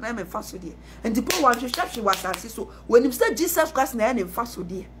Christ, and I'm in fast with you. And the poor one she was as so when you said Jesus Christ, and I'm in fast with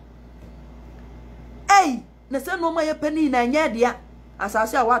you. Hey, Nasa no my penny in a year, dear, as I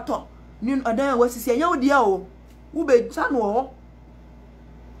say what talk. Noon or then was to say, yo, dear, who be son or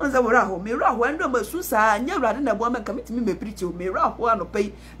as I were at home, Mira, when no Susa, and you're rather than a woman commit me, me preach you, Mira, one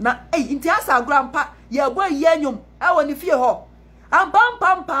pay. Now, hey, in Tiasa, grandpa, ya boy, yanum, I want to fear her. And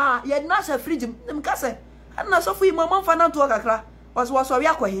pampa, yet not a fridge, them castle. And not so free, mamma found to a crack, was sorry,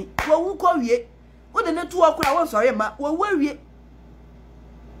 aqua, well, who call ye? Wouldn't it to a crowd, sorry, ma, well, where ye?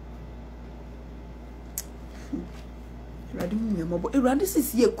 Radin, mobile, this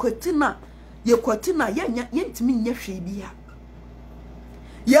is ye quatina, yet to me, yes, she be.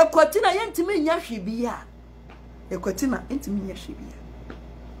 Ye kwatina yentimi nya hwebia. Ye kwatina yentimi nya hwebia.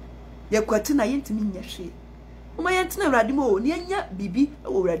 Ye kwatina yentimi nya hwe. Uma yentina urade mo ni nya bibi e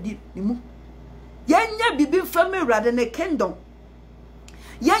wo urade ni mu. Ye nya bibi fam urade ne kingdom.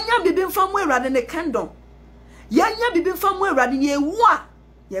 Ye nya bibi fam urade ne kingdom. Ye nya bibi fam urade ne ewu a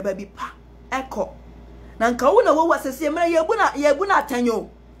ye ba bi pa eko. Na nka wo na wo wasese mra ye bu na atanyo.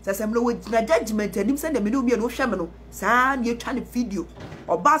 Sasemlo we na judgment anim se na me no hwe me no. Sa na etwa ne video.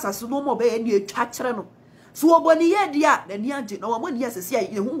 Obasa so no mo be na etwa kire no. So oboni ye dia na ni age na wo ni asese a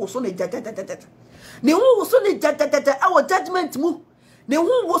ne hu wo so na jajajajaja. Ne hu wo so na jajajaja our judgment mu. Ne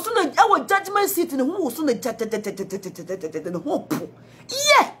hu wo so na our judgment seat ne hu wo so na jajajajaja ne hu po.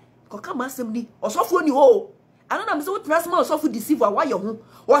 Ye ko kama asem ni osofo ni ho. Ana na me se wo tena asem osofo deceive wa ye ho.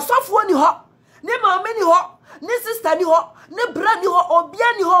 Osofo ni ho. Ne maame ni ho. Ne sister ni ho, ne bra ni ho, obia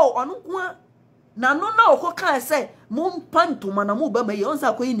ni ho, onu kwa. Na no na okoka say, mo pantoma na mo ba me onsa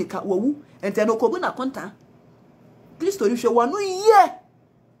akoyi nika wawu, ente no kobu na konta. Kristo ri hwe wanu ye.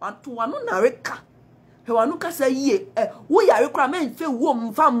 Wanu na reka. He wanu ka say ye, wo yare kra me nfe wo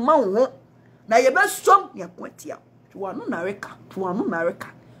mfa mma wo. Na ye be som ye kwatia. Wanu na reka, wanu na reka.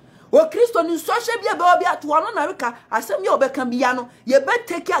 O Kristo ni so hye bia be obi atwanu na reka, asem ye obeka bia no, ye be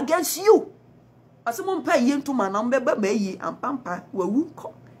take against you. Asemo mpa ye ntuma na mbeba mayi ampampa wawu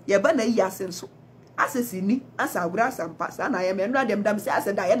ko ye ba na yi asenso asesi ni asa agura asampa sa na ye me nra dem dam se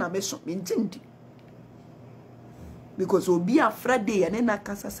ase da ye na me so me ntindi because obi a Friday and na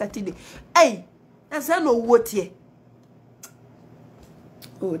kasa Saturday hey na say no what here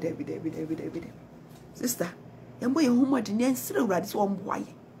oh David sister yambo ye homo de nsere urade so omboaye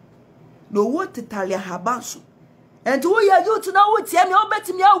no what tetalia habanso and wo ya you to na wo tie me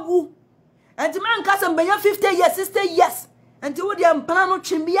obetimi awu and man kasa mbenya 50 years 60 years and wo de mpana no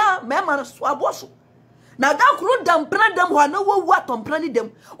twembia me ma no so aboso na da kuru dampana dem ho na wo wu atompana ni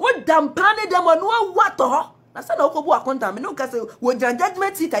dem wo dampana ni dem no wo wu ato ho na say na okobu akonta me no kasa wo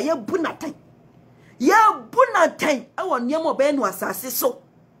judgment seat ye bunatan e won niam obe no asase so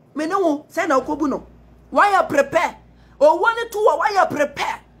me no wo say na okobu no why you prepare or want to why you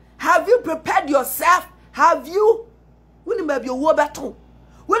prepare have you prepared yourself have you when baby wo beto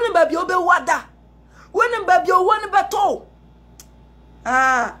when baby obe wada when baby o won beto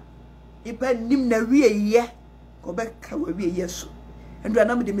ipa nim na wie ye ko be ka wie ye so endo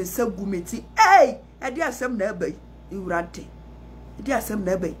na me de me sagu meti e de asem na abai iwrante e de asem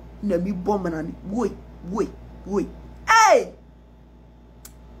na abai na mi bomana ni woi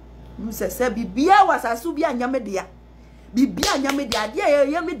se bibia wasasu bia nyame dia bibia nyame dia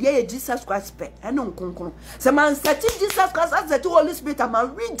de ye me dia ye Jesus Christ pe eno nkonkon se man sati Jesus Christ as the Holy Spirit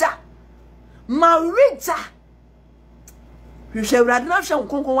marija hwehwe urade na hwe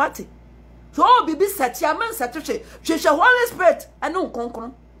nkonkon wate so bibi sati aman sati hwehwe Holy Spirit eno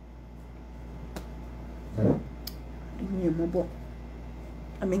nkonkon ni mobo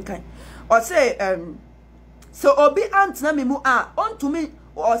amen kai or say so obi ant na memu on to me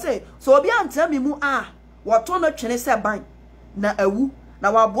or say so obi ant na memu wato no twene se ban na awu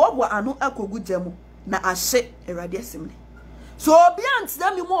na waboabo anu akogu jamu na ahye erade asemne so obi ant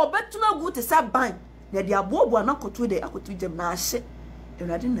na memu obeto na gu te se ban na de aboabo anakoto de akoto jam na ahye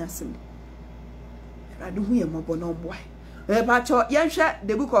erade na asemne erade hu ye mabo na omboa ba cho yenhwe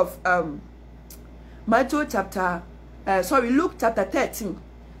the book of Matthew chapter Luke chapter 13.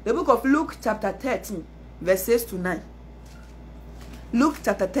 The book of Luke chapter 13 verses to 9. Luke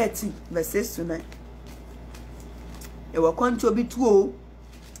chapter 13 verses to 9. E wa kwanto bi tu o.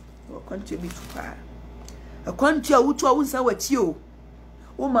 E wa kwanto bi tu pa. E kwanto a wutu a wunsa wachi o.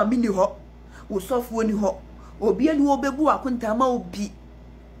 Wo ma mi ni ho. Wo sofo ni ho. Obi ani wo bebu akonta ma obi.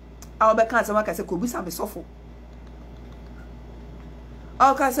 A obeka asema ka se kobusa me sofo.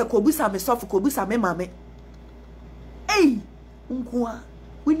 A ka se kobusa me sofo, kobusa me mame. Hey, unkwa.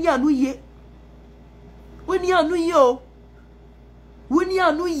 Wini anu ye o wini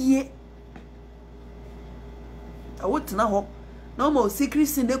anu ye awotna ho no mo secret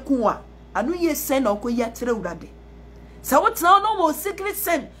sin de kunwa anu ye sen na okoya tere urade sa wotna no mo secret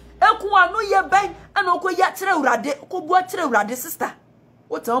sin ekunwa anu ye ben ana okoya tere urade kobu tere urade sister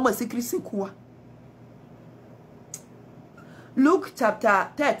wotna mo secret sin kunwa Luke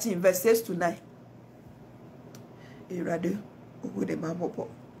chapter 13 verses to 9 urade ogo de mabobo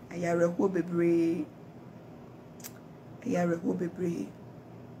ayareho bebre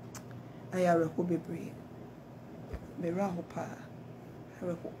mera hopa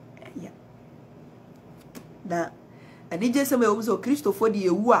ayareho ya na ani je se me obuso Christopher de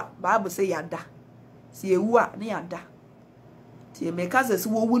ewu a Bible say yada si ewu a ne yada ti me kaza se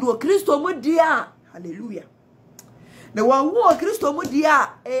wo wu no Christo mo dia hallelujah na wa wo Christo mo dia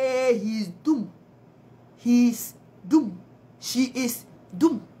he is doomed she is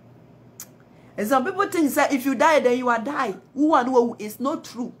doomed. And some people think that if you die, then you are die. Who is not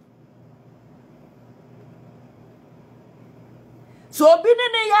true. So be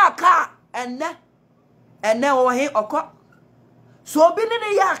ne yaka and over here oko. So be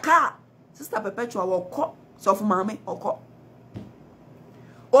ne yaka. Sister Perpetua oko. So for mommy oko.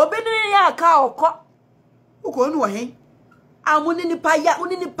 Obi ne yaka oko. Uko nu he. Amuni ni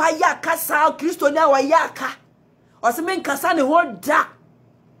paya kasa Kristo na wa yaka. Osemen kasa ne ho da.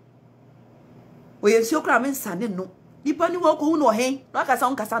 We si okra men sane no. Nipa ni wo ko hu no he. No akasa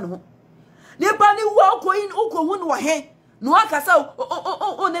on kasa no ho. Nipa ni wo ko in uko hu no he. No akasa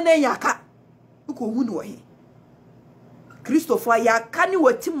o ne yaka. Uko hu no he. Christopher yaka ni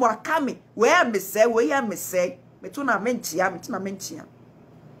wati mo akame. We am say me to na mentia.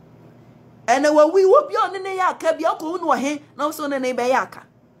 Ene we wo bi on ne yaka bi uko hu no he. Na so ne be yaka.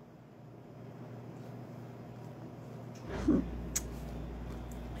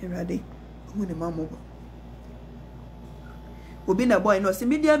 Ready? Who the mama? Obi na boy no se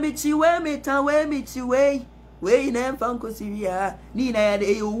media mechi we meta we mechi we na mfanko siria ni na ya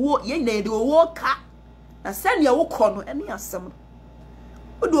de wo ye na de wo ka na se ne wo kɔ no ene asem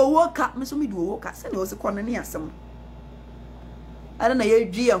o do wo ka me so me do wo ka se ne wo se kɔ no ne asem ana na ye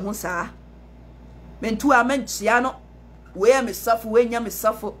dwi ye ho saa mentu a menchia no we me safo we nya me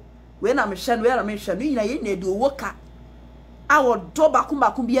safo we na me hye no we na me hye no ni na ye na de wo ka awo do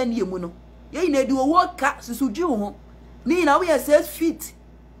bakum bia ne emu no ye na di owo ka susudwi ho ni na we 6 feet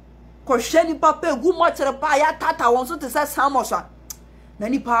ko hwe ni papa egu mo kire pa ya tata won so te se samosa na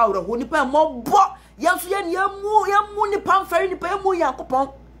ni pa awro ho ni pa mo bo yanso ye ne emu ni pa mfari ni pa emu yakopon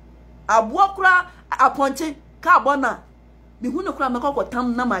abo kura aponche ka bona mi hu no kura me kokko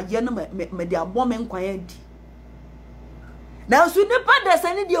tam na ma ye no me de abo me nkwan adi na so ni pa de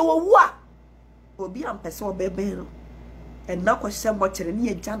se ni de wo wu a obi ampese obebe no and na kwese mo kire ni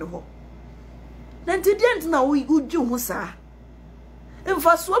agya no ho na ntidient na wo uju hu saa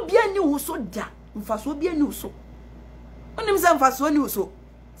mfaso bia ni hu so da mfaso bia ni hu so onim se mfaso ni hu so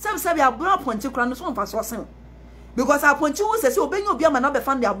sabi abura ponche kura no so mfaso sen because aponche hu se obenye obi ama na be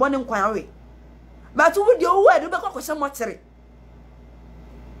fan de abone nkwan awe but wo de owu adu be kokose mo kire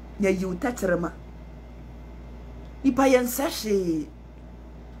ya yu tatrema ipa yen sahye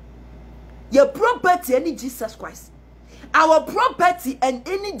your property any Jesus Christ. Our property and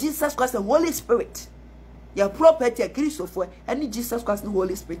any Jesus Christ and Holy Spirit. Your property and Christopher any Jesus Christ and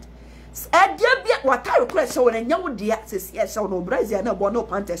Holy Spirit. And dear be what I request so and young dear says yes, so no Brazil and no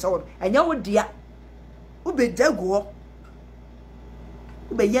pantes so and young dear Ube Jago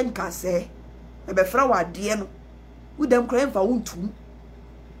Ube Yanka say a befrawa dear with them crying for one too.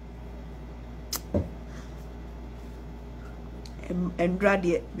 And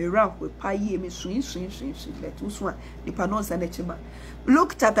radie me rank with pie me swing let us one the panos and echima.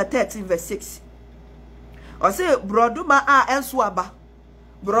 Luke chapter 13 verse 6. Or say broduma answaba.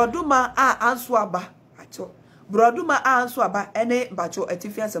 Broduma answaba. Acho. Broduma answaba ene bacho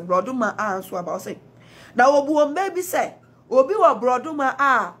etifias broduma answaba. Or say now obu baby say obi wa broduma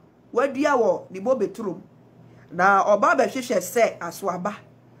wadua wo ni bo betrum. Na oba be hwehwe say aswaba.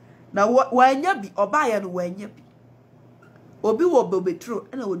 Na wanya bi oba ya no wanya bi. Obi wo bobetro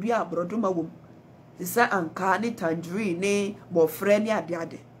na odua abrodoma wom isa anka ni tangerine ni bofre ni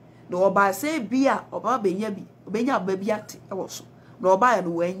ade na oba se bia oba benya bi obenya aba bi ate e wo so na oba ya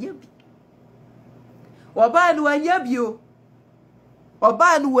no wanya bi oba ya no wanya bi o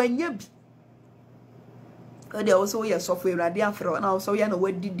oba ya no wanya bi ade wo so ye software rade afro na wo so ye na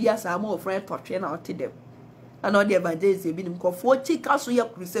wadidi asa ma ofre totwe na ote dem ana ode evangelist bi nim kofo chika so ye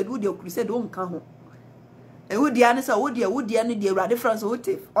crusade wo de crusade wo nka ho Wodia ni sa wodia ni de Rade France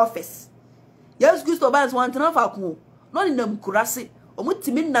office. Yes, Gusto Bands want to fa ku. No ni nam kurase.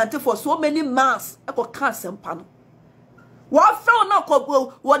 Omutimi nante for so many months. E ko kan sempa no. Wa fra na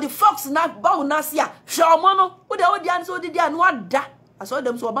ko wo the fox na ba na sia. Hwomo no. Wodia ni so wodia no ada. Aso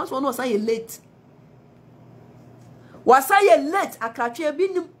dem so bands no san ye late. Wa san ye late akratwe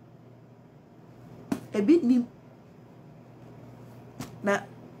ebi nim. Na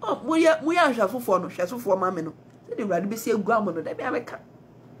oh, muya nhwafofo no hwesofo mame no se de wrade be se agua mo no da bia meka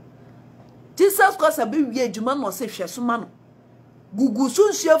Jesus Christ be wie adwuma no se hweso ma no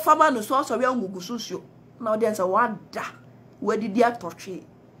gugusunsuo fama no so we gugusunsuo na ode nsa wada wadidi atotwe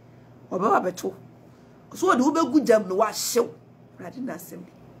obeba beto so de wo begu jam no wa hyew wrade na sem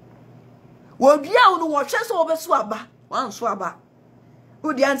wodua wo no wo hweso wo beso aba wanso aba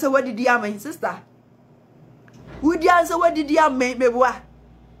odi ansa wadidi amen sister odi ansa wadidi amen meboa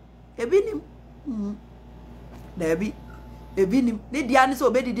ebinim ebinim ne dia ne so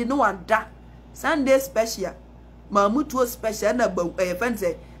obedidi no wanda Sunday special mamutuo special na ba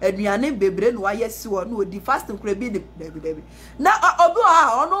fense aduane bebre no ayesi wo no odi fasting kura bi debi na obi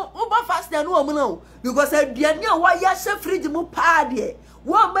ono uba fasting no omu no because aduane a waya she fridge mu pa de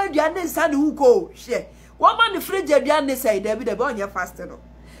wo ma aduane nsa ne huko hye wo ma ne fridge aduane say debi onye fasting no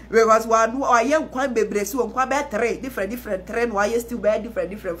because one or young kwan bebre so nkwa be 3 different 3 no I still be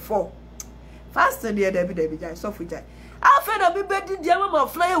different 4 fasting there debi jai so for jai afa na bi bedi dia ma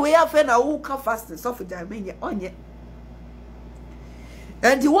fly away afa na wo ka fasting so for jai menye onye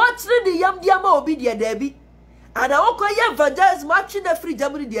and you want the yam dia ma obi dia debi and I ko ye evangelism match the free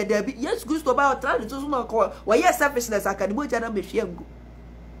jamri dia debi yes good to ba try to so no ko we yes selfishness academy jana me hwiangu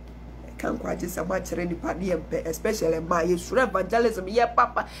kan kwaje sama kire ni pa ne mpe especially ma yesura evangelism ye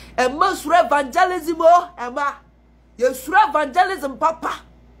papa e ma sura evangelism o e ma yesura evangelism papa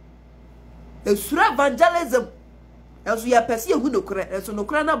yesura evangelism enso ye pese ye hu nokura enso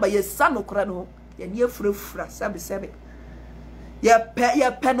nokura na ba ye sa nokura no ye ne afurafura sabe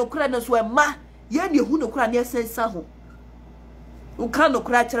ye pe nokura no so e ma ye ne hu nokura ne sensa ho u kan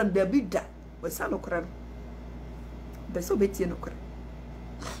nokura kire da bida we sa nokura no be so betie nokura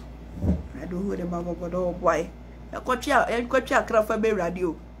I don't know the mama boy boy. Ya kwachi akra fa be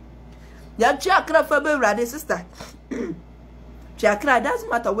radio. Ya chi akra fa be radio sister. Chi akra doesn't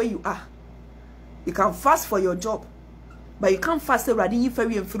matter where you are. You can fast for your job, but you can't fast already if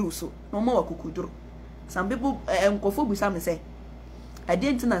very and through so. No more kukuduro. some people nkofo busa me say I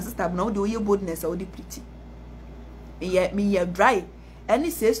didn't know sister but now the boldness or the pretty me dry any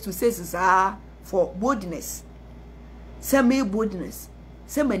says to says for boldness say me boldness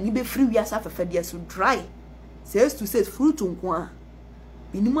say me be free we as afefe dey so dry says to says fruit nko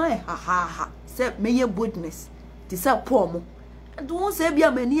minimum ha say me boldness ti say poor mo don't say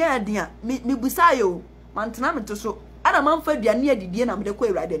bia mani aden me busa yo mantena me to so ana manfa duane adidie na me de ko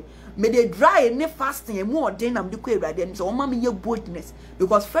Awurade me de dry ne fasting e mu odin na me de ko Awurade so o ma me ye boldness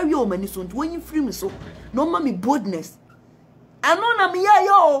because fair o mani so when you free me so no ma me boldness ano na me ye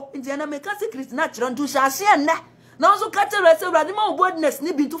yo nti na me ka secret na kire ntu hyase enne na so ka tell us Awurade ma boldness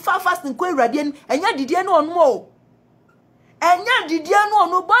ni bi to fasting ko Awurade enya didie na ono o enya didie na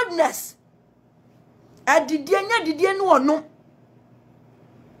ono boldness adidie enya didie na ono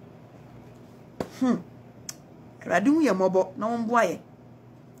Radu ye mobo na womboaye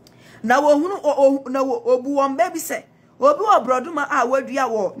na wo hunu na wo obu won baby se obi wo broduma a wadua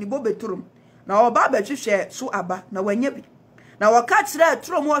wo ni bobeturum na oba betwehwe so aba na wanya bi na wo ka kire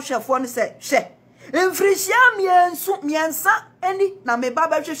turum wo hwefo ne se hwe mfirihia miensa eni na me ba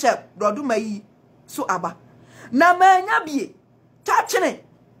betwehwe broduma yi so aba na manya bie tachene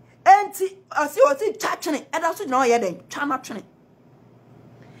enti asi tachene eda so na o ye den twa na twene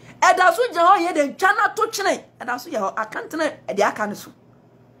eda so je ho ye de twana to twene eda so ye ho akantene e de aka ne so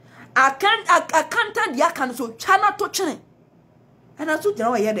akanta de aka ne so twana to twene eda so je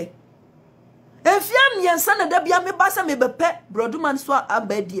ho ye de efia miensa na da bia me ba se me bepe broduman so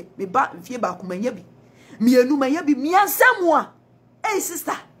abadie me ba fie ba komanya bi mienu manya bi miensa mo a hey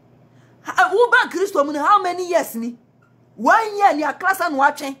sister wo ba Kristo mu how many years ni 1 year ni aklasa no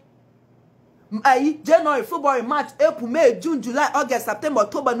atwen January, February, March, April, May, June, July, August, September,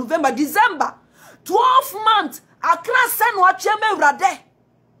 October, November, December. 12 months. Akra sen wacheme urade.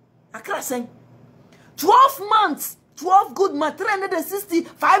 Akra sen. 12 months. 12 good months.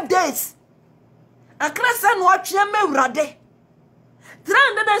 365 days. Akra sen wacheme urade.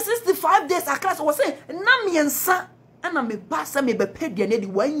 365 days. Akra sen wase na miensa. Ana me basa me bepedia ne di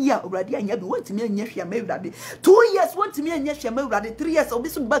 1 year urade anya bi want me anya hwia me urade 2 years want me anya hwia me urade 3 years obi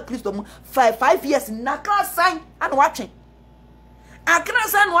so ba Kristo mu 5 years na ka sign ana watchen akra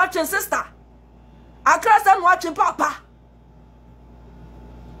san watchen sister akra san watchen papa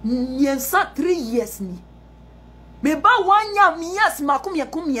nyensa 3 years ni me ba 1 year me yes makum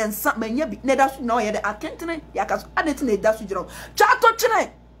yakum yensa manya bi ne da so na o ye de akentene yakaso adeti na da so jiro cha to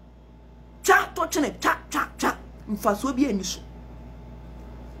chene cha mfaso bi eniso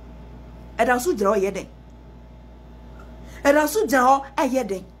eda so jira o yeden eda so jira o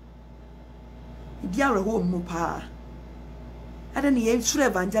ayeden idi areho mu pa ada ne ye true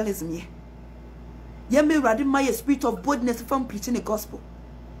evangelism ye me Awurade my spirit of boldness from preaching the gospel.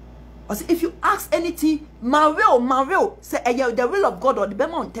 Or say if you ask anything my will say the will of God or the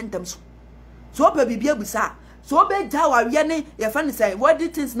bema on tentam so baby bia busa so be jawa we ne ye fa ne say what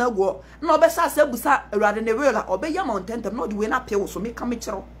did things na go na obesa say busa Awurade ne will obeyam on tentam no the way na pay so me come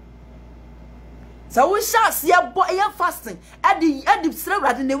chiro so we shall see a boy fasting at the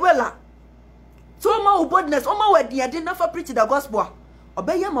Awurade ne will so ma boldness o ma wadi ade na fa preach the gospel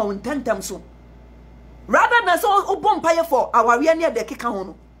obeyam on tentam so rather than so obon paye for our we ne de keka ho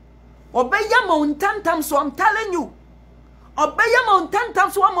no obeyam on tentam so I'm telling you obeyam on tentam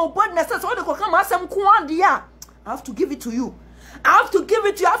so am boldness so de ko come asem ko ade I have to give it to you. I have to give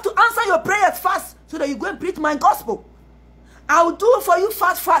it to you. I have to answer your prayers fast so that you go and preach my gospel. I will do it for you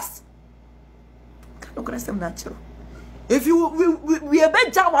fast. Natural. If you we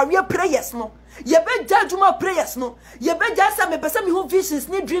bet our prayers no. You bet judge my prayers no. You bet just me person me who visions,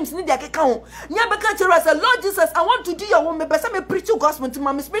 need dreams, need their account. Nya beka tell us Lord Jesus, I want to do your will. Me person me preach your gospel to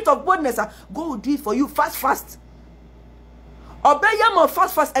my spirit of boldness. Go do it for you fast. Obey your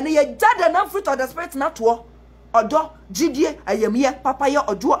fast and you judge the fruit of the spirit not to. Odo gidie ayemie papa ye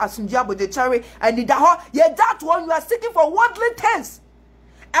odo asundia bodechare and the ho ye that one you are seeking for worldly things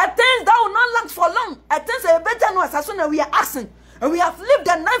and things that will not last for long and things are better no as soon as we are asking and we have lived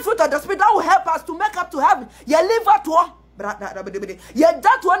the 9 fruit of the spirit that will help us to make up to heaven ye live at all ye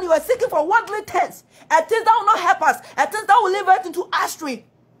that one you are seeking for worldly things and things that will not help us and things that will leave us into astray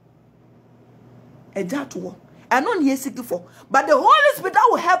and that one and not ye seeking for but the Holy Spirit that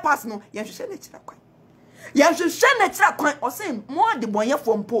will help us no ye should say it ya should share nature kwan or say more the boy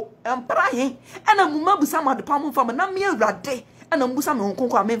from po empra hen and a muma busa ma de pam fam na me Awurade and a busa me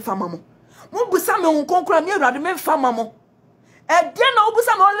honkon me fam mo mo busa me honkon me Awurade me fam mo e de na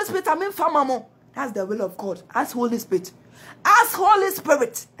busa me Holy Spirit me fam mo. That's the will of God. Ask Holy Spirit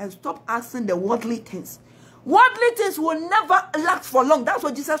and stop asking the worldly things. Worldly things will never last for long. That's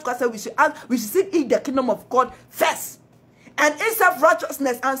what Jesus Christ said. We should seek the kingdom of God first. And in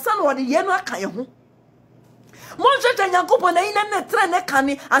self-righteousness and son or the yeno akayehu.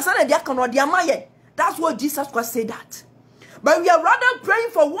 That's what Jesus Christ said that. But we are rather praying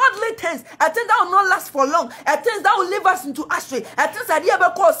for worldly things. I think that will not last for long. I think that will leave us into astray. I think that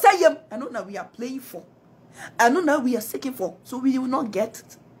I know that we are playing for. I know that we are seeking for. So we will not get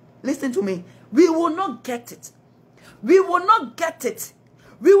it. Listen to me. We will not get it. We will not get it.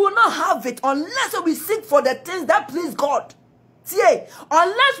 We will not have it unless we seek for the things that please God. See,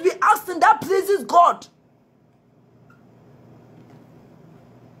 unless we ask things that pleases God.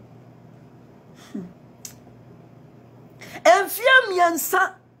 And fear me and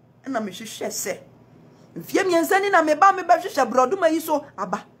son, and I'm sure say. Fear me and son, and I'm about me, but you shall broad my so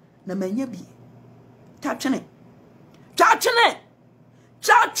abba. Na many be touching it. Touching it.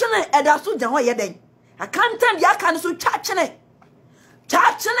 Touching it. And that's what you're doing. I can't tell you, I can't so touching it.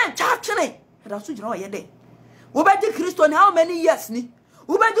 Touching it. Touching it. And that's what you're doing. Who bet the Christ on how many years?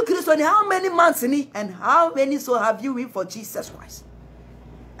 Who bet the Christ on how many months? And how many so have you in for Jesus Christ?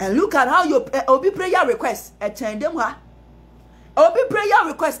 And look at how your obi prayer requests attend them. Obi prayer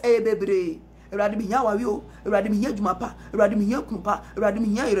request baby. Erade mi nya wawe o, erade mi nya dwumapa, erade mi nya kunupa, erade mi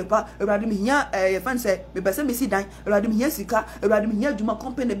nya yerepa, erade mi nya fan say me pese me si dan, erade mi nya sika, erade mi nya dwuma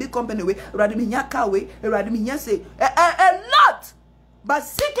company big company we, erade mi nya car we, erade mi nya say a lot. But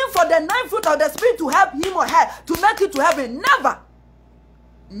seeking for the 9 fruit of the spirit to help him or her to make it to heaven,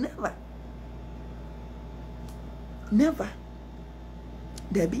 never.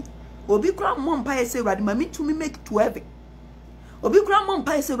 Debbie, obi kura mom pa say erade ma me to me make it to heaven. Obi kura mom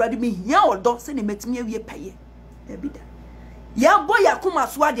pa say radi me hia odo se ne metimi awie paye e bi da ya boy akoma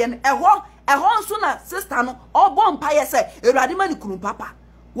so ade no ehọ nso na sister no obo mpaye say erade ma ni kunu papa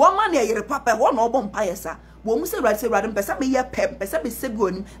wo ma na yere papa ehọ na obo mpaye sa wo mu say radi mpesa me ye pem pesa be sebi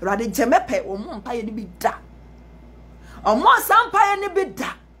onim radi jeme pe wo mu mpaye ni bi da omo sampaye ni bi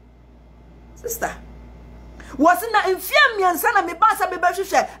da sister was na enfia miensa na me ba sa be ba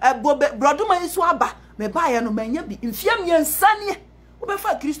hwehwe brodoma isu aba me buy no manya bi mfiam yansane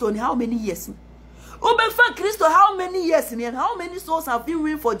obefa Kristo ni how many years obefa Kristo how many years and how many souls have you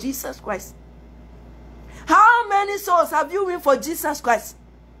win for Jesus Christ? How many souls have you win for Jesus Christ?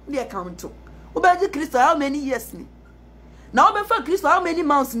 We account to obefa Kristo how many years ni now obefa Kristo how many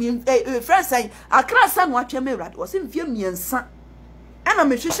months ni friend say akra san wa tweme rad was mfiam yansa ana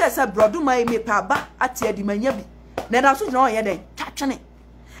me hwehwe say brodo mai me pa ba ate adi manya bi na da so jina o ye den twatwene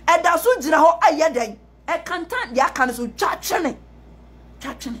e da so jina ho aye den e kantan ya kan so twatwene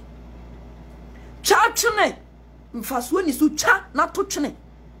mfaso ni so twa na to twene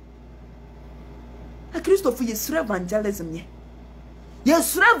a Christopher yesre evangelism ye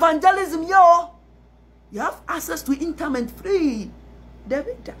yo you have access to internet free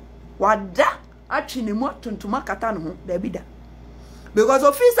David wada atwene mo tontoma kata no ho David because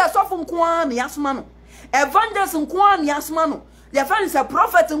officers of nkoa na yasma no evangelist nkoa na yasma no your friend is a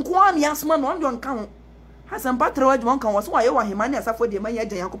prophet nkoa na yasma no on kan ho hasan patre wa dwon kan wo so aye wa hemani asafo de man ye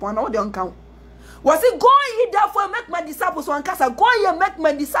agyan yakopon na wo de on kan was it go ye therefore make my disciples one kasa go ye make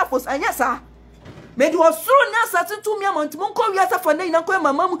my disciples anya sa me do so na sat to me amount mon ko wi asafo na ina ko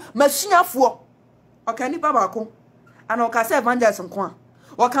mamam masuafo okay ni baba ko ana o ka say evangelist nkoa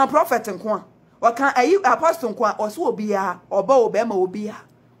o kan prophet nkoa o kan ayi apostle nkoa o so obi ya oba obema obi ya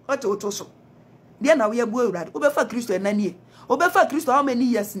o to so dia na we bu awurade obefa Kristo enanie obefa Kristo how many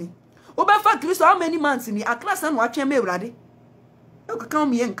years ni obefa Kristo how many months ni aklasa no atwe me awurade o ka kan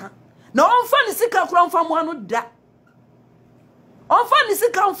me yenka na on fa ni sika kura mfa mo anu da on fa ni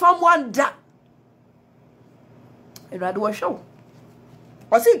sika mfa mo anda awurade wo hwe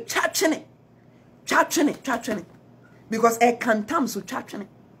o si twatwene because e kan tam so twatwene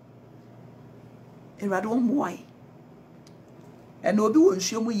awurade wo moai and obi won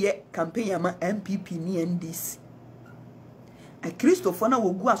hwemu ye campaign ama MPP ni NDC a Christopher na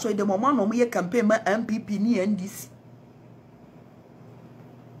wogu aso de mama no ye campaign ma MPP ni NDC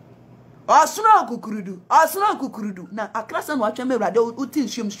asuna kukurudu na akrasa no atwa mewrade uti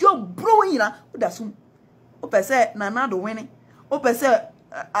nhwem sio bro yina udasum o pese Nanado wini o pese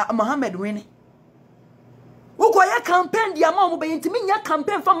Mohammed wini uko ya campaign dia ma mo be ntimi nya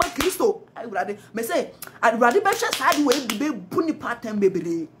campaign fa ma Kristo awurade me say awurade be hwe saade we be buni part-time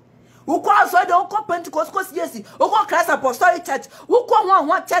bebere uko aso de uko Pentecost ko yes uko Christ Apostolic Church uko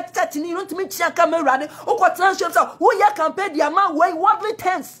ho church ni ntimi chia ka awurade uko transfer so wo ya campaign dia ma we worldly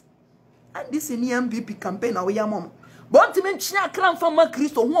things and this in MVP campaign na we ya mom but ntimi chia kra fa ma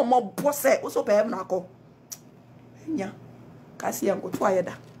Kristo ho mo bosse wo so pe na ko nya kasi yango to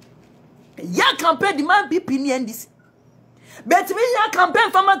ayeda Ya campaign the man people ni ndis. Bet me ya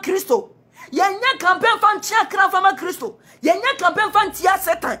campaign fama Kristo. Ya campaign fan chakra fama Kristo. Ya campaign fan tia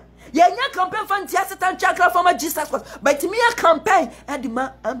Satan. Ya campaign fan tia Satan chakra fama Jesus Christ. Bet me ya campaign and the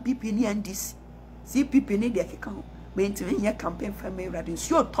man people ni ndis. See people ni de keka ho. Bet me ya campaign fama radin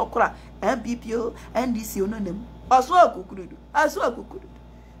so tokora MPPO and this you know them. Aso akukudu.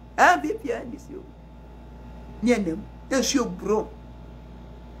 MPPO and this you. Ni them. They show bro.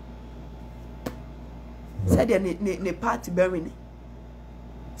 Said ne party bearing.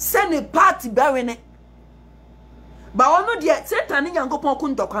 Said ne party bearing. Ba ono de Satan ni Nyankopon ku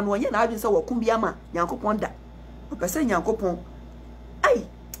ntokwa no ye na adwen se wakum bia ma Nyankopon da. O pese Nyankopon. Ai,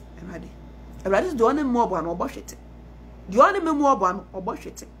 Erade do one mo obo na obo hwete. De one me mo obo no obo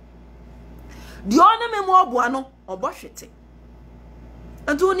hwete. De one me mo obo no obo hwete.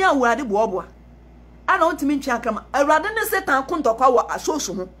 Anto ni awurade bo obo a. Ana ontimi ntwe akama. Erade ne Satan ku ntokwa wo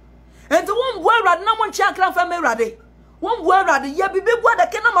asoso ho. Enti won bo Erade na mo ntwe akra fa me Erade. Won bo Erade ye bibi bo da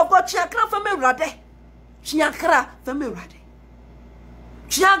ke na mo ko twe akra fa me Erade. Twe akra fa me Erade.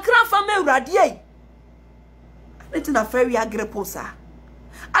 Twe akra fa me Erade ye. Enti na fairy agreposa.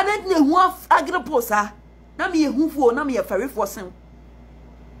 Adent ne hu agreposa. Na me yehufuo na me ye fairy forsen.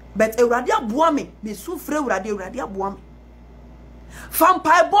 But Erade aboa me su frɛ Erade aboa me.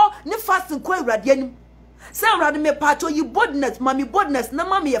 Vampire bo ne fasting ko Erade anim. Say Erade me pato yi boldness, mami boldness na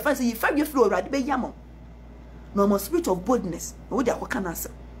mami ye fancy yi fa flow Erade be yamo. No more spirit of boldness. No dey akwaka na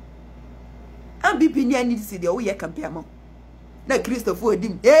asem. Am bibi ni ani see dey wo ye compare mo. Na Christopher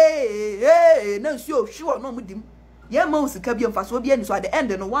dim. Hey, na sure no mu dim. Ye ma usika bi mfa so bi ani so at the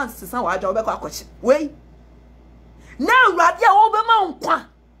end no once sesan wa aja wo be kwa akwachi. Wei. Na Erade a wo be ma nkwa.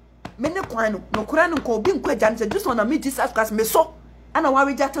 Me ne kwan no kura no ko bi nkwa jan se just on na me Jesus Christ me so. Ana wa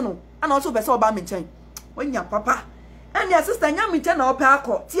reject no. Ana also be se oba me nchen. Wanya papa. Anya sister nya me nchen na opa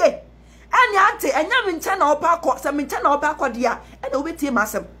akọ. Tie. Anya ante anya me nchen na opa akọ. Se me nchen na opa akọ dia. Ana obetie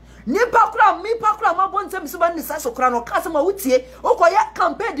masem. Nipa kura ma bon nsem so ba ni saso kura no ka se ma wutie. Okoye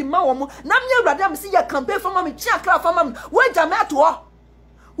campaign di ma wo mo. Na me Erade am se ye campaign for ma me chia kra for ma me. We jame ato ho.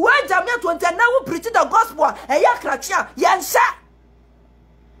 We jame ato nte na wo preach the gospel. E ya kra chia. Ye nsa.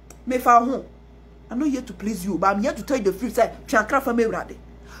 Me fa ho. I'm not here to please you, but I'm here to tell you the truth. Say, Chiakra for me, Erade.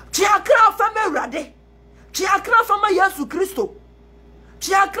 Chiakra for me, Erade. Chiakra for me, Jesus Christo.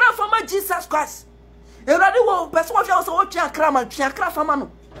 Chiakra for me, Jesus Christ. Erade wo person of you so chiakra man, chiakra for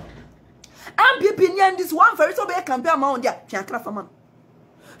man. MPP ni this one very so be campaign ma on there. Chiakra for man.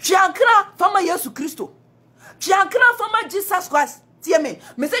 Chiakra for me, Jesus Christo. Chiakra for me, Jesus Christ. Tie me.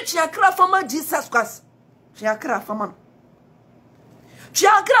 Me say chiakra for me, Jesus Christ. Chiakra for man.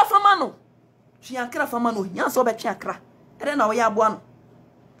 Chiakra for man. Chiakra fama no nya so be chiakra ere na wo ya aboa no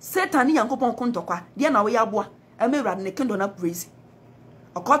Satan ni Nyankopon kontokwa de na wo ya aboa eme Erade ne kendo na praise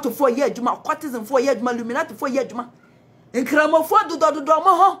okotofo ye adwuma okotismfo ye adwuma luminatofo ye adwuma enkramofo dododo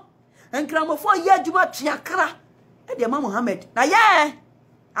mo ho enkramofo ye adwuma chiakra e de ma Muhammad na ye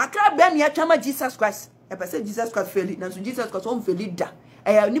akra be ne atwama Jesus Christ e pese Jesus Christ feli na so Jesus Christ on feli da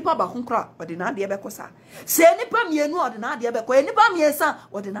e nipa ba konkra ode na de be kosa se nipa mienu ode na de be ko e nipa miensa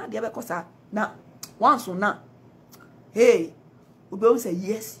ode na de be kosa na once na hey obe say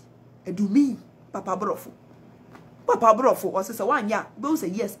yes adumi papa brofo o say wanya obe say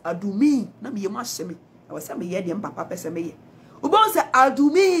yes adumi na me yema hyeme I was say me ye de papa pese me ye obe say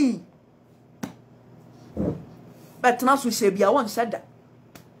adumi but na so shebia won sheda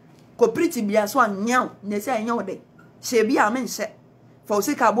ko pretty bia so anyaw na say anyaw de shebia me nse for o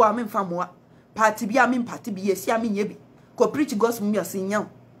say ka bo am mfa moa party bia me party bia si am nye bi ko pretty gospel me asin nyaw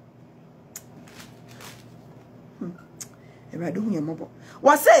Erade hu yemobo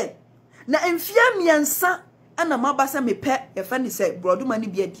wase na emfia miensa ana mabasa mepe ye fa ni se broduma ni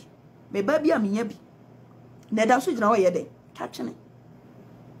bia di me ba bia menya bi na da so gina wo ye den twatwene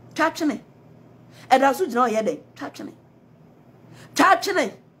eda so gina wo ye den twatwene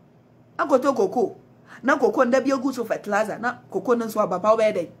agoto koko na koko nda bia gu so fertilizer na koko nso ababa wo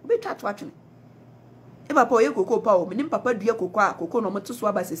ye den be twatwene e papa ye koko pa o me papa dua koko a koko no moto so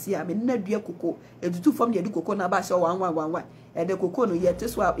aba sesi a me na dua koko edutu fam de koko na ba se wanwan e de koko no ye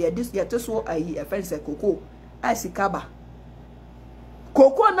teso a ye teso ayi e fense koko asikaba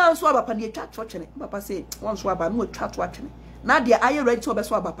koko na so aba pa ne twatwene papa say won so aba no twatwene na de aye ready to be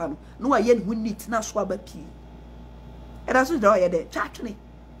so aba pa no wa ye ne hu neat na so aba pi e da so de o ye de twatwene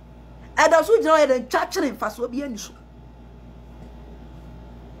e da so de o ye de twatwene fa so bi ani so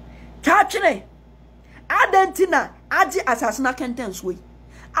twatwene Adentina aji asasina kentens we.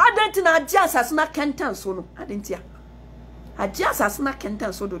 Adentina aji asasina kentens no. Adentia. Aji asasina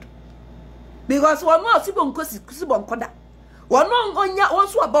kentens so do. Because one more sibon kosi sibon koda. One onya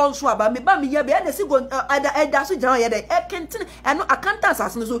onso aba onso aba me ba me ye be na si go ada so jana ye de e kentene e no accountants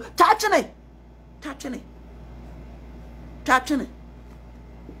asne so tachene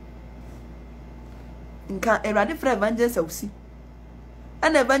nka erade fra evangelist awusi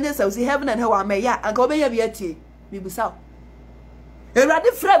and evangelist awusi heaven and hell am ya anka obeya bi atie me busaw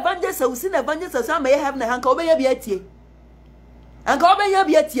erade fra evangelist awusi na evangelist awusi am ya heaven and anka obeya bi atie anka obeya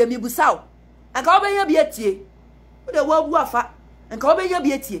bi atie me busaw anka obeya bi atie de wabu afa anka obeya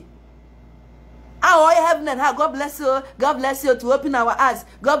bi atie oh heaven and hell, God bless you to open our eyes,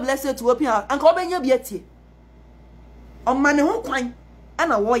 God bless you to open our anka obeya bi atie o mane ho kwan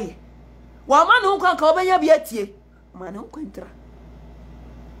ana woye wa mane ho kwan ka obenya bi atie mane ho kwantra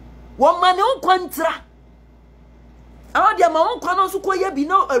wo mane ho kwantra awade ma ho kwan no so koye bi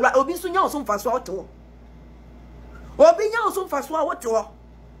no obi so nya so mfaso oto obi nya so mfaso oto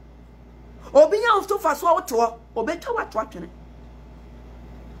obi nya so mfaso oto obetwa wato atwene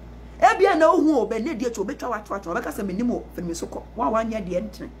ebia na ohu obene die to obetwa wato atwene obeka se menimo fenimi so ko wa wanya de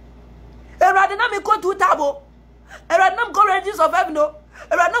entene erade na me ko tu tabo erade na go regis of heaven no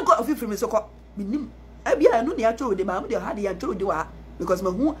erade na go ofifiri so ko menim ebia no ne atwo de ma am de ha de atwo de wa because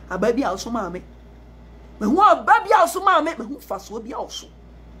mehu ababi a so ma me mehu ababi a so ma me mehu faso bi a so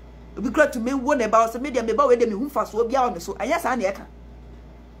obi kra to me wo ne ba so me de me ba we de mehu faso bi a on so anya sa na eka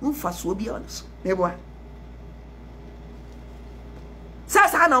mehu faso bi a on so me bo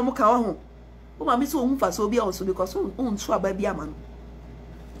sasa na mu ka ho o ma me so mehu faso bi a on so because on so ababi a ma no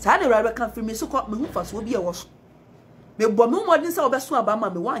sa na ra ka firi me so ko mehu faso bi a wo so me bo me mo din sa obeso aba ma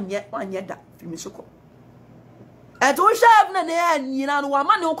me wanye da firi me so ko eto chef na ne nyina no wa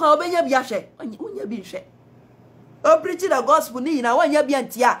ma ne kwa obenya bia hwe onya bi hwe o preach the gospel ni na wanya bia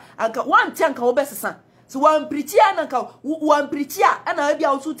ntia anka wantia anka obesesa so wan preach na anka wan preach na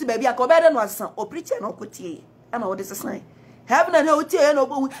bia osu ti ba bia ka obede no asesa o preach na okotie na o de sesa heaven and hell tie na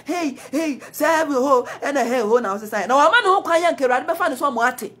obo hey serve ho and hey ho na o sesa na wa ma ne kwa yanka rade be fa ne so mo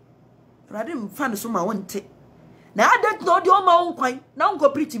ate rade mfa ne so ma wonte na adet no de o ma won kwan na onko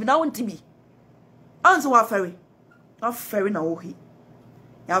preach bi na wonte bi anso wa fere na ohi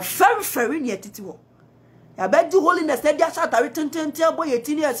ya very near titi wo ya be do holiness dey shout are tenten boy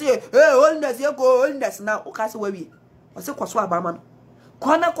etini e say hey holiness ye go holiness na o ka se wawie o se kwaso aba ma no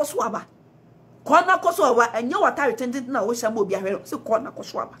kona kwaso aba enye wata tenten na wo hya ma obi ahwe se kona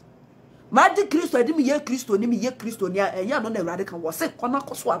kwaso aba ma di Kristo adi mi ye Kristo ni enya no na Awurade kan wo se kona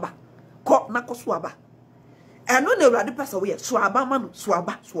kwaso aba eno na Awurade pesa wo ye so aba ma no so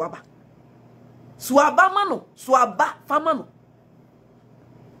aba mano, suaba famano.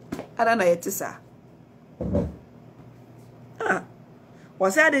 Ada na yetisa.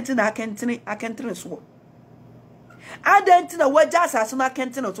 Was adentina akentene so. Adentina waja asaso na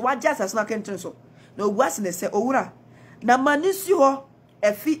akentene so, waja asaso na akentene so. Na oguase ne se owura. Na manisi ho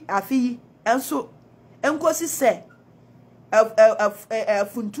afi enso enkosi se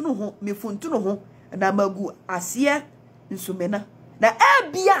funtunu ho, me funtunu ho na magu asie nsumena. Na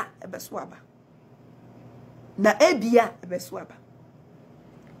ebia ebeso aba. Na ebia ebeso aba.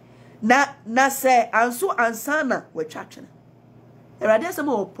 Na se anso ansana wetwatwene. Erade asem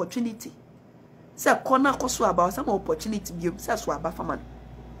opportunity. Se kona koso aba asem opportunity biom se so aba fama.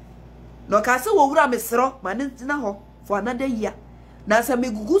 No ka se wo wura mesro mane tina ho for another year. Na se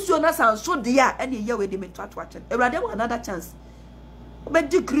megugusuo na sanso de a ene ye we de metwatwatwene. Erade wa another chance.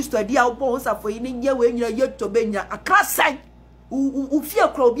 Obedi Kristo adi a obo nsafo yi ne ye we nyina ye to benya akrasan. Ufie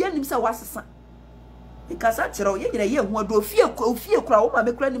kra obi anim se wasesa. Nkasa kire ye nyina ye hu ado ofie kra wo ma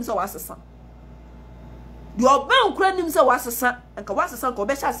me kra nim se wasesa. Di oban kra nim se wasesa, nka wasesa nka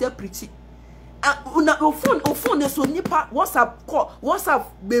obesha se preach. Una ofun ne so nipa WhatsApp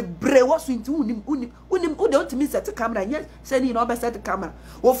bebre wasu nti unim ude ontimi set camera nye se ni na obeset camera.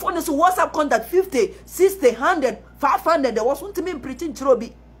 Ofun ne so WhatsApp contact 50, 60, 100, 500 de wasu ntimi preaching chiro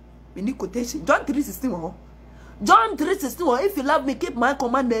bi. Mini quotation John 3:16 John 3:16 if you love me keep my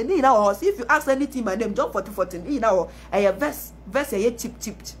commandment ni na or if you ask anything my name John 40:14 ni na or a verse ye chip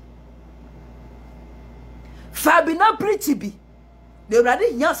Fabina preach bi the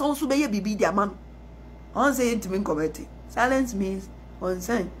already nya so so be ye bibi dia man on say intimi committee silence means on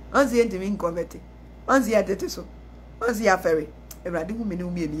say intimi committee on say atete so on say afere already hu me ni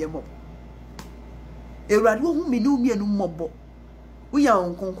umi eni mo already hu me ni umi enu mobo uya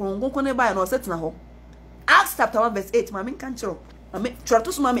onkonkon ne ba na o setna ho Acts chapter 1 verse 8 mami kan chiro mami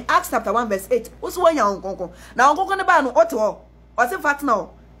chroto so mami Acts chapter 1 verse 8 wo so wanya onkonkon na onkonkon ne ba no oto o se fat na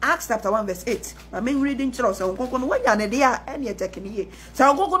Acts chapter 1 verse 8 mami reading chiro so onkonkon wanya ne dia ene etekiniye so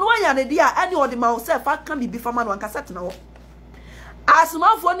onkonkon wanya ne dia ene odi ma o se fa kan bibi fama no anka set na wo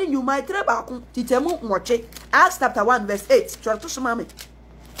Asmafo ni you might trebako titemu nwoche. Acts chapter 1 verse 8. Chorto sumame.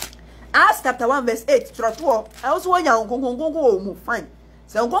 Acts chapter 1 verse 8. Chorto I also want ya nkonkonkonko mu fine.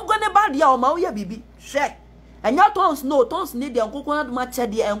 Se nkonkonko ne ba dia o ma wo ya bibi. Hwe. Anya tons no tons ni dia nkonkonko na ma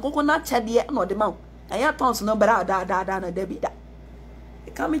chede nkonkonko na chede no de ma. Anya tons no bra da na da bi da.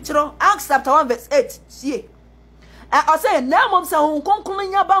 E come chiro Acts chapter 1 verse 8. See. I say na mom se nkonkonko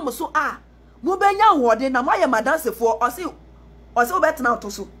nya ba mo so mo benya hode na mo ya madansefo o se obetena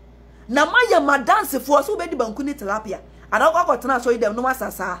otoso na maye madansefo so obedi banku ni tilapia ana kwakotena so idem no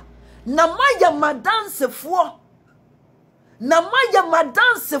masasa na maye madansefo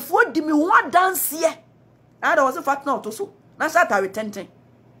di mi ho adanse ada wo se fatna otoso na shata retenten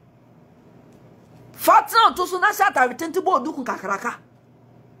fatna otoso na shata retenten bo odukun kakaraka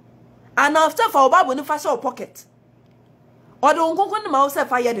and after for bible ni fashion pocket or the nkonko ni ma wo se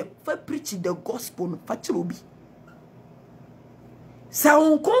fa ye dem fa preach the gospel no fa chirobi sa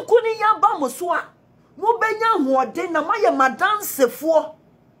nkonko ni ya ba mo so a mo benya hoode na maye madansefo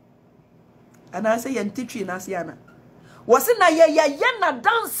ana se ye ntitwi na se ana wo se na ye na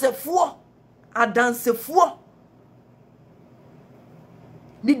dansefo adansefo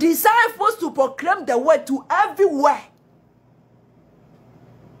the disciples to proclaim the word to everywhere.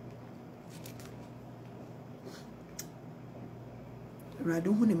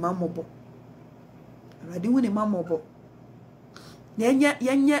 Radu hu ni mamobo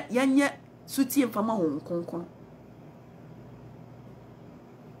Yanya suti mfama ho nkonkon.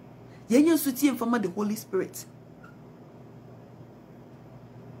 Yanya suti mfama the Holy Spirit.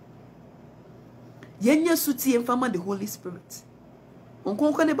 Yanya suti mfama the Holy Spirit.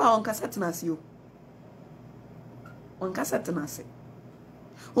 Nkonkon ne ba onkasa tenase yo. Onkasa tenase.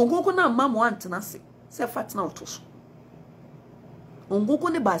 Nkonkon na mamo antenase. Se fatna otoso.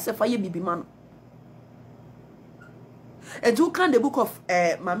 Nkonkon ne ba se fa ye bibima no. And you can the book of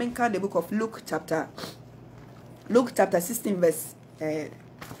the book of Luke chapter 16 verse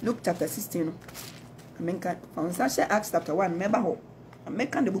Luke chapter 16. Menka on Sasha Acts chapter 1 remember how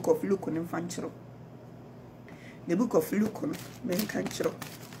Menka the book of Luke on infantry. The book of Luke on Menka.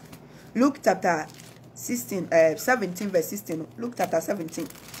 Luke chapter 16 17 verse 16. Luke chapter 17.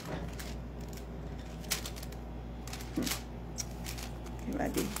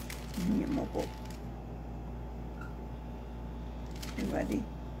 Ready? Ready?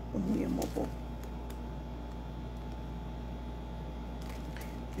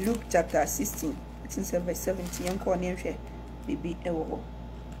 Luke chapter 16, verse 17. Young corner, baby, ewo.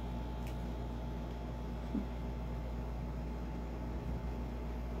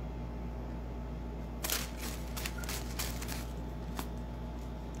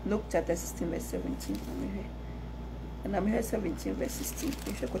 Luke chapter 16, verse 17. And I'm here 17, verse 16.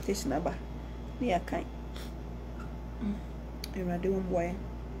 If you quotation number, near kind. Boy.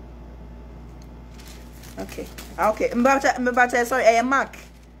 Okay. Mbacha, sorry, Mark.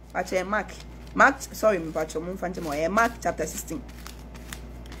 Mark, sorry, Mbacha, Mark chapter 16.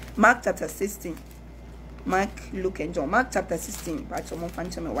 Mark chapter 16. Mark, Luke, and John. Mark chapter 16.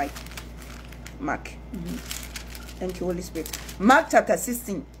 White. Mark. Thank you, Holy Spirit. Mark chapter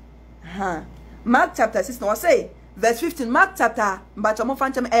 16. Mark chapter 16. Or say, verse 15. Mark chapter, Mark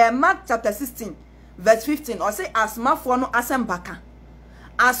chapter 16. Verse 15, or say asmafo no asembaka.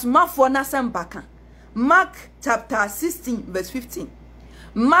 Asmafo na asembaka. Mark chapter 16 verse 15.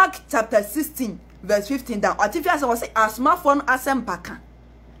 Mark chapter 16 verse 15 down. Otifia say asmafo no asembaka.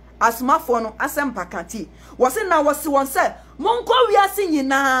 Asmafo no asembaka ti. Wose na wose won say monko wiase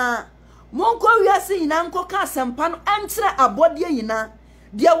nyina. Monko wiase nyina nko ka asempa no enkyere abode nyina.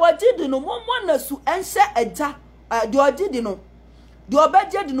 De wagidi no mommo na su enhye agya. De wagidi no. De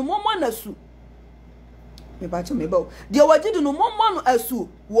obegye no mommo na su. Me bacho me bo de wagidi no mommo no asu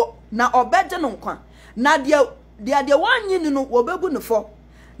wo na obegye no nkwa na de wanyi no wobebu no fo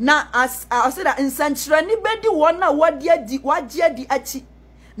na as say that insankyere ni bedi wo na wagye adi achi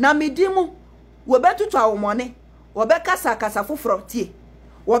na medimu wobetutu awomone wobekasa kasa foforo tie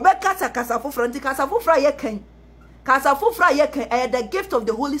wobekasa kasa foforo nti kasa foforo ye kan the gift of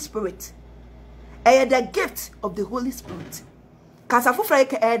the Holy Spirit the gift of the Holy Spirit kasa foforo ye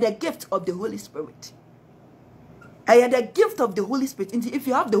kan the gift of the Holy Spirit. I had the gift of the Holy Spirit. If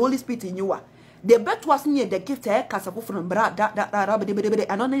you have the Holy Spirit in you, the bet was near the gift. I don't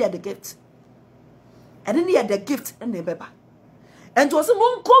need the gift. I didn't need the gift and the baby. And was a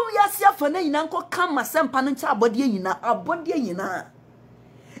monk. We are here for Nanko come my son panenta body yina.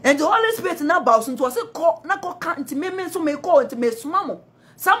 And the Holy Spirit now bows into us a call, Nako can't me so may call it may smamo.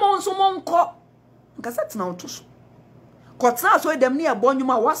 Someone so monk call. Because that's now too. Cotsa so them near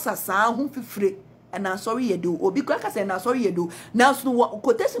Bonuma was a sound who free. and I'm sorry you do. Obi crack say and I'm sorry you do. Now so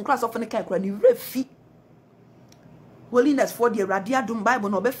quotation class of an kind of ni refi. Holiness for the radia dum Bible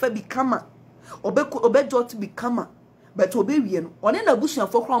no be fa become. Obe jot become. But obe wie no. One na bushia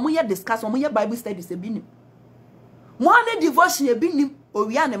for kra mo ye discuss mo ye Bible studies e bi nim. Mo ane devotion e bi nim.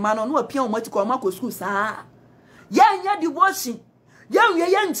 Owia ne ma no no apia o matiko ma ko school saa. Nya devotion. Yan we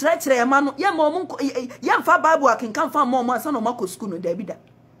yan nkyerɛkyerɛ ma no ye ma mo yan fa Bible akenkan fa mo asa no mako school no da bi da.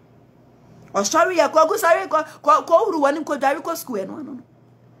 O sorry ya ko sorry ko huru wani ko dari ko school no no.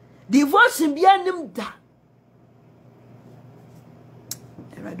 Devotion bia nim da.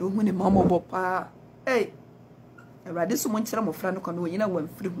 Era do hu ne mama bo pa. Eh. Era de so mo nkyerɛ mo fra no ko no nyina wan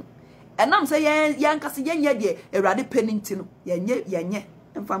firi hu. Enam say yan kase yan ye de era de peninti no yenye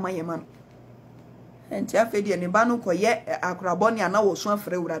mfa ma ye ma no. Enti afedi ne ba no koye akrabɔ ne ana wo so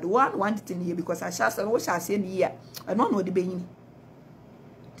afre urade one thing here because I shall say wo shall say ne ya eno no de beyin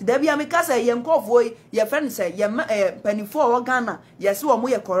ti da bia me ka say ye nkofo ye friend say ye panifo wo Ghana ye se wo mo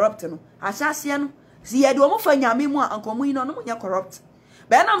ye corrupt no ahyase no si ye de wo mo fa nyame mu ankomo yi no mo nya corrupt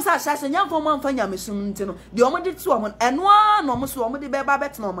be nam say ahyase nyamfo mo fa nyame sum nti no de wo mo de to wo eno a no mo so wo mo de be ba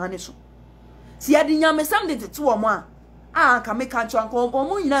bet no ma ne so si ye de nyame sam de to wo mo a ka me ka ncho ankomo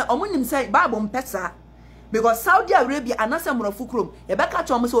mo nyina o mo nim say Bible mpesa. Because Saudi Arabia anasa murafu krom e beka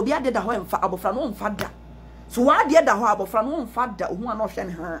cho mo se obi ade da ho emfa abofra no mfa da so wa ade da ho abofra no mfa da ohu ana ohwe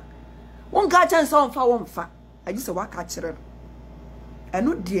ne ha won ka chance on fa won fa agi se wa ka kire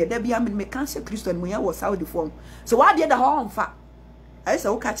eno de da bia me kanse Kristo no ya wo Saudi form so wa ade da ho mfa agi se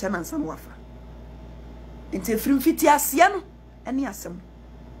wo ka kire nansa no wafa enti firi mfiti ase no ene asem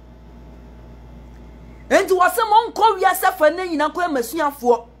enti wasem on ko wi asefa na nyina ko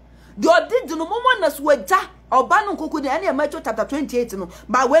amasuafo the original moment na swaja oba no koku de ene Matthew chapter 28 no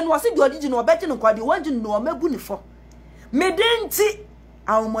but when was the original obeti no kwade wanji no magu ni fo medenti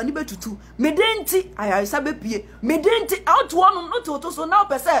awomani betutu medenti ayarisa bepie medenti out one no to so now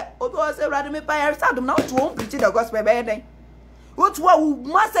pese obi o say rade me pa yarisa dum na to won preach the gospel be den what wo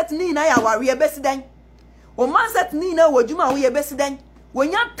mindset ni na ya ware e besi den o mindset ni na wadwuma wo ye besi den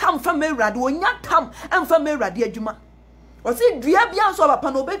wonya tam fa me rade wonya tam emfa me rade adwuma. Or say, Dria Bian so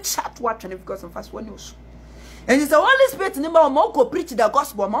upon obey chat watching because of fast one news. And it's the Holy Spirit in the Moko preach the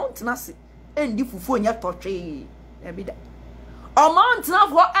gospel Mount Nasi and if you your torture. Or Mount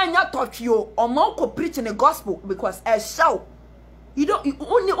Navo and your torture or Moko preaching the gospel because as shout. You don't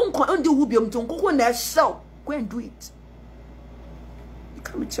only uncle on the Wubium to go and as shout. Go and do it. You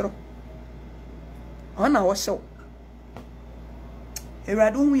come with your on our show. Here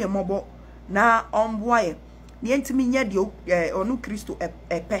I don't we a mobile now on wire. Ni entimi nya de onu Kristo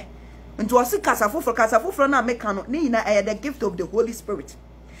epe nti wose kasafofro na meka no ni na the gift of the Holy Spirit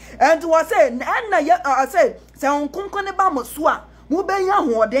and wose na ya say se onkonko ne ba mo so a mo be nya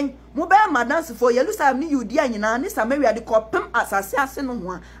hoden mo be madanse for Jerusalem ni Judea nyina ni Samaria de kopem asase ase no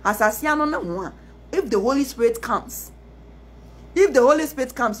ho asase ano ne ho if the Holy Spirit comes. If the Holy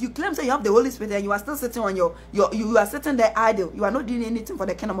Spirit comes, you claim say you have the Holy Spirit and you are still sitting on you are sitting there idle. You are not doing anything for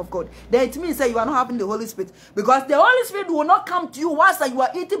the kingdom of God. Then it means that you are not having the Holy Spirit. Because the Holy Spirit will not come to you whilst you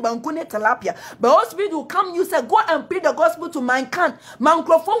are eating bankune tilapia. But the Holy Spirit will come, you say, go and preach the gospel to mankind.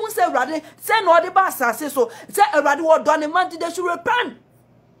 Microphone say rather, say no the basa say so. Say rather what done a man they should repent.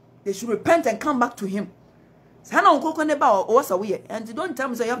 They should repent and come back to him. And don't tell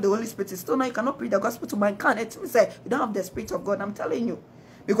me say you have the Holy Spirit. Still now you cannot preach the gospel to mankind. It means say you don't have the Spirit of God. I'm telling you.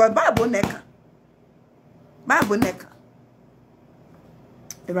 Because Bible neka.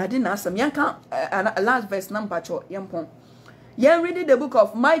 Radin asam yanka last verse number 2 yampon. Yan reading the book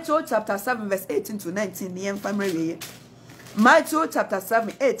of Matthew chapter 7 verse 18 to 19. Yan family. Matthew chapter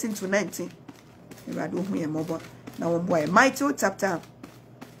 7 18 to 19. Radu hu yan mobo. Na one boy. Matthew chapter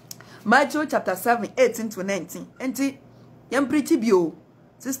 7 18 to 19. Enti yam preach bio.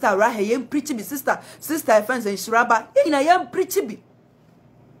 Sister Rahe yam preach bi sister friends and Shiraba. Yina yam preach bi.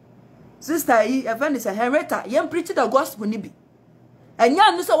 Sister friends and Henrietta yam preach the gospel ni bi.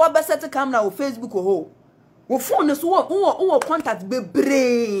 Enya no so wa be set come na o Facebook ho. Wo phone so wo contact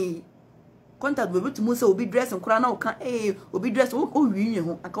bebre. Contact bebre to mo say obi dress nkura na o kan obi dress o wi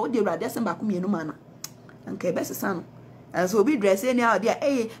ho aka o de urade asem ba ko mienu ma na. Anka e be sesa no. And so be dress any out there,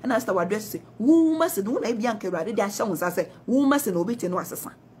 and as our dress, woo must do na bianca rather than shows us, woo must no bit in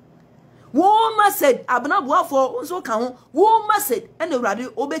Wassa. Woo must said, Abna for so count, woo must said, and the radio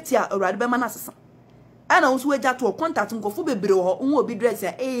obetia or rather manassa. And also wait to contact and go for baby or who be dressed,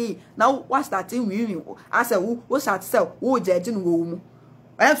 now what's that thing? I said, what's that sell, woo judging room.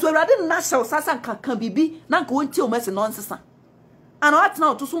 And so rather not show Sassan can be, not going till mess nonsense. And ought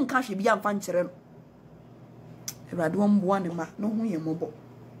now to soon cash be unfunctional. Radwam one ma no hu yembo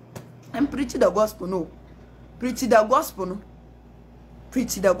And preach the gospel, no. Preach the gospel, no.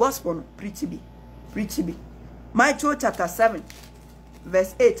 Preach the gospel, no. Preach be. Preach be. Matthew chapter 7,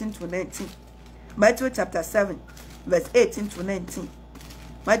 verse 18 to 19. Matthew chapter 7, verse 18 to 19.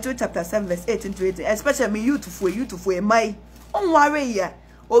 Matthew chapter 7, verse 18 to 18. Especially me youthful, my own worry ya.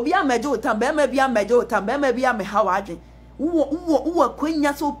 Obi a mejo tam, be me bia mejo tam, be me bia me hawaje. Uwa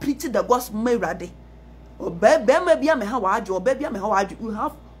kwenya so preach the gospel me rade. O be me bia me hawaje, o be bia me hawaje. You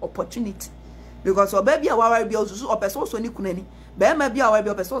have opportunity. Because o be bia wawari bia osusu o person so ni kunani. Be me bia wawari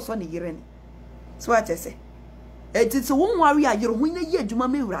bia person so ni yire ni. So what I say? It's one worry a yero hu na ye adwuma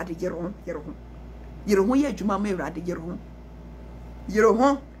me rade yero hu ye adwuma me rade yero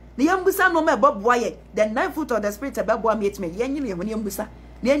hu. Ni yambusa no me boboa ye. The 9 fruit of the spirit e boboa me etime. Ye nyine ye hu ni yambusa.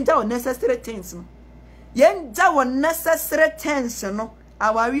 Ni enja unnecessary things no. Ye enja unnecessary things no.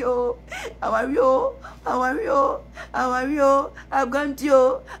 Awario. I'm going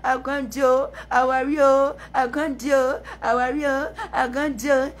to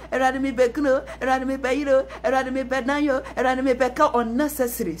Eradimi Bekuno, Eradimi Bairo, Eradimi Benayo, Eradimi Beka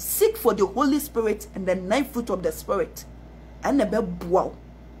unnecessary. Seek for the Holy Spirit and the 9 fruit of the Spirit. And the wow.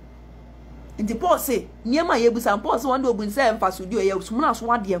 And the Paul say, near my Yabus and Paul, one will be saying, Fasu, you have someone else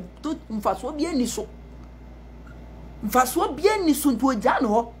one year to Fasu be any so. Faso bien ni sunto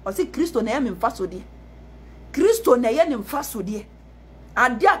jano o se Kristo na yem mfaso de Kristo na ye ni mfaso de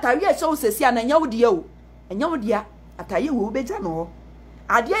ade atare e so sesi ananya wo de o anya wo de ataye wo be jano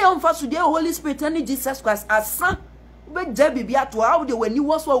ade ye mfaso de Holy Spirit and Jesus Christ asa be ja bibia to how de wani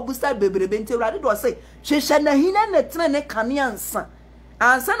wo so obusa bebrebe ntewrade do say hwehwe na hina na tene ne kane ansa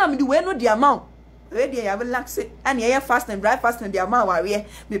na me de we no de amount ready ya relax and ye fast and dry fast and the amount warrior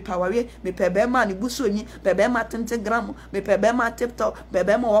me power me pebe ma ni busoni bebe ma 20 gram me pebe ma tiptop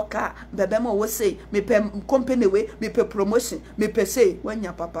bebe ma oka bebe ma wo say me pe company we me pe promotion me pe say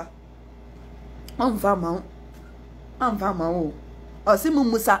wanya papa amva ma o osimu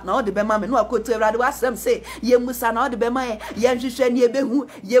musa na o de be ma me no akotu erade wasem say ye musa na o de be ma ye nhwehwe ni ebehu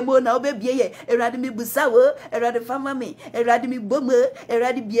ye mo na obebie ye erade mi busa wo erade fama me erade mi bomo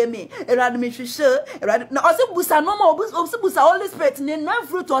erade bie me erade mi hwehwe erade na osi busa no ma osi busa Holy Spirit ni na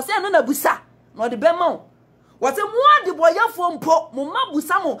fruit osi no na busa na o de be ma o wase mo de boyafo mpo mo ma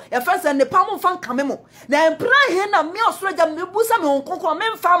busa mo e fense ne pa mo fan kame mo na empra he na me osoroja me busa me onkonkon me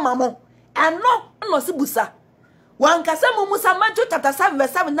mfa ma mo eno no si busa Wan kasa Musa Matthew chapter 7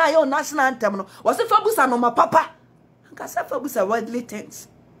 verse 7 na your national anthem no. Was it fabusa no ma papa? Kasa fabusa worldly things.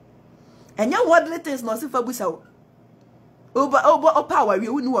 Enya worldly things no si fabusa o. Opa wari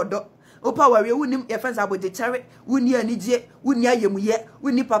wuni wodo. Opa wari wuni your friends abode chare, wuni anije, wuni ayemuye,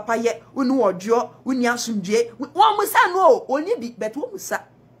 wuni papa ye, wuni wodjo, wuni asundwe. Won musa no, oni bi bet won musa.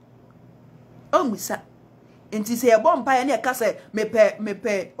 O musa. Enti se e bompa ye na e kasa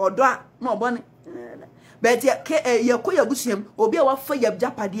mepe odo a na obone. But ye koya busiem obi a wafa ya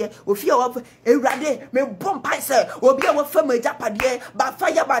japade ofi a wafa ewrade me bompa se obi a wafa ma japade ba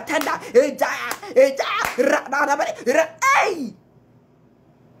fire ba tenda eja hey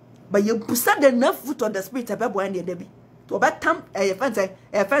but you pusa the 9 fruit of the spirit abebo and the debi to betam e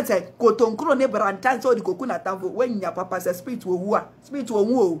fence kotonkro ne brantan so di kokuna tamfo wanya papa se spirit wo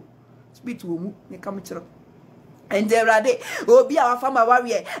wu ne kam chiro and erade obi a fama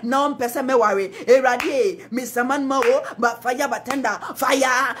warrior no pese me worry erade misaman ma o ba fire batenda fire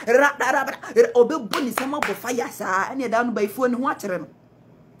obi boni sama bo fire sa ene da no ba ifu ne ho akere no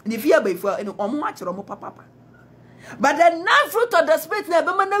ni fia ba ifu ene omo akere mo papa but the 9 fruit of the spirit na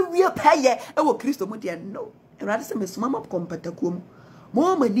be na wie paye e wo Kristo mo de no erade se mesuma ma kompata kuom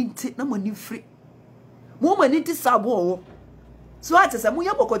mo mani nti na mani free mo mani nti sabo o so I say mu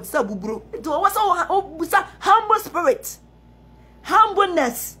yaboko tisa buburo it was so humble spirit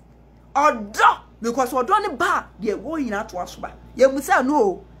humbleness odo because odo ne ba de wo yina to asoba ye musa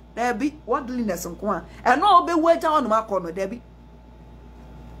no there be worldliness nko a e no obe waja on ma kono there be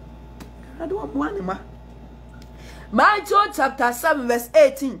I don't want ma Matthew chapter 7 verse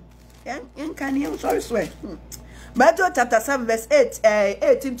 18 en can you sorry swear Matthew chapter 7 verse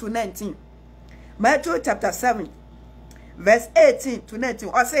 18 to 19 Matthew chapter 7 verse 18 to 19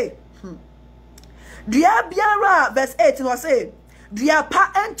 or say dia biara verse 18 or say dia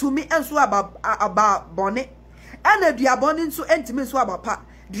pa entu mi enso aba bone ena dia bone nso entimi nso aba pa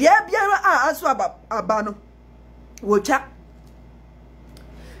dia biara a anso aba no wocha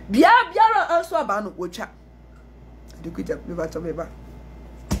dia biara anso aba no wocha dikuja me ba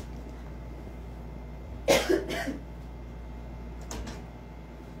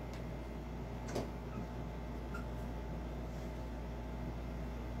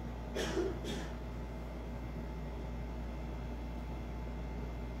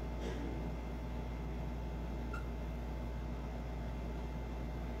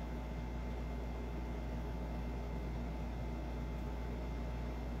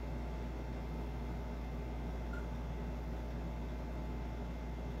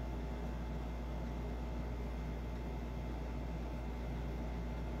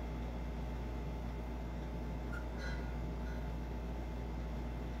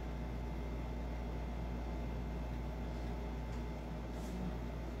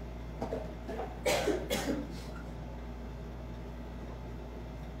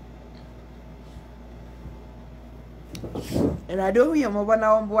and I don't hear more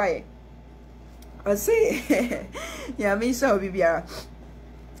now boy. I say, yeah, me so bibia.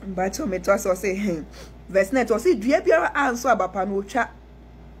 But to me to us say, verse net was it, Drebia answer about Panocha.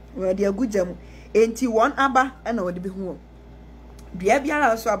 Well, dear good jam, ain't you one abba and I would be home.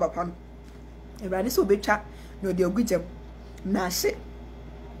 Drebia answer about Pan. And I so be chat, no dear good jam. Na shit.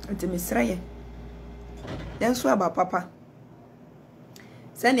 Until Miss Ryan. Then so about Papa.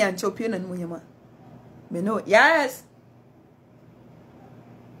 Send the Anchopian and Muyama. Me know, yes.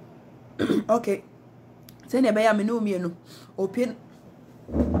 Okay. Send a bear me no open.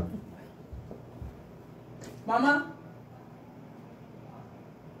 Mama.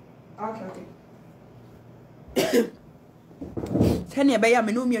 Okay. Send a bear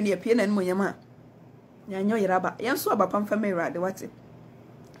me no me pen and Muyama. Yanyo Yaraba. Yanso about Pamfame rad what's it?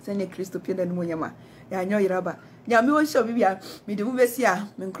 Send a Christo pen and Muyama. Yanyo Yaraba. Yami won't show me the Uvesia,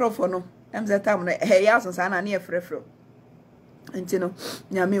 Mincrofono. I'm the time hey, yes, and Sana near Frefro. And you know,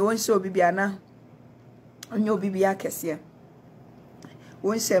 Yami won't show Bibiana. On your Bibia Cassia.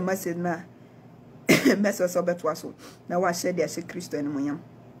 Won't share message na message of Betwasso. Now I said there's a Christo and William.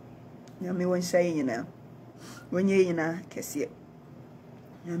 Yami won't say you know. When ye in a Cassia.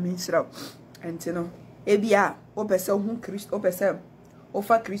 Yami shroud. And you know, Ebia, Opesa, whom Christ, Opesa,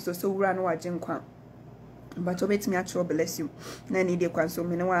 offer Christo so ran what Jim Quan. But obey me at your bless you. Nanny de Quanso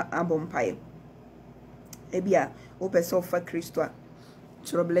Minoa Abom Pie. Ebia, Opesa for Christo.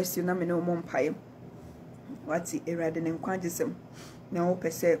 To bless you, Namino Mom Pie. What's it, Eradan and Quantism? Now,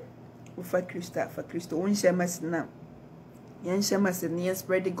 Opesa, for Christa, for Christo, one share must now. Yan share must near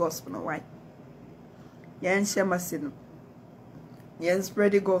spread the gospel, no white. Yan share must yan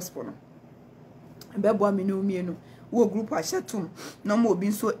spread the gospel. Bebo Minu. Wo group a shatum no more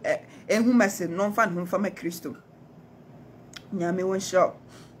being so who message non fan home from a Christo. Nyame won shop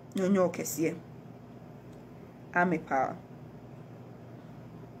no kesiye. Ame power.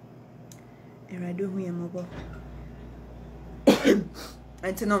 Erado hu yamobo.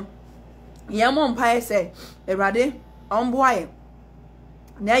 Antino yamon pai say erade onboaye.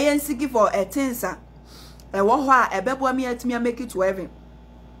 Na yen siki for a tensa. E wo ho a ebebo me atimi make it to heaven.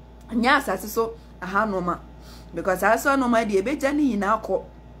 Nya asase so aha no ma. Because I saw no my dear Bejani in our court.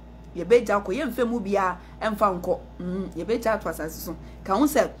 Ye beja ko ye mfemu bia emfa nko ye beja to asase so ka hu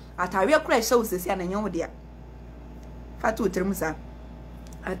se atawe kra show sesi ananya wo dia fatu tirim sa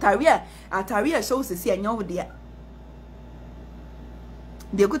atawe show sesi anya wo dia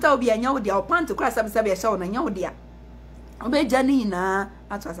de kuta obi anya wo dia o pant kra sabe ya show na anya wo dia obeja ni na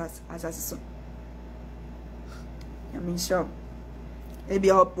atu asase so ya min show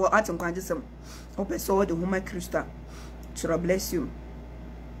ebi o atin kwanjisem opeso de huma Christa to bless you.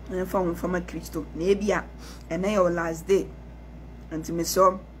 And from a Christo, maybe and your last day. And to me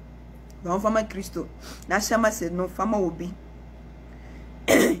so, don't from a Christo. Nashama said no farmer will be.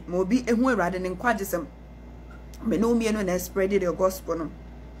 Mobi and we rather than quadrism. Me no me no spread the gospel.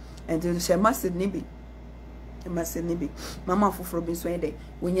 And to share must nibby. And must nibby. Mamma for Robin Swede,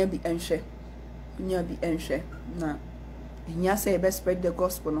 when you be unshare. When you be unshare. Now, and ya say best spread the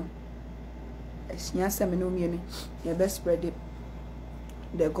gospel. No. Yes, I know me. You best spread it.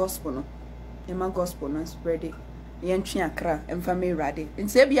 The gospel, no. Emma gospel, no spread it. Yentry akra, family ready. In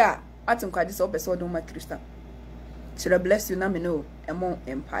Sabia, I think I this episode do my Christa. Should I bless you, Namino, a more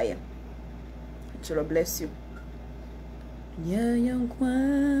empire. Should I bless you? Yeah, young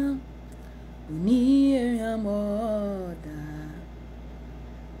quam, near your mother.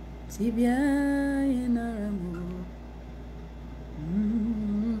 Tibia in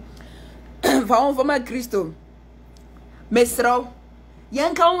Aramu. Found for my Christo. Mesro.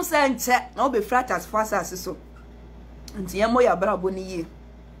 Yanka on send check, no be flat as fast as so. And Yamoya Braboni.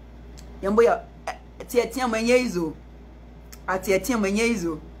 Yamboya Tiatiam and Yezo. At Tiatiam and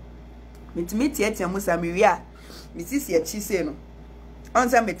Yezo. Meet Tiatiam Musamiria. Mrs. Chiseno. On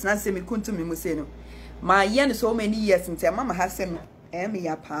some it's not semi kuntum museno. My yen so many years since your mamma has sent me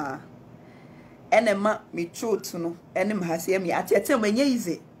ya pa. And a ma me true to no, and him has me at Tiatiam and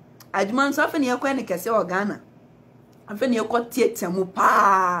Yezy. I demand something your quanicas or Ghana. I think you got Tiatiam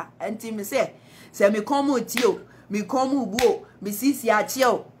pa. And Tim say me come with you. Me come wo me sisi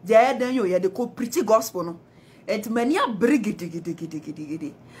achio je dan yo ye de ko preach gospel no et mani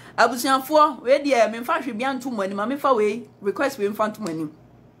abrigidi abusianfo we de me fa hwe bia nto mani ma me fa we request we mfa nto mani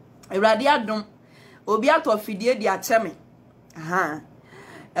awrade adom obi ato fidie de ache me aha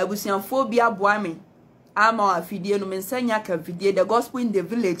abusianfo bi aboa me ama afidie no me nsanya ka fidie the gospel in the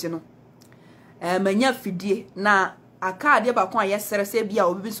village no manya fidie na akade ba kwa yesere se bia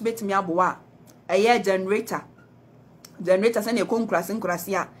obi so betimi aboa eye generator se ne konkrasi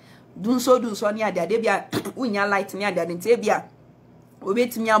nkrasi a dun so ne ade bia unya light ne ade nte bia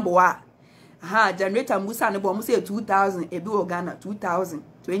obetimi aboa aha generator musa ne bo mu say 2000 ebi o Ghana 2000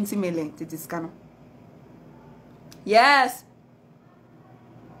 20 million titiska no yes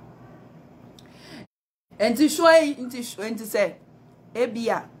enti say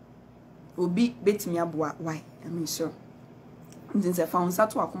ebia obi betimi aboa why I mean sure nti say found sa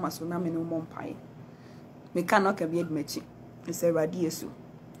to akoma so na me no mompae me kan no ka bi edmechi say Awurade Yesu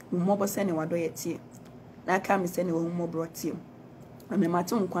ummobo se ne wado yetie na aka me se ne wo ummobo tie ame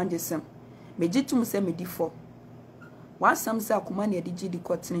mate nkwanje sem megitum se medifo wasam se akoma ne de gidi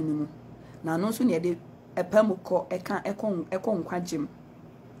kotene ne mu na no so ne de epam ko eka ekon nkwagem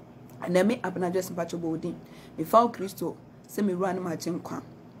na me abnajo simpacho bodin me fa Kristo se me ruan ma genkwa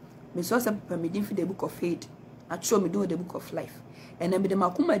me so se papa me din fi the book of faith atro me do the book of life ena me de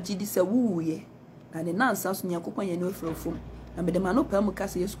makoma gidi se wuye na ne nansa so nyakopon ye no afrofom na me de mano pam ka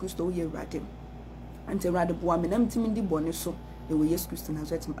se Yesu Kristo wo ye Awurade ante Awurade boa me na mtimi ndi bone so ewe Yesu Kristo na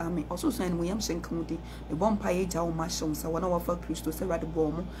zetim amen oso so ene mo yam hyenkamudi me bompa ye ja wo ma hyom sa wona wafa Kristo se Awurade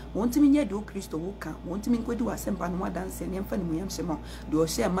bo mo wontimi nye de o Kristo wo ka wontimi nkodi wasempa no wadanse ne mfa ne mo yam hyema de o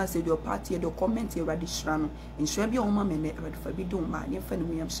share message de o party de o comment ye Awurade hyira no nsua bia wo ma me ne Awurade fa bi do ma ne mfa ne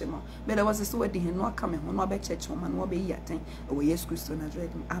mo yam hyema me da wase so wadi hen no aka me ho no abecheche wo ma no be yi aten ewe Yesu Kristo na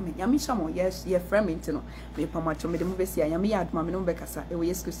zetim amen yam hyema yes ye frame ntino me pamacho me de mo be sia yam ya aduma me no be kasa ewe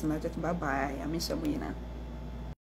Yesu Kristo na zetim bye bye yam hyema yina